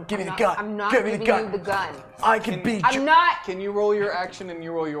you. No, give me the gun. I'm not Give me the giving gun. you the gun. I can beat I'm not. Can you roll your action and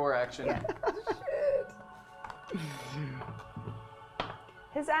you roll your action?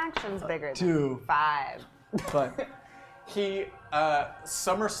 His action's bigger than 2. 5. But He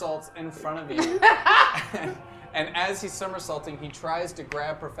somersaults in front of you. And as he's somersaulting, he tries to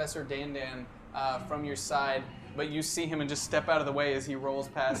grab Professor Dandan from your side, but you see him and just step out of the way as he rolls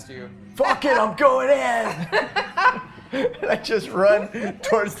past you. fuck it, I'm going in. I just run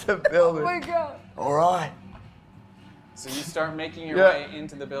towards the building. Oh my god. All right. So you start making your Yeah. way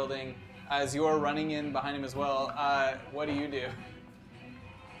into the building. As you're running in behind him as well, what do you do?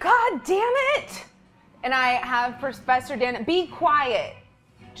 God damn it! And I have Professor Dan. Be quiet.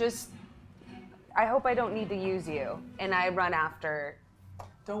 Just. I hope I don't need to use you. And I run after.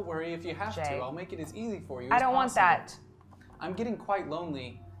 Don't worry, if you have Jay. to, I'll make it as easy for you I as don't want possible. that. I'm getting quite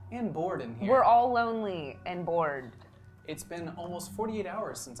lonely and bored in here. We're all lonely and bored. It's been almost 48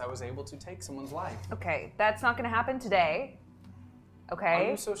 hours since I was able to take someone's life. Okay, that's not gonna happen today. Okay?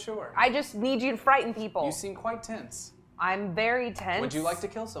 Are you so sure? I just need you to frighten people. You seem quite tense. I'm very tense. Would you like to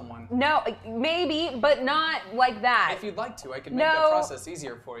kill someone? No, maybe, but not like that. If you'd like to, I can make No. that process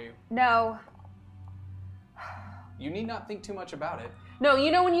easier for you. No. You need not think too much about it. No,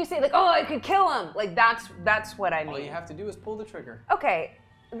 you know when you say like, oh, I could kill him. Like that's what I mean. All you have to do is pull the trigger. Okay,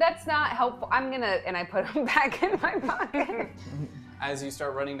 that's not helpful. I'm gonna, and I put him back in my pocket. As you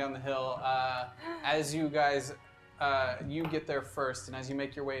start running down the hill, as you guys, you get there first, and as you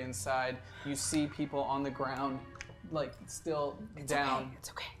make your way inside, you see people on the ground, like still down.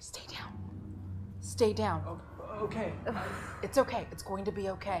 It's okay. Stay down. Stay down. Okay. It's okay. It's going to be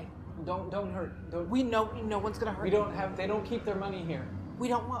okay. Don't hurt. Don't. We know no one's gonna hurt We you. don't have. They don't keep their money here. We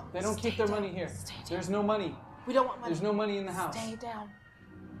don't want. They don't keep Stay their down. money here. Stay down. There's no money. We don't want money. There's no money in the house. Stay down.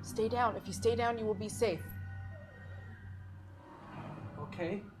 Stay down. If you stay down, you will be safe.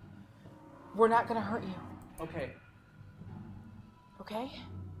 Okay. We're not gonna hurt you. Okay. Okay?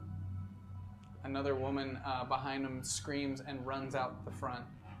 Another woman behind him screams and runs out the front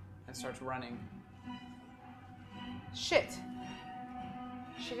and starts running. Shit.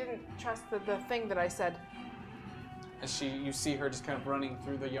 She didn't trust the thing that I said. As you see her just kind of running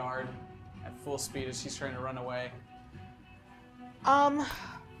through the yard at full speed as she's trying to run away. I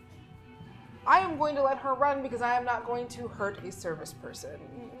am going to let her run because I am not going to hurt a service person.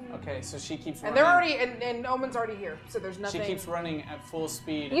 Okay, so she keeps And running. they're already, and Omen's already here, so there's She nothing. keeps running at full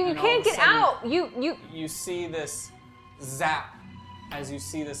speed. You and all can't of a get sudden, out. You see this zap as you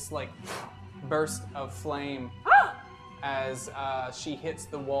see this like burst of flame as she hits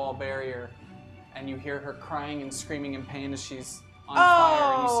the wall barrier, and you hear her crying and screaming in pain as she's on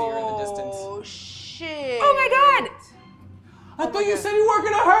fire, and you see her in the distance. Oh shit! Oh my god! I thought you said you weren't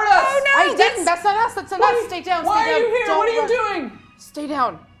gonna hurt us! Oh no! I didn't. That's not us. That's not us. Stay down. Why Stay are down. you here? Don't What are you run. doing? Stay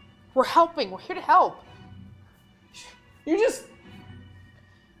down. We're helping. We're here to help. You just...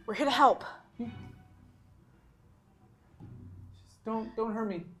 We're here to help. Don't hurt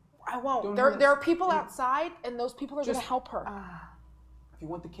me. I won't. Don't There hurt us. are people outside, and those people are going to Just- help her. If you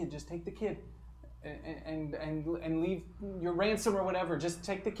want the kid, just take the kid. And leave your ransom or whatever. Just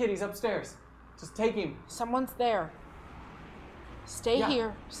take the kid. He's upstairs. Just take him. Someone's there. Stay Yeah.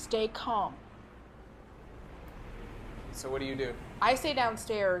 here. Stay calm. So what do you do? I stay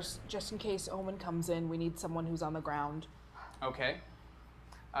downstairs just in case Omen comes in. We need someone who's on the ground. Okay.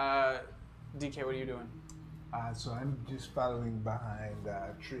 DK, what are you doing? So I'm just following behind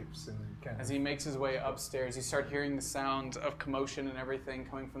Trips and kind As of... he makes his way upstairs, you start hearing the sound of commotion and everything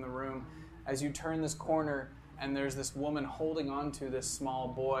coming from the room. As you turn this corner, and there's this woman holding on to this small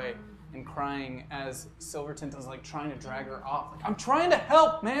boy and crying as Silvertint is like trying to drag her off. Like, I'm trying to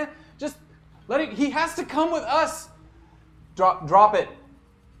help, man. Just let it. He has to come with us. Drop it.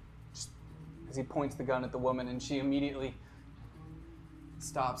 Just, as he points the gun at the woman, and she immediately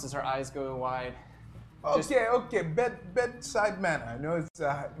stops as her eyes go wide. Okay, bedside manner. I know it's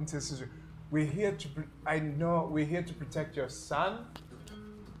intercessory. We're here to. We're here to protect your son.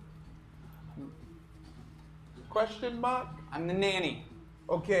 Question mark? I'm the nanny.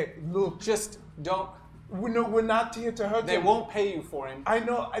 Okay, look. Just don't. We're not here to hurt They him. won't pay you for him. I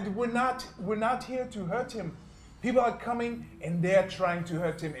know. We're not here to hurt him. People are coming and they're trying to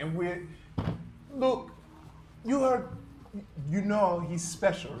hurt him, and we're. Look, you heard. You know he's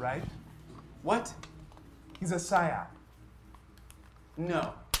special, right? What? He's a psyop.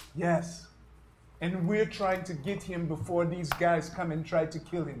 No. Yes. And we're trying to get him before these guys come and try to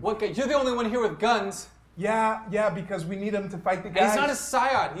kill him. What guy? You're the only one here with guns. Yeah, because we need him to fight the And guys. he's not a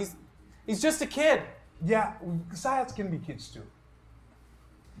psyop. He's just a kid. Yeah, psyops can be kids too.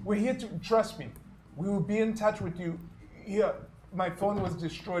 We're here to, trust me, we will be in touch with you. Here, my phone was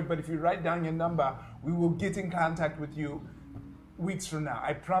destroyed, but if you write down your number, we will get in contact with you weeks from now.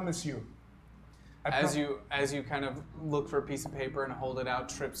 I promise you. As you kind of look for a piece of paper and hold it out,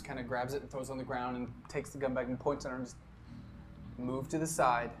 Trips kind of grabs it and throws it on the ground and takes the gun back and points at her and just move to the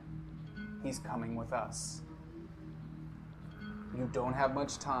side. He's coming with us. You don't have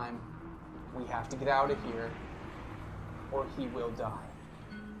much time. We have to get out of here, or he will die.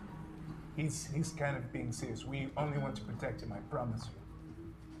 He's kind of being serious. We only want to protect him, I promise you.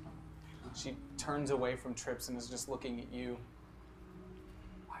 She turns away from Trips and is just looking at you.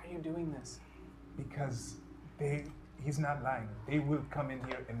 Why are you doing this? Because he's not lying. They will come in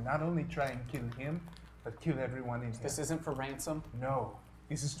here and not only try and kill him, but kill everyone in here. This isn't for ransom? No.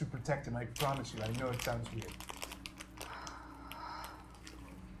 This is to protect him, I promise you. I know it sounds weird.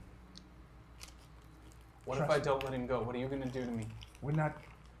 What if I don't let him go? What are you going to do to me? We're not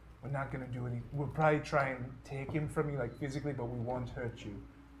going to do anything. We'll probably try and take him from you, like physically, but we won't hurt you.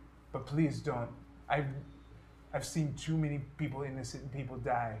 But please don't. I've seen too many innocent people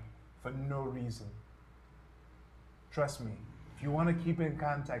die for no reason. Trust me. If you want to keep in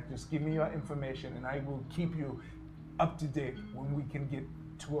contact, just give me your information and I will keep you up to date when we can get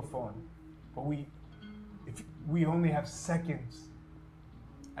to a phone. But we only have seconds.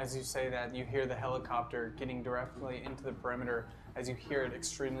 As you say that, you hear the helicopter getting directly into the perimeter as you hear it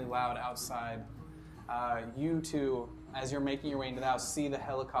extremely loud outside. You two, as you're making your way into the house, see the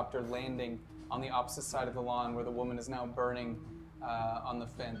helicopter landing on the opposite side of the lawn where the woman is now burning on the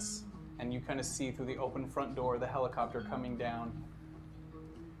fence. And you kind of see through the open front door the helicopter coming down.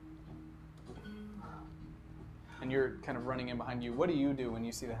 And you're kind of running in behind you. What do you do when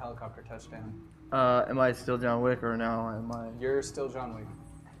you see the helicopter touch down? Am I still John Wick or now am I? You're still John Wick.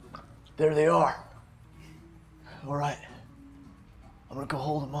 There they are. All right. I'm gonna go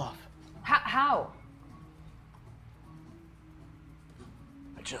hold them off. How?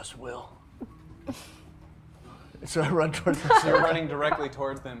 I just will. So I run towards them. So you're running directly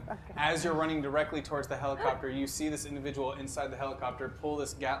towards them. Okay. As you're running directly towards the helicopter, you see this individual inside the helicopter pull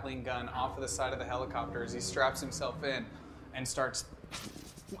this Gatling gun off of the side of the helicopter as he straps himself in and starts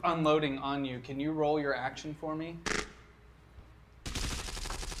unloading on you. Can you roll your action for me?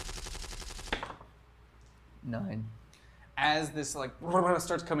 9. As this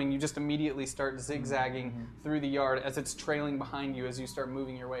starts coming, you just immediately start zigzagging through the yard as it's trailing behind you as you start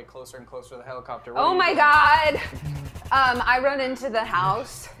moving your way closer and closer to the helicopter. Oh my God! I run into the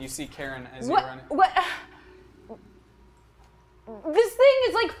house. You see Karen as you run. What? This thing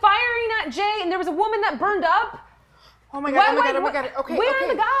is like firing at Jay, and there was a woman that burned up. Oh my God! Oh my God! Okay. Where are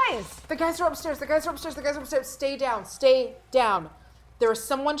the guys? The guys are upstairs. Stay down. There is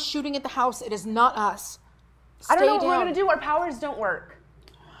someone shooting at the house. It is not us. I don't know what Stay we're down. gonna do. Our powers don't work.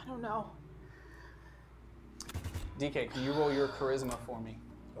 I don't know. DK, can you roll your charisma for me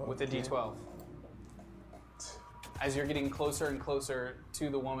with a D12? As you're getting closer and closer to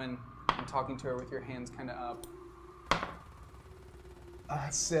the woman and talking to her with your hands kind of up.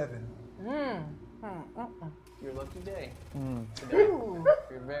 7. Your lucky day today.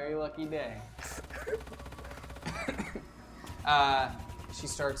 Your very lucky day. She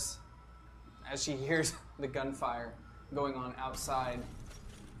starts, as she hears the gunfire going on outside.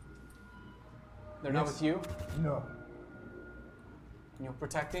 They're not with you? No. You're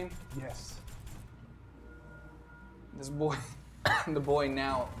protecting? Yes. This boy, the boy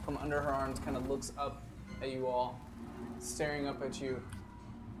now, from under her arms, kind of looks up at you all, staring up at you.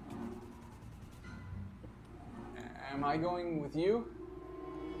 Am I going with you?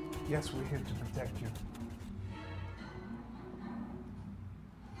 Yes, we're here to protect you.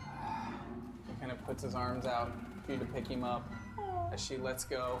 He kind of puts his arms out for you to pick him up as she lets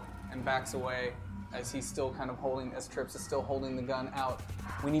go and backs away as he's still kind of holding, as Trips is still holding the gun out.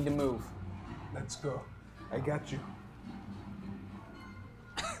 We need to move. Let's go. I got you.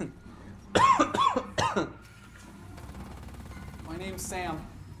 My name's Sam.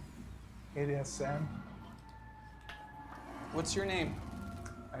 Hey there, Sam. What's your name?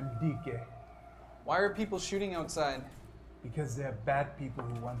 I'm DK. Why are people shooting outside? Because they're bad people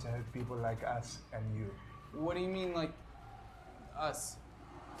who want to hurt people like us and you. What do you mean, like, us?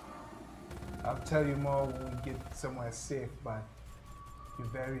 I'll tell you more when we get somewhere safe, but you're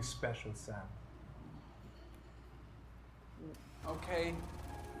very special, Sam. Okay.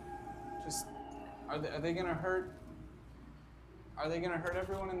 Just, are they gonna hurt? Are they gonna hurt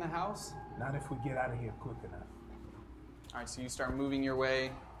everyone in the house? Not if we get out of here quick enough. All right, so you start moving your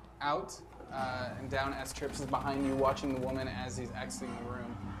way out and down as Trips is behind you, watching the woman as he's exiting the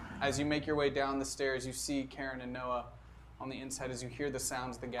room. As you make your way down the stairs, you see Karen and Noah on the inside as you hear the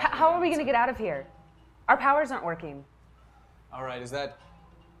sounds of the gathering. How are we gonna get out of here? Our powers aren't working. All right,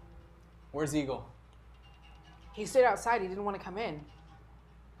 where's Eagle? He stayed outside. He didn't want to come in.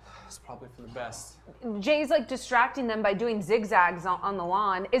 It's probably for the best. Jay's like distracting them by doing zigzags on the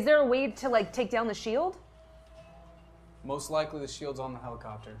lawn. Is there a way to like take down the shield? Most likely the shield's on the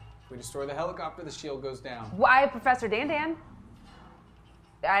helicopter. If we destroy the helicopter, the shield goes down. Well, I have Professor Dan.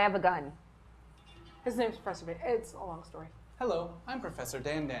 I have a gun. His name's Professor Van. It's a long story. Hello, I'm Professor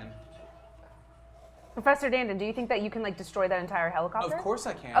Dan. Professor Dan, do you think that you can like destroy that entire helicopter? Of course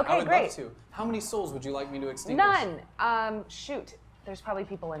I can. Okay, I would great. love to. How many souls would you like me to extinguish? None. Shoot. There's probably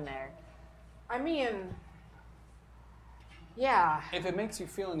people in there. I mean, yeah. If it makes you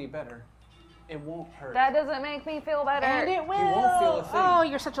feel any better, it won't hurt. That doesn't make me feel better. And it will. You won't feel a thing. Oh,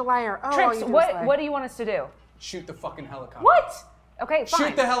 you're such a liar. Oh, Trips, you what do you want us to do? Shoot the fucking helicopter. What? Okay, fine.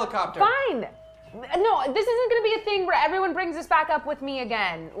 Shoot the helicopter. Fine. No, this isn't gonna be a thing where everyone brings this back up with me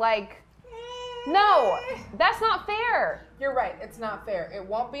again. Like, no, that's not fair. You're right. It's not fair. It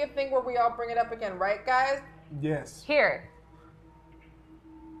won't be a thing where we all bring it up again, right, guys? Yes. Here.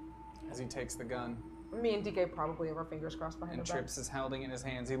 As he takes the gun, Me and DK probably have our fingers crossed behind and our Trips is holding it in his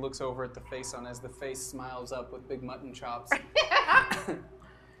hands. He looks over at the face on as the face smiles up with big mutton chops.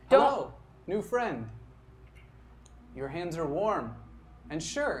 Hello, new friend. Your hands are warm, and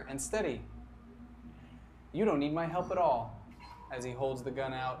sure, and steady. You don't need my help at all. As he holds the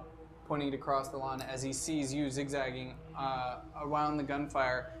gun out, pointing it across the lawn, as he sees you zigzagging around the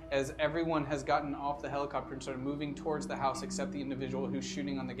gunfire, as everyone has gotten off the helicopter and started moving towards the house except the individual who's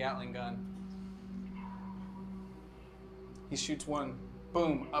shooting on the Gatling gun. He shoots one,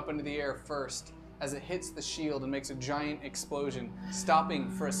 boom, up into the air first, as it hits the shield and makes a giant explosion, stopping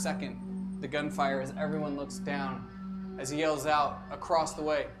for a second the gunfire as everyone looks down, as he yells out across the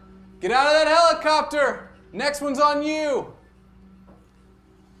way, "Get out of that helicopter! Next one's on you!"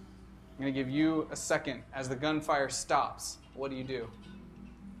 I'm gonna give you a second as the gunfire stops. What do you do?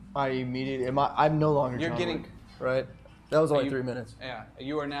 I immediately I'm no longer You're John getting- Wick, right? That was only You- 3 minutes. Yeah,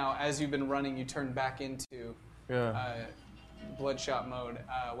 you are now, as you've been running, you turn back into bloodshot mode.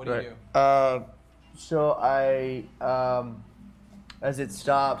 What do you do? So I, as it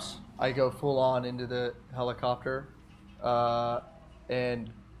stops, I go full on into the helicopter,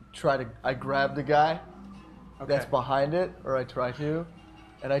 and I grab the guy that's behind it, or I try to,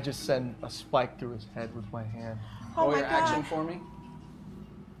 and I just send a spike through his head with my hand. Roll your action for me.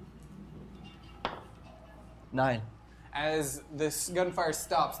 9. As this gunfire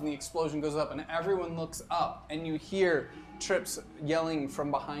stops and the explosion goes up and everyone looks up and you hear Trips yelling from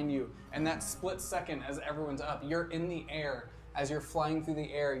behind you, and that split second as everyone's up, you're in the air. As you're flying through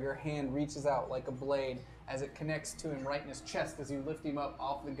the air, your hand reaches out like a blade as it connects to him right in his chest as you lift him up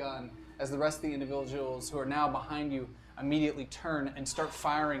off the gun, as the rest of the individuals who are now behind you immediately turn and start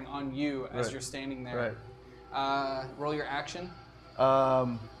firing on you as you're standing there. Right. Roll your action.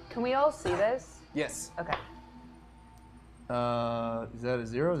 Can we all see this? Yes. Okay. Is that a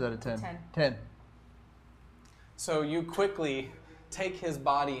 0 or is that a 10? 10. So you quickly take his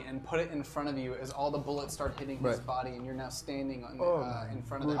body and put it in front of you as all the bullets start hitting his body, and you're now standing on, in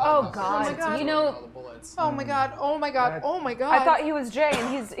front of the God. Oh my God. You know- all the bullets. Oh my god, oh my god, oh my god. I thought he was Jay,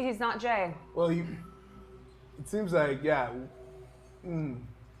 and he's not Jay. Well, it seems like, yeah. Can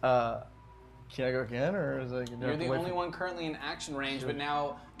I go again, or is it? You're the only one currently in action range, but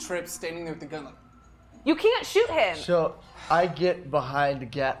now Trip's standing there with the gun like, You can't shoot him. So I get behind the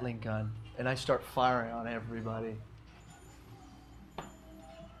Gatling gun and I start firing on everybody.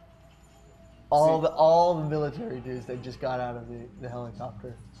 All the military dudes that just got out of the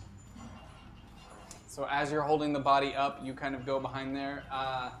helicopter. so as you're holding the body up, you kind of go behind there.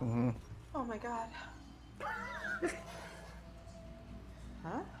 Oh my god.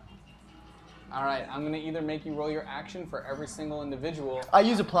 Huh? All right, I'm going to either make you roll your action for every single individual. I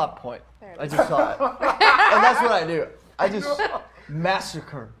use a plot point. There it I is. just saw it. And that's what I do. I just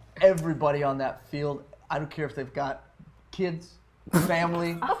massacre everybody on that field. I don't care if they've got kids,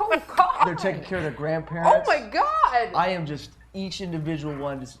 family. Oh God. They're taking care of their grandparents. Oh my god! I am just each individual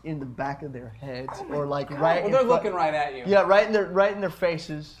one just in the back of their heads or like right Well, in they're front- looking right at you. Yeah, right in their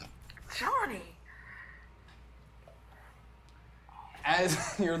faces. Johnny.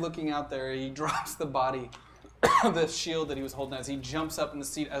 As you're looking out there, he drops the body, the shield that he was holding as he jumps up in the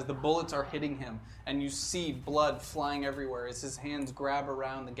seat as the bullets are hitting him, and you see blood flying everywhere as his hands grab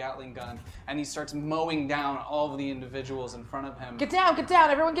around the Gatling gun, and he starts mowing down all of the individuals in front of him. Get down,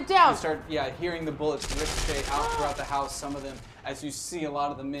 everyone get down! You start, hearing the bullets ricochet out throughout the house, some of them, as you see a lot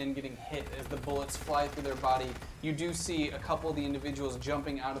of the men getting hit as the bullets fly through their body. You do see a couple of the individuals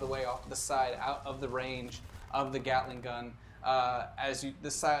jumping out of the way off to the side, out of the range of the Gatling gun.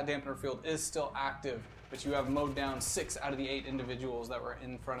 The Psionic dampener field is still active, but you have mowed down 6 out of the 8 individuals that were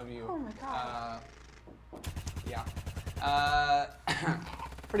in front of you. Oh my god.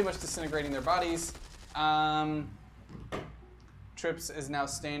 Pretty much disintegrating their bodies. Trips is now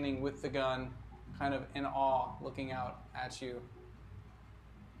standing with the gun, kind of in awe, looking out at you.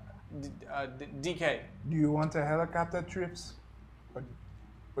 DK. Do you want a helicopter, Trips?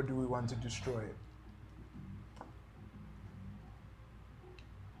 Or do we want to destroy it?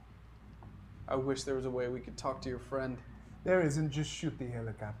 I wish there was a way we could talk to your friend. There isn't. Just shoot the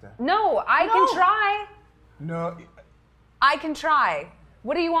helicopter. No, I can try. No. I can try.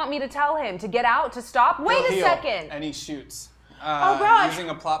 What do you want me to tell him? To get out? To stop? Wait a Heal, second. And he shoots. Oh, gosh. Using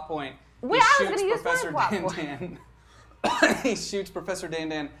a plot point. Wait, I was shoots gonna use my Professor plot Dan point. Dan. He shoots Professor Dan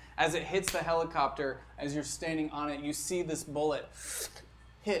Dan as it hits the helicopter. As you're standing on it, you see this bullet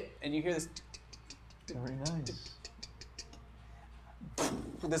hit, and you hear this. Very nice.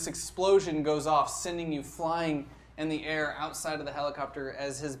 This explosion goes off, sending you flying in the air outside of the helicopter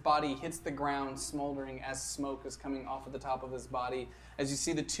as his body hits the ground, smoldering as smoke is coming off of the top of his body. As you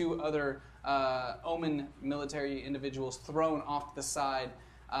see the 2 other Omen military individuals thrown off to the side.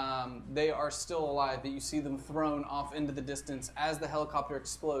 They are still alive, but you see them thrown off into the distance. As the helicopter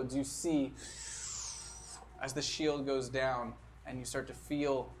explodes, you see as the shield goes down, and you start to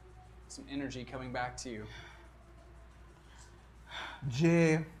feel some energy coming back to you.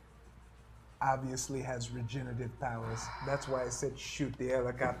 Jay obviously has regenerative powers. That's why I said shoot the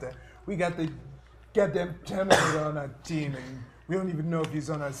helicopter. We got the goddamn Terminator on our team, and we don't even know if he's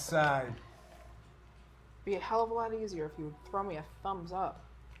on our side. Be a hell of a lot easier if you would throw me a thumbs up.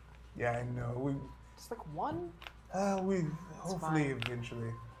 Yeah, I know. Just like one? We hopefully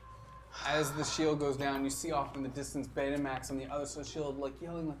eventually. As the shield goes down, you see off in the distance Betamax on the other side of the shield, like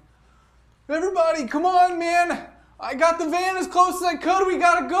yelling, like, "Everybody, come on, man! I got the van as close as I could. We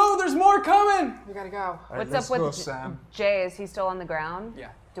gotta go. There's more coming." We gotta go. All right, What's let's up with go, Sam? Jay? Is he still on the ground? Yeah,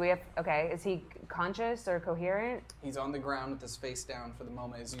 Do we have? Okay. Is he conscious or coherent? he's on the ground with his face down for the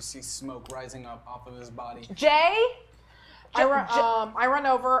moment as you see smoke rising up off of his body. Jay? I run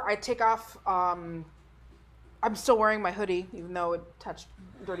over. I take off. I'm still wearing my hoodie, even though it touched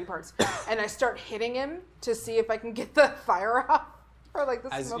dirty parts. And I start hitting him to see if I can get the fire off, or like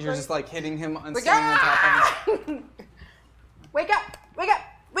the As smoke. you're just like hitting him and Like, standing on top of him. Wake up! Wake up!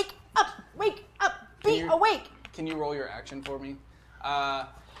 Wake up! Wake up! Be awake! Can you roll your action for me?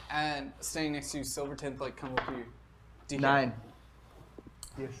 And standing next to you, Silvertooth, like come with you. DK, 9.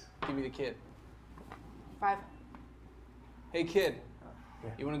 Yes. Give me the kid. 5. Hey kid,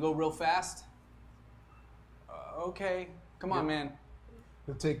 you want to go real fast? Okay, come on, man.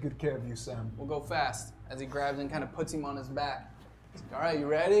 He'll take good care of you, Sam. We'll go fast as he grabs and kind of puts him on his back. He's like, all right, you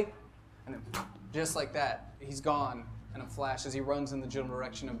ready? And then just like that, he's gone in a flash as he runs in the general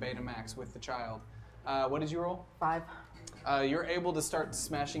direction of Betamax with the child. What did you roll? 5. You're able to start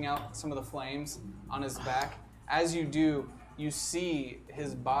smashing out some of the flames on his back. As you do, you see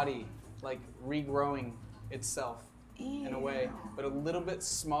his body like regrowing itself in a way, but a little bit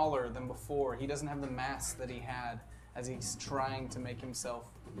smaller than before. He doesn't have the mass that he had as he's trying to make himself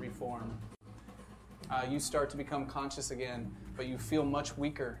reform. You start to become conscious again, but you feel much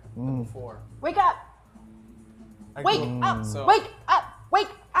weaker than before. Wake up! Wake up! So- Wake up! Wake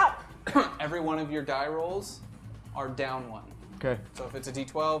up! Every one of your die rolls are down 1. Okay. So if it's a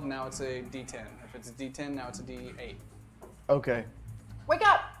D12, now it's a D10. If it's a D10, now it's a D8. Okay. Wake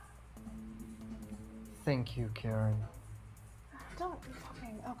up! Thank you, Karen. Don't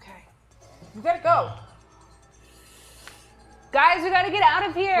fucking. Okay. You gotta go. Guys, we gotta get out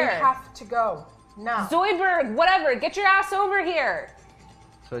of We here. have to go. Now. Zoidberg, whatever, get your ass over here.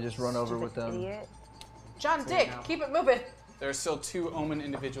 So I just run over with them. Idiot. John Dick, now. keep it moving. There are still 2 Omen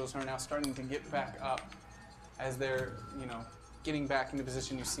individuals who are now starting to get back up. As they're, getting back into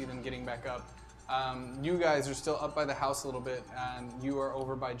position, you see them getting back up. You guys are still up by the house a little bit, and you are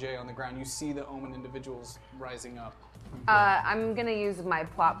over by Jay on the ground. You see the Omen individuals rising up. I'm gonna use my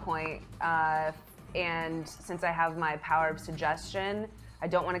plot point, and since I have my power of suggestion, I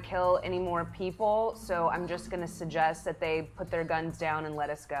don't want to kill any more people, so I'm just gonna suggest that they put their guns down and let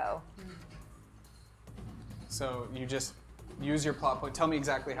us go. So you just use your plot point. Tell me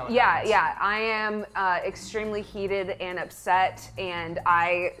exactly how it Yeah, happens. yeah. I am extremely heated and upset, and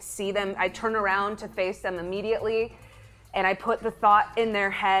I see them. I turn around to face them immediately, and I put the thought in their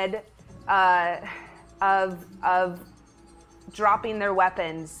head of dropping their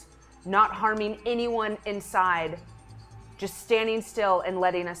weapons, not harming anyone inside, just standing still and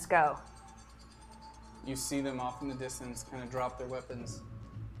letting us go. You see them off in the distance kind of drop their weapons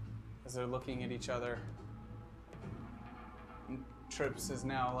as they're looking at each other. And Trips is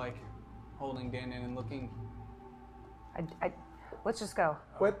now like holding Daniel and looking. Let's just go.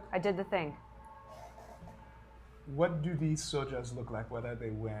 What I did the thing. What do these soldiers look like? What are they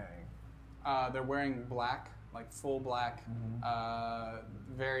wearing? They're wearing black, like full black,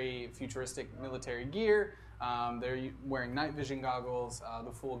 very futuristic military gear. They're wearing night vision goggles,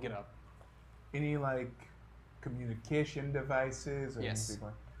 the full get up. Any like communication devices or Yes. anything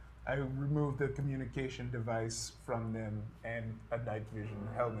like? I removed the communication device from them and a night vision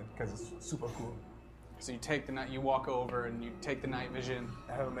helmet because it's super cool. So you take the night, you walk over and you take the night vision.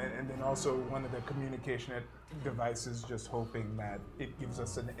 Helmet, and then also one of the communication devices, just hoping that it gives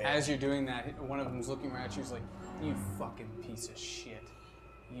us an edge. As you're doing that, one of them's looking right at you. He's like, "You fucking piece of shit,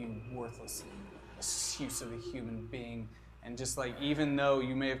 you worthless use of a human being." And just like, even though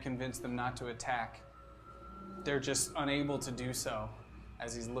you may have convinced them not to attack, they're just unable to do so.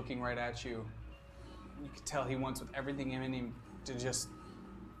 As he's looking right at you, you can tell he wants with everything in him to just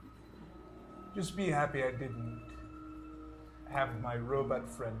Just be happy I didn't have my robot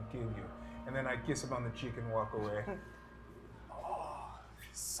friend kill you. And then I kiss him on the cheek and walk away.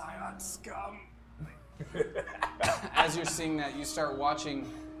 Scion scum. As you're seeing that, you start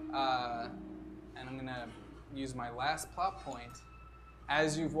watching, and I'm gonna use my last plot point.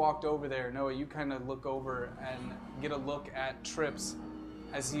 As you've walked over there, Noah, you kind of look over and get a look at Trips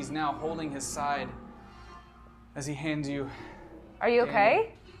as he's now holding his side as he hands you. Are you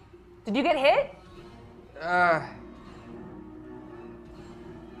okay? Did you get hit?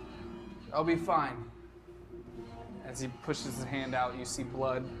 I'll be fine. As he pushes his hand out, you see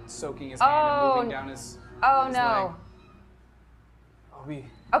blood soaking his hand and moving down his Oh his no. leg. I'll be.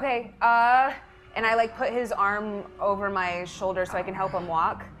 Okay, and I like put his arm over my shoulder so I can help him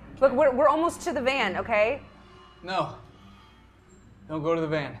walk. Look, we're almost to the van, okay? No. Don't go to the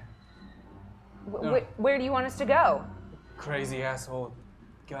van. No. Where do you want us to go? Crazy asshole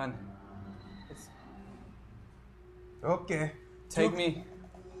gun. Okay. Take me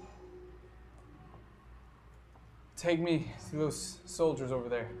to those soldiers over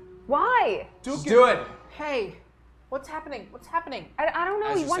there. Why? Just do it. Hey, what's happening? What's happening? I don't know.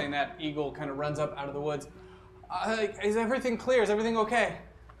 As You you're want... saying that, Eagle kind of runs up out of the woods. Is everything clear? Is everything okay?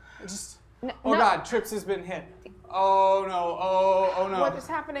 Oh no. God, Trips has been hit. Oh no, oh no. What is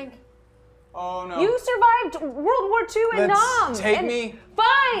happening? Oh no. You survived World War II in Nam. Take and- me.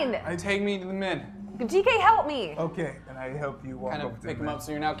 Fine. Take me to the men. DK, help me. Okay, and I help you walk Kind over of to pick the him man. up,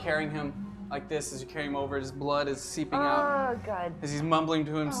 so you're now carrying him like this as you carry him over. His blood is seeping out Oh, God. as he's mumbling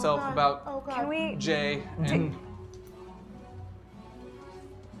to himself God. about Oh God. Can we... Jay and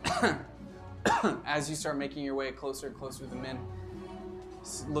as you start making your way closer and closer to the men,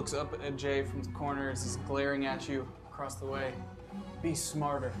 looks up at Jay from the corner as he's glaring at you across the way. Be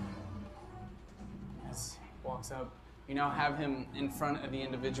smarter. As he walks up, you now have him in front of the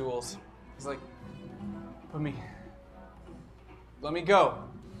individuals. He's like, let me go.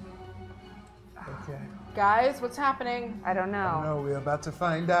 Okay. Guys, what's happening? I don't know. No, we're about to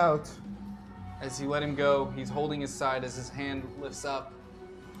find out. As you let him go, he's holding his side as his hand lifts up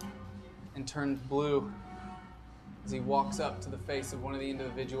and turns blue. As he walks up to the face of one of the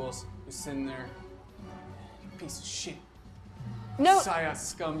individuals who's sitting there. You piece of shit. No. Saya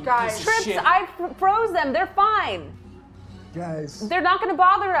scum, you Guys. piece of Trips, shit. I froze them. They're fine. Guys. They're not going to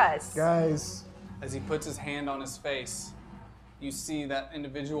bother us. Guys. As he puts his hand on his face, you see that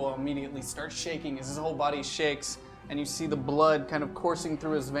individual immediately start shaking as his whole body shakes, and you see the blood kind of coursing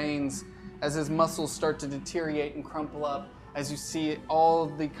through his veins as his muscles start to deteriorate and crumple up, as you see all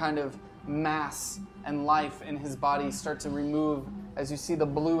the kind of mass and life in his body start to remove, as you see the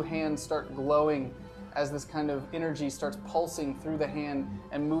blue hand start glowing, as this kind of energy starts pulsing through the hand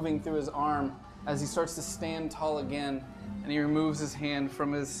and moving through his arm, as he starts to stand tall again, and he removes his hand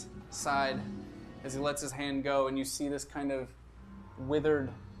from his side, as he lets his hand go, and you see this kind of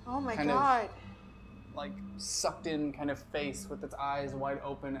withered, Oh my kind god. of like sucked in kind of face with its eyes wide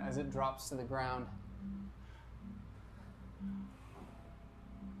open as it drops to the ground.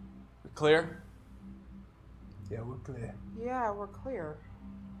 We clear? Yeah, we're clear. Yeah, we're clear.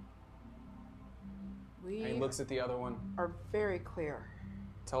 And he We looks at the other one. are very clear.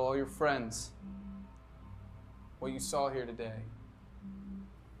 Tell all your friends what you saw here today.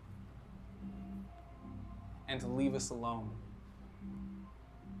 And to leave us alone.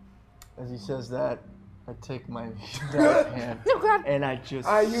 As he says that, I take my dad's hand and I just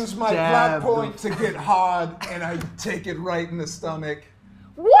I use my stab flat point to get hard, and I take it right in the stomach.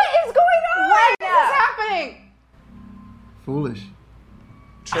 What is going on? What is happening? Foolish.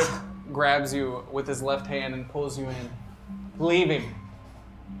 Trip grabs you with his left hand and pulls you in. Leave him.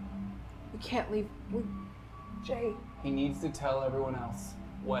 We can't leave. Jay. He needs to tell everyone else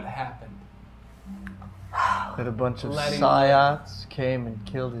what happened. That a bunch of Let him Psyots came and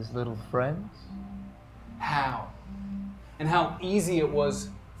killed his little friends. How? And how easy it was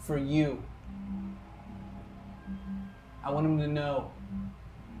for you. I want him to know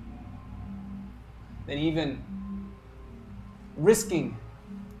that even risking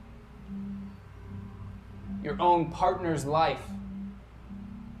your own partner's life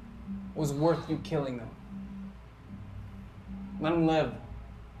was worth you killing them. Let him live.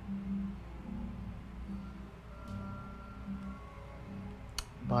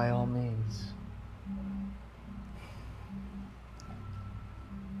 By all means.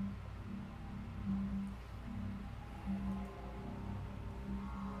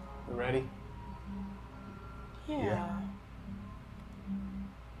 You ready? Yeah.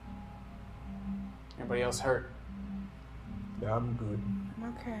 Anybody else hurt? Yeah, I'm good.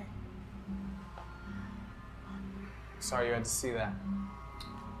 Okay. Sorry you had to see that.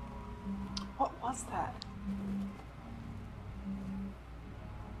 What was that?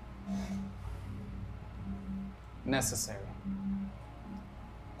 Necessary.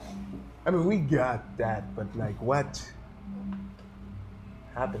 I mean, we got that, but like, what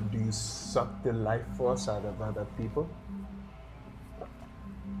happened? Do you suck the life force out of other people?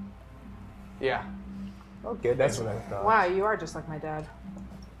 Yeah. Okay, that's what I thought. Wow, you are just like my dad.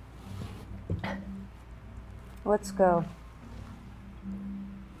 Let's go.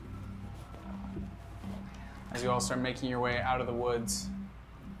 As you all start making your way out of the woods,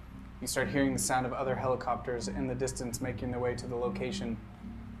 you start hearing the sound of other helicopters in the distance making their way to the location.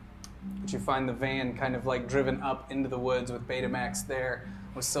 But you find the van kind of like driven up into the woods with Betamax there,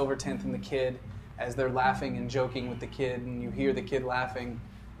 with Silvertooth and the kid, as they're laughing and joking with the kid, and you hear the kid laughing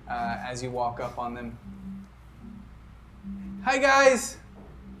as you walk up on them. Hi guys!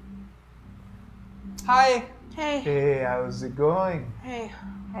 Hi! Hey. Hey, how's it going? Hey.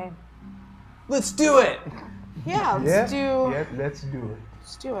 Hey. Let's do it! Yeah, let's Let's do it.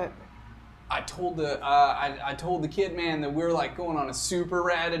 let's do it. I told the kid man that we're like going on a super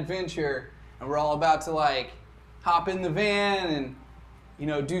rad adventure, and we're all about to like hop in the van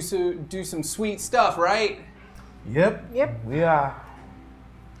and do some sweet stuff, right? Yep. Yep. We are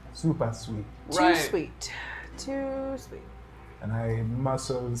super sweet. Right. Too sweet. Too sweet. And I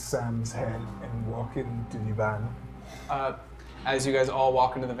muscle Sam's head and walk into the van. As you guys all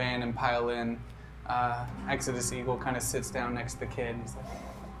walk into the van and pile in, Exodus Eagle kind of sits down next to the kid. He's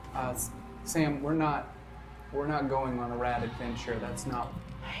like, Sam, we're not going on a rad adventure. That's not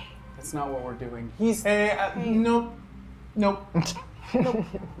what we're doing. Nope. Nope.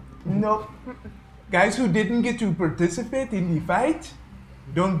 Nope. Guys who didn't get to participate in the fight,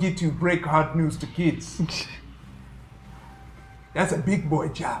 Don't get to break hard news to kids. That's a big boy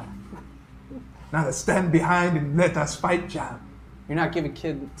job. Not a stand behind and let us fight job. You're not giving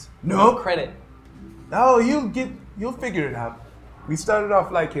kids Nope. credit. No, you'll figure it out. We started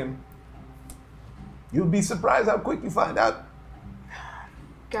off like him. You'll be surprised how quick you find out.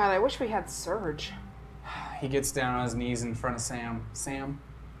 God, I wish we had Surge. He gets down on his knees in front of Sam. Sam,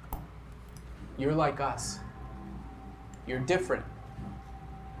 you're like us. You're different.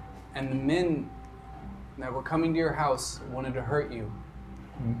 And the men that were coming to your house wanted to hurt you.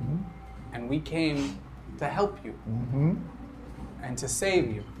 Mm-hmm. And we came to help you. Mm-hmm. And to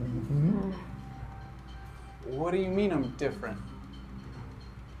save you. Mm-hmm. What do you mean I'm different?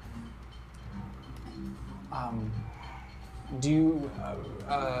 Do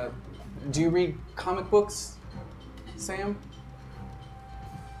you read comic books, Sam?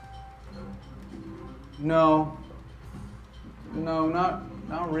 No,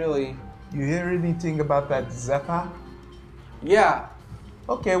 not really. You hear anything about that Zephyr? Yeah,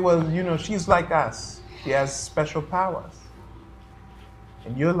 Okay, well, she's like us. She has special powers.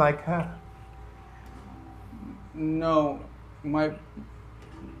 And you're like her. no, my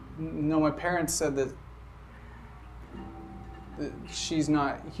parents said that she's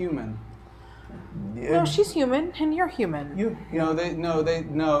not human. No, she's human, and you're human.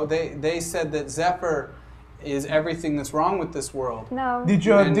 They said that Zephyr is everything that's wrong with this world. No.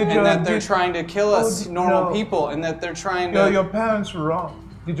 And that they're trying to kill us normal people, and that they're trying to. Your parents were wrong.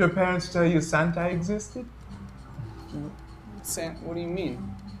 Did your parents tell you Santa existed? What do you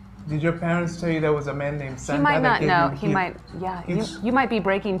mean? Did your parents tell you there was a man named Santa? He might that not gave know. you He gifts? might. Yeah. He's- You might be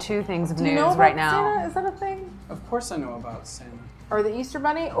breaking two things of Do you news know about right now. Santa? Is that a thing? Of course I know about Santa. Or the Easter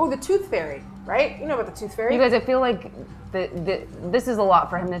Bunny? Oh, the Tooth Fairy, right? You know about the Tooth Fairy? You guys, I feel like this is a lot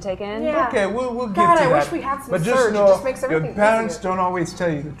for him to take in. Yeah. Okay, we'll get God, to I that. wish we had some but just Surge. It know just makes your everything parents easier. don't always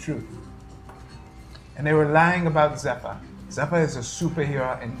tell you the truth. And they were lying about Zephyr. Zephyr is a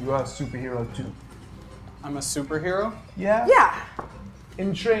superhero, and you are a superhero too. I'm a superhero? Yeah? Yeah.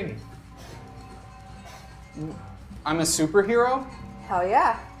 In training. I'm a superhero? Hell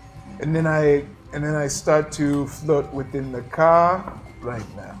yeah. And then I start to float within the car right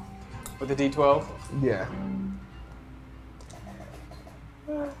now. With the D12? Yeah.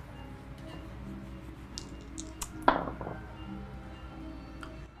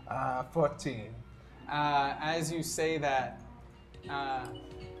 14. As you say that,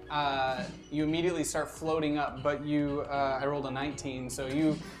 you immediately start floating up, but I rolled a 19, so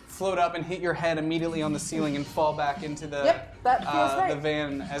you float up and hit your head immediately on the ceiling and fall back into the, Yep, that feels right. the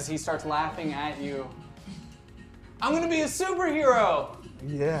van as he starts laughing at you. I'm gonna be a superhero!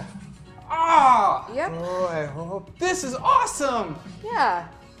 Yeah. Ah! Yep. Oh, I hope. This is awesome! Yeah.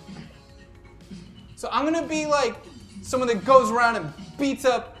 So I'm gonna be like someone that goes around and beats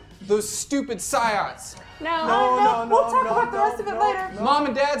up those stupid psyops. No, we'll talk about the rest of it later. Mom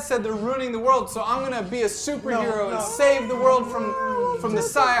and Dad said they're ruining the world, so I'm gonna be a superhero and save the world from the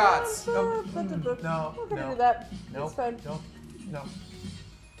psyops. We're gonna do that. It's fine. No.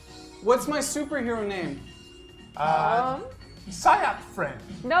 What's my superhero name? Psyop friend.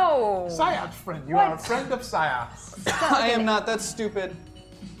 No. Psyop friend. You are a friend of Psyops. I am not. That's stupid.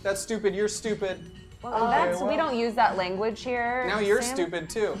 That's stupid. You're stupid. Well, we don't use that language here. Now you're Sam. stupid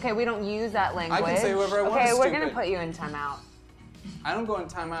too. Okay, we don't use that language. I can say whoever I want Okay, is we're gonna stupid. put you in timeout. I don't go in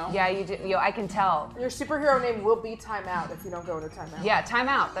timeout. Yeah, you do. Yo, I can tell. Your superhero name will be Timeout if you don't go to Timeout. Yeah,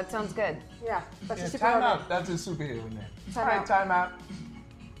 timeout. That sounds good. Yeah, that's Yeah, your superhero time name. out. That's a superhero name. Time Alright, out. time out.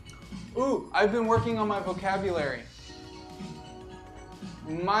 Ooh, I've been working on my vocabulary.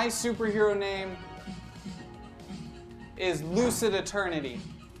 My superhero name is Lucid Eternity.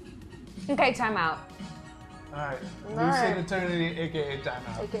 Okay, timeout. Alright. Alright. Lucid Eternity, aka time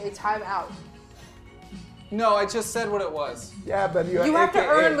out. AKA Timeout. No, I just said what it was. Yeah, but you're You have to AKA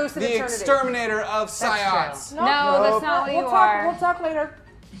earn Lucid The Eternity. exterminator of psyops. No, that's not what you are. We'll talk later.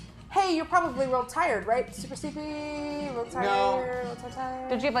 Hey, you're probably real tired, right? Super sleepy, real tired, real tired.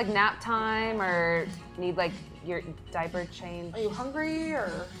 Did you have like nap time or need like your diaper change? Are you hungry or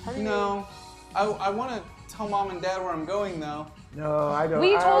how do you? No, I want to tell Mom and Dad where I'm going though. No, I don't.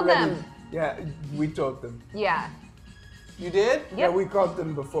 We I told already- them. Yeah, we told them. Yeah. You did? Yeah, Yep. we called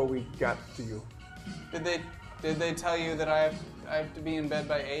them before we got to you. Did they tell you that I have to be in bed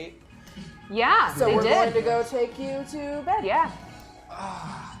by 8? Yeah, So they we're did. going to go take you to bed. Yeah.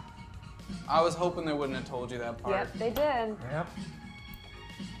 I was hoping they wouldn't have told you that part. Yep, they did. Yep.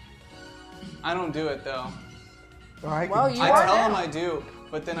 I don't do it though. Well, you I are tell now. them I do,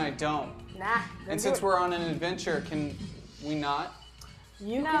 but then I don't. Nah. And since we're on an adventure, can we not?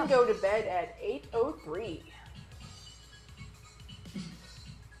 You can go to bed at 8:03.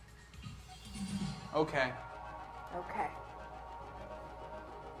 Okay. Okay.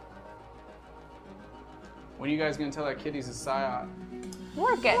 When are you guys gonna tell that kid he's a psyop?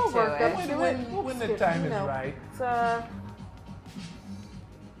 We'll get We'll work to up it. to it. When the time is right.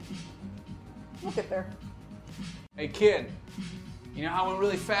 We'll get there. Hey kid, you know how I went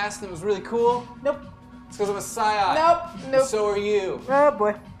really fast and it was really cool? Nope. It's because I'm a psyop. Nope. So are you. Oh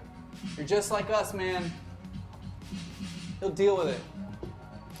boy. You're just like us, man. He'll deal with it.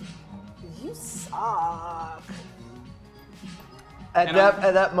 You suck. At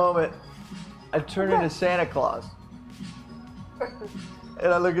that moment, I turn into Santa Claus.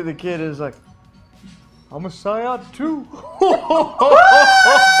 And I look at the kid and it's like, I'm a psyop too.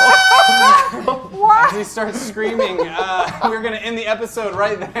 As he starts screaming, we're going to end the episode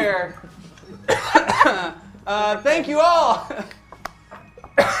right there. Thank you all.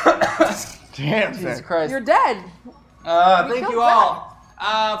 Damn, Jesus Christ. You're dead. Thank you all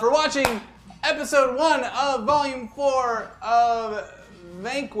for watching episode 1 of volume 4 of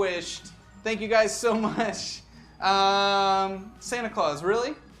Vanquished. Thank you guys so much. Santa Claus,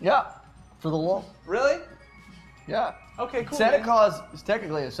 really? Yeah, for the wolf. Really? Yeah. Okay, cool. Santa man. Claus is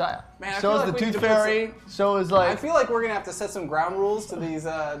technically a psyop. Man, I So feel is like the we Tooth need to put Fairy. So is I like. feel like we're gonna have to set some ground rules to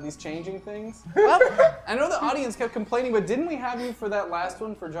these changing things. Well, I know the audience kept complaining, but didn't we have you for that last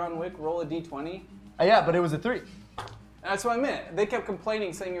one for John Wick roll a d20? Yeah, but it was a 3. That's what I meant. They kept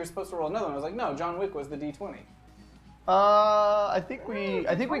complaining, saying you were supposed to roll another one. I was like, no, John Wick was the d20. I think we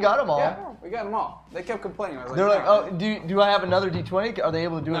got them all. Yeah, we got them all. They kept complaining. I was like, They're like, no. oh, do I have another D20? Are they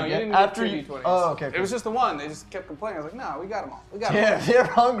able to do No, it you again? didn't get 2 d20s. Oh, okay. It was just the one. They just kept complaining. I was like, no, we got them all. We got them Yeah, all. they're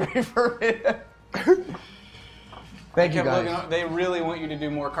hungry for it. Thank you Kept guys. looking, they really want you to do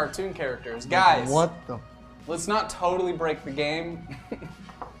more cartoon characters. Guys, What the? let's not totally break the game.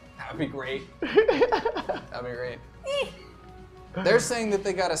 That'd be great. That'd be great. They're saying that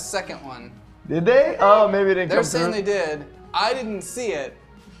they got a second one. Did they? Oh, maybe it didn't They're come saying through. they did. I didn't see it,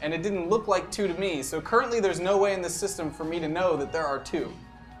 and it didn't look like 2 to me. So currently, there's no way in the system for me to know that there are 2.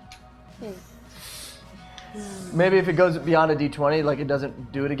 Maybe if it goes beyond a D20, like it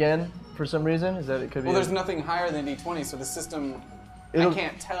doesn't do it again for some reason. Is that it could be? Well, there's nothing higher than d20, so the system, It'll- I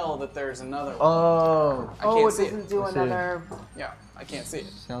can't tell that there's another one. Oh, I can't it see doesn't it. do I see. another. Yeah, I can't see it.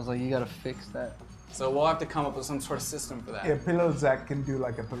 sounds like you gotta fix that. So we'll have to come up with some sort of system for that. Yeah, Pillow Zack can do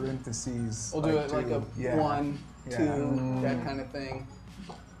like a parentheses. We'll do it like a 1, 2, Yeah. that kind of thing.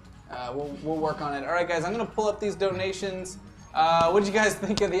 We'll work on it. All right, guys, I'm gonna pull up these donations. What did you guys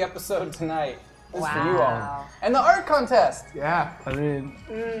think of the episode tonight? This is for you all. Wow. And the art contest. Yeah, I mean,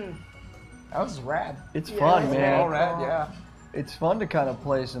 that was rad. it's fun, it's man. All rad, yeah. It's fun to kind of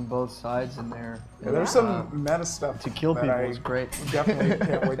play some both sides in there. Yeah, there's some meta stuff To kill that people I is great. Definitely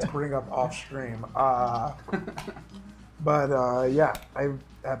can't wait to bring up off stream. But yeah, I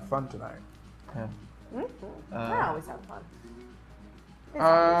had fun tonight. I always have fun.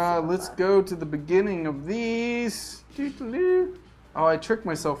 Let's go to the beginning of these. Oh, I tricked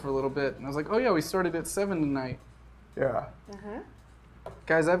myself for a little bit. And I was like, oh yeah, we started at 7 tonight. Yeah.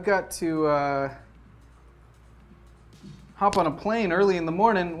 Guys, I've got to hop on a plane early in the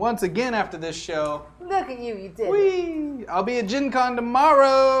morning once again after this show. Look at you, you did. it. Whee! I'll be at Gen Con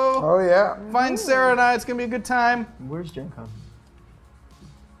tomorrow. Oh yeah. Find Sarah and I. It's going to be a good time. Where's Gen Con?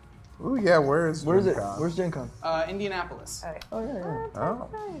 Ooh yeah. Where's Where's it? Gen Con? Where's Gen Con? Indianapolis. Oh, yeah. Oh.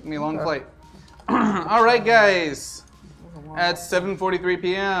 It's gonna be a long flight. All right, guys. At 7:43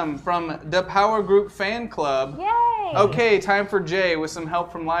 p.m. from the Power Group Fan Club. Yay! Okay, time for Jay with some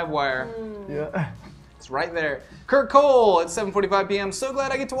help from Livewire. Yeah. It's right there. Kurt Cole at 7:45 p.m. So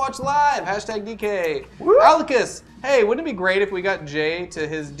glad I get to watch live. Hashtag DK. Alicus. Hey, wouldn't it be great if we got Jay to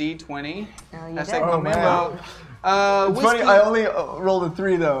his D20? Hashtag Oh, Mambo. It's funny, I only rolled a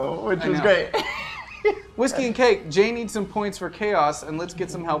 3 though, which I was know. great. Whiskey and Cake. Jay needs some points for Chaos, and let's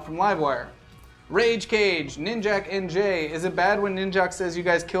get some help from Livewire. Rage Cage. Ninjak NJ. Is it bad when Ninjak says you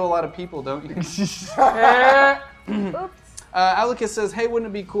guys kill a lot of people, don't you? Alicus says, hey, wouldn't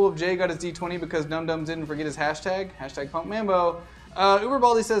it be cool if Jay got his D20 because Dum Dums didn't forget his hashtag? Hashtag Punk Mambo.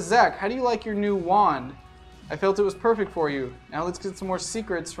 Uberbaldi says, Zach, how do you like your new wand? I felt it was perfect for you. Now let's get some more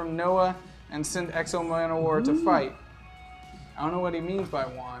secrets from Noah and send Exo Manowar to fight. I don't know what he means by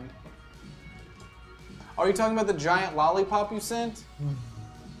wand. Are you talking about the giant lollipop you sent?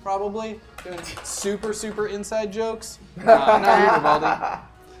 Probably. Doing super, super inside jokes? Nah, not Uberbaldi.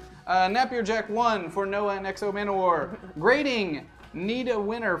 Napier Jack 1 for Noah and Exo Manowar. Grading. Need a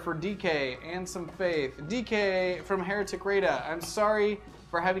winner for DK and some faith. DK from Heretic Rada. I'm sorry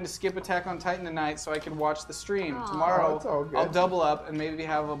for having to skip Attack on Titan tonight so I could watch the stream. Tomorrow, it's all good. I'll double up and maybe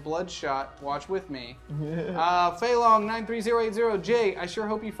have a Bloodshot watch with me. Feilong93080. Jay, I sure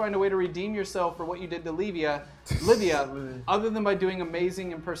hope you find a way to redeem yourself for what you did to Livia, other than by doing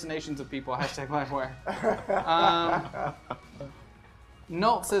amazing impersonations of people. Hashtag Livewire.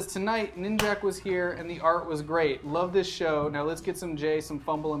 Nult says, tonight, Ninjak was here and the art was great. Love this show. Now let's get some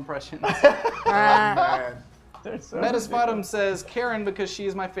fumble impressions. Man. Metaspotum says, Karen because she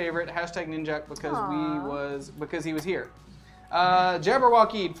is my favorite. Hashtag Ninjak because he was here.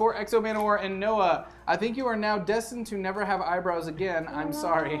 Jabberwocky for Exo Manowar and Noah. I think you are now destined to never have eyebrows again. I'm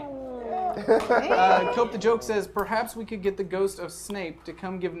sorry. Cope the Joke says, perhaps we could get the ghost of Snape to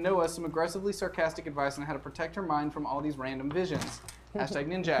come give Noah some aggressively sarcastic advice on how to protect her mind from all these random visions. Hashtag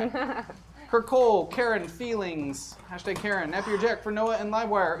Ninjak. Kirk Cole, Karen, feelings. Hashtag Karen. Napier Jack for Noah and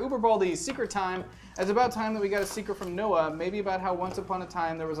Livewire. Uberbaldi, secret time. It's about time that we got a secret from Noah, maybe about how once upon a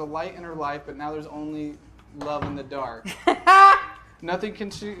time there was a light in her life, but now there's only love in the dark. Nothing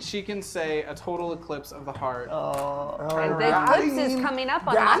she can say, a total eclipse of the heart. And the eclipse is coming up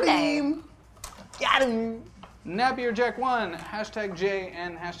on Monday. Got him. Napier Jack 1, hashtag J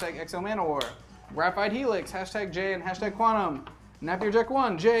and hashtag ExoManowar. Graphite Helix, hashtag J and hashtag Quantum. Napier Jack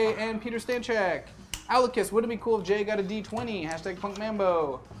 1, J and Peter Stanchak. Alicus, wouldn't it be cool if Jay got a D20? Hashtag Punk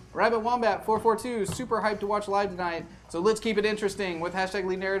Mambo. Rabbit Wombat 442, super hyped to watch live tonight, so let's keep it interesting with hashtag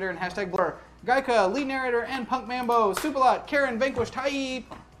lead narrator and hashtag blur. Gaika, lead narrator and Punk Mambo. Superlot, Karen, Vanquished, Hype.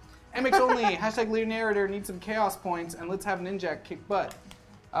 MX only, hashtag lead narrator needs some chaos points, and let's have Ninjak kick butt.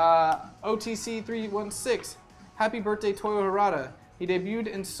 OTC 316, happy birthday Toyo Harada. He debuted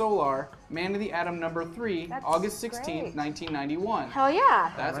in Solar, Man of the Atom number 3, That's August 16th, great. 1991. Hell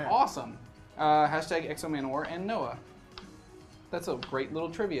yeah. That's awesome. Hashtag ExoManowar and Noah. That's a great little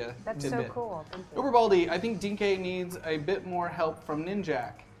trivia That's tidbit. so cool. Thank you. Uberbaldi, I think DK needs a bit more help from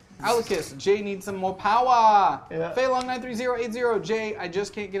Ninjak. Alicus, Jay needs some more power. Yeah. Feilong93080, Jay, I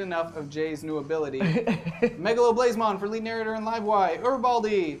just can't get enough of Jay's new ability. Megalo Blazemon for lead narrator and Livewire.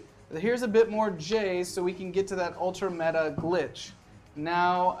 Uberbaldi, here's a bit more Jay so we can get to that ultra meta glitch.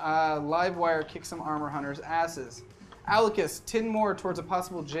 Now, Livewire kick some Armor Hunters' asses. Alicus, 10 more towards a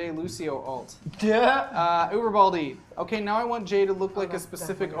possible Jay Lucio ult. Yeah. Uberbaldi, okay, now I want Jay to look like a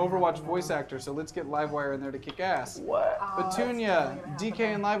specific Overwatch voice actor, so let's get Livewire in there to kick ass. What? Petunia,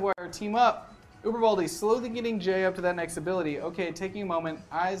 DK and Livewire team up. Uberbaldi, slowly getting Jay up to that next ability. Okay, taking a moment,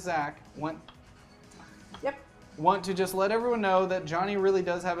 Zach, want to just let everyone know that Johnny really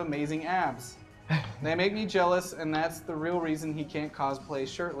does have amazing abs. They make me jealous, and that's the real reason he can't cosplay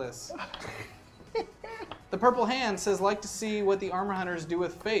shirtless. The Purple Hand says, like to see what the Armor Hunters do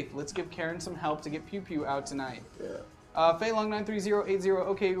with Faith. Let's give Karen some help to get Pew Pew out tonight. Yeah. Feilong93080,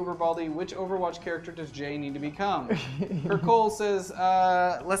 okay, Uberbaldi, which Overwatch character does Jay need to become? Kurt Cole says,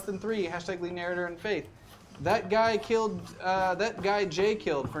 less than 3, hashtag lead narrator and Faith. That guy Jay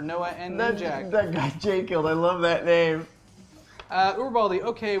killed for Noah and Ninjak. That guy Jay killed, I love that name. Uberbaldi,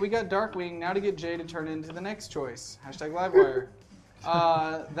 okay, we got Darkwing, now to get Jay to turn into the next choice. Hashtag Livewire.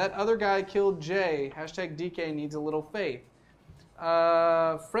 That other guy killed Jay. Hashtag DK needs a little faith.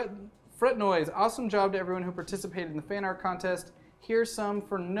 Fret Noise, awesome job to everyone who participated in the fan art contest. Here's some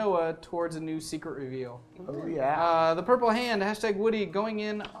for Noah towards a new secret reveal. Oh, yeah. The Purple Hand, hashtag Woody, going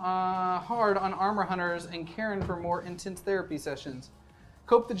in hard on Armor Hunters and Karen for more intense therapy sessions.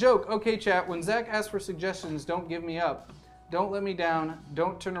 Cope the Joke, okay chat, when Zach asks for suggestions, don't give me up. Don't let me down.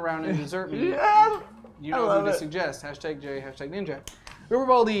 Don't turn around and desert me. You know who to suggest. Hashtag J, hashtag Ninja.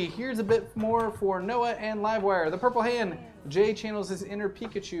 Uberbaldi, here's a bit more for Noah and Livewire. The Purple Hand, Jay channels his inner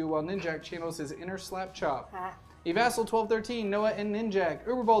Pikachu while Ninjak channels his inner Slap Chop. Evassal1213, Noah and Ninjak.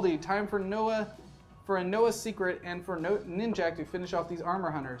 Uberbaldi, time for a Noah secret and for Ninjak to finish off these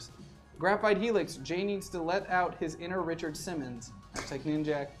Armor Hunters. Graphite Helix, Jay needs to let out his inner Richard Simmons. Hashtag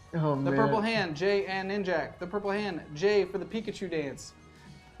Ninjak. Oh, The man. Purple Hand, Jay and Ninjak. The Purple Hand, Jay for the Pikachu dance.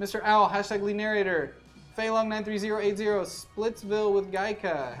 Mr. Owl, hashtag lead narrator. Feilong93080, Splitsville with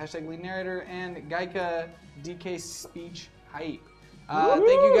Gaika. Hashtag lead narrator and Gaika DK speech hype. Thank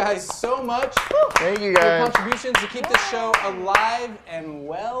you guys so much Thank you for your guys. contributions to keep this show alive and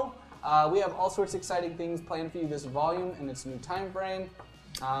well. We have all sorts of exciting things planned for you this volume and its new time frame.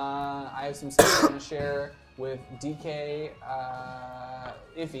 I have some stuff I'm going to share with DK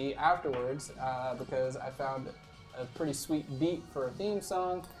Iffy afterwards because I found a pretty sweet beat for a theme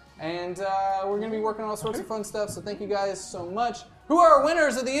song. And we're going to be working on all sorts of fun stuff, so thank you guys so much. Who are our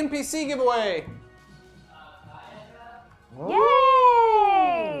winners of the NPC giveaway?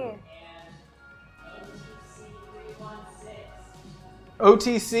 Yay!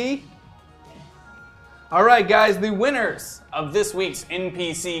 OTC. All right, guys, the winners of this week's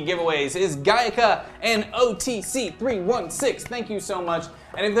NPC giveaways is Gaiaka and OTC316. Thank you so much.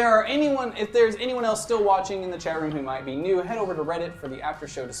 And if there's anyone else still watching in the chat room who might be new, head over to Reddit for the after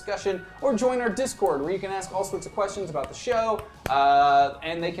show discussion, or join our Discord where you can ask all sorts of questions about the show,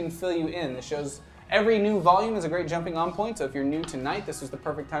 and they can fill you in. The show's every new volume is a great jumping on point, so if you're new tonight, this was the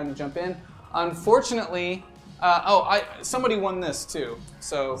perfect time to jump in. Unfortunately, somebody won this too.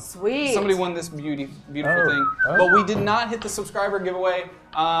 So Sweet. Somebody won this beautiful thing. But we did not hit the subscriber giveaway.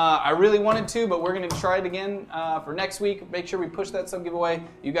 I really wanted to, but we're going to try it again for next week. Make sure we push that sub giveaway.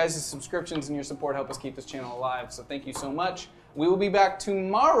 You guys' subscriptions and your support help us keep this channel alive. So thank you so much. We will be back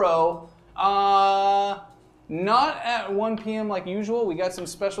tomorrow. Not at 1 p.m. like usual. We got some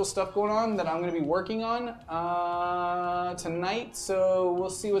special stuff going on that I'm going to be working on tonight, so we'll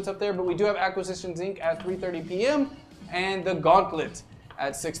see what's up there. But we do have Acquisitions Inc. at 3:30 p.m. and The Gauntlet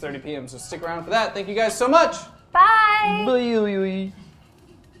at 6:30 p.m. So stick around for that. Thank you guys so much. Bye. Bye.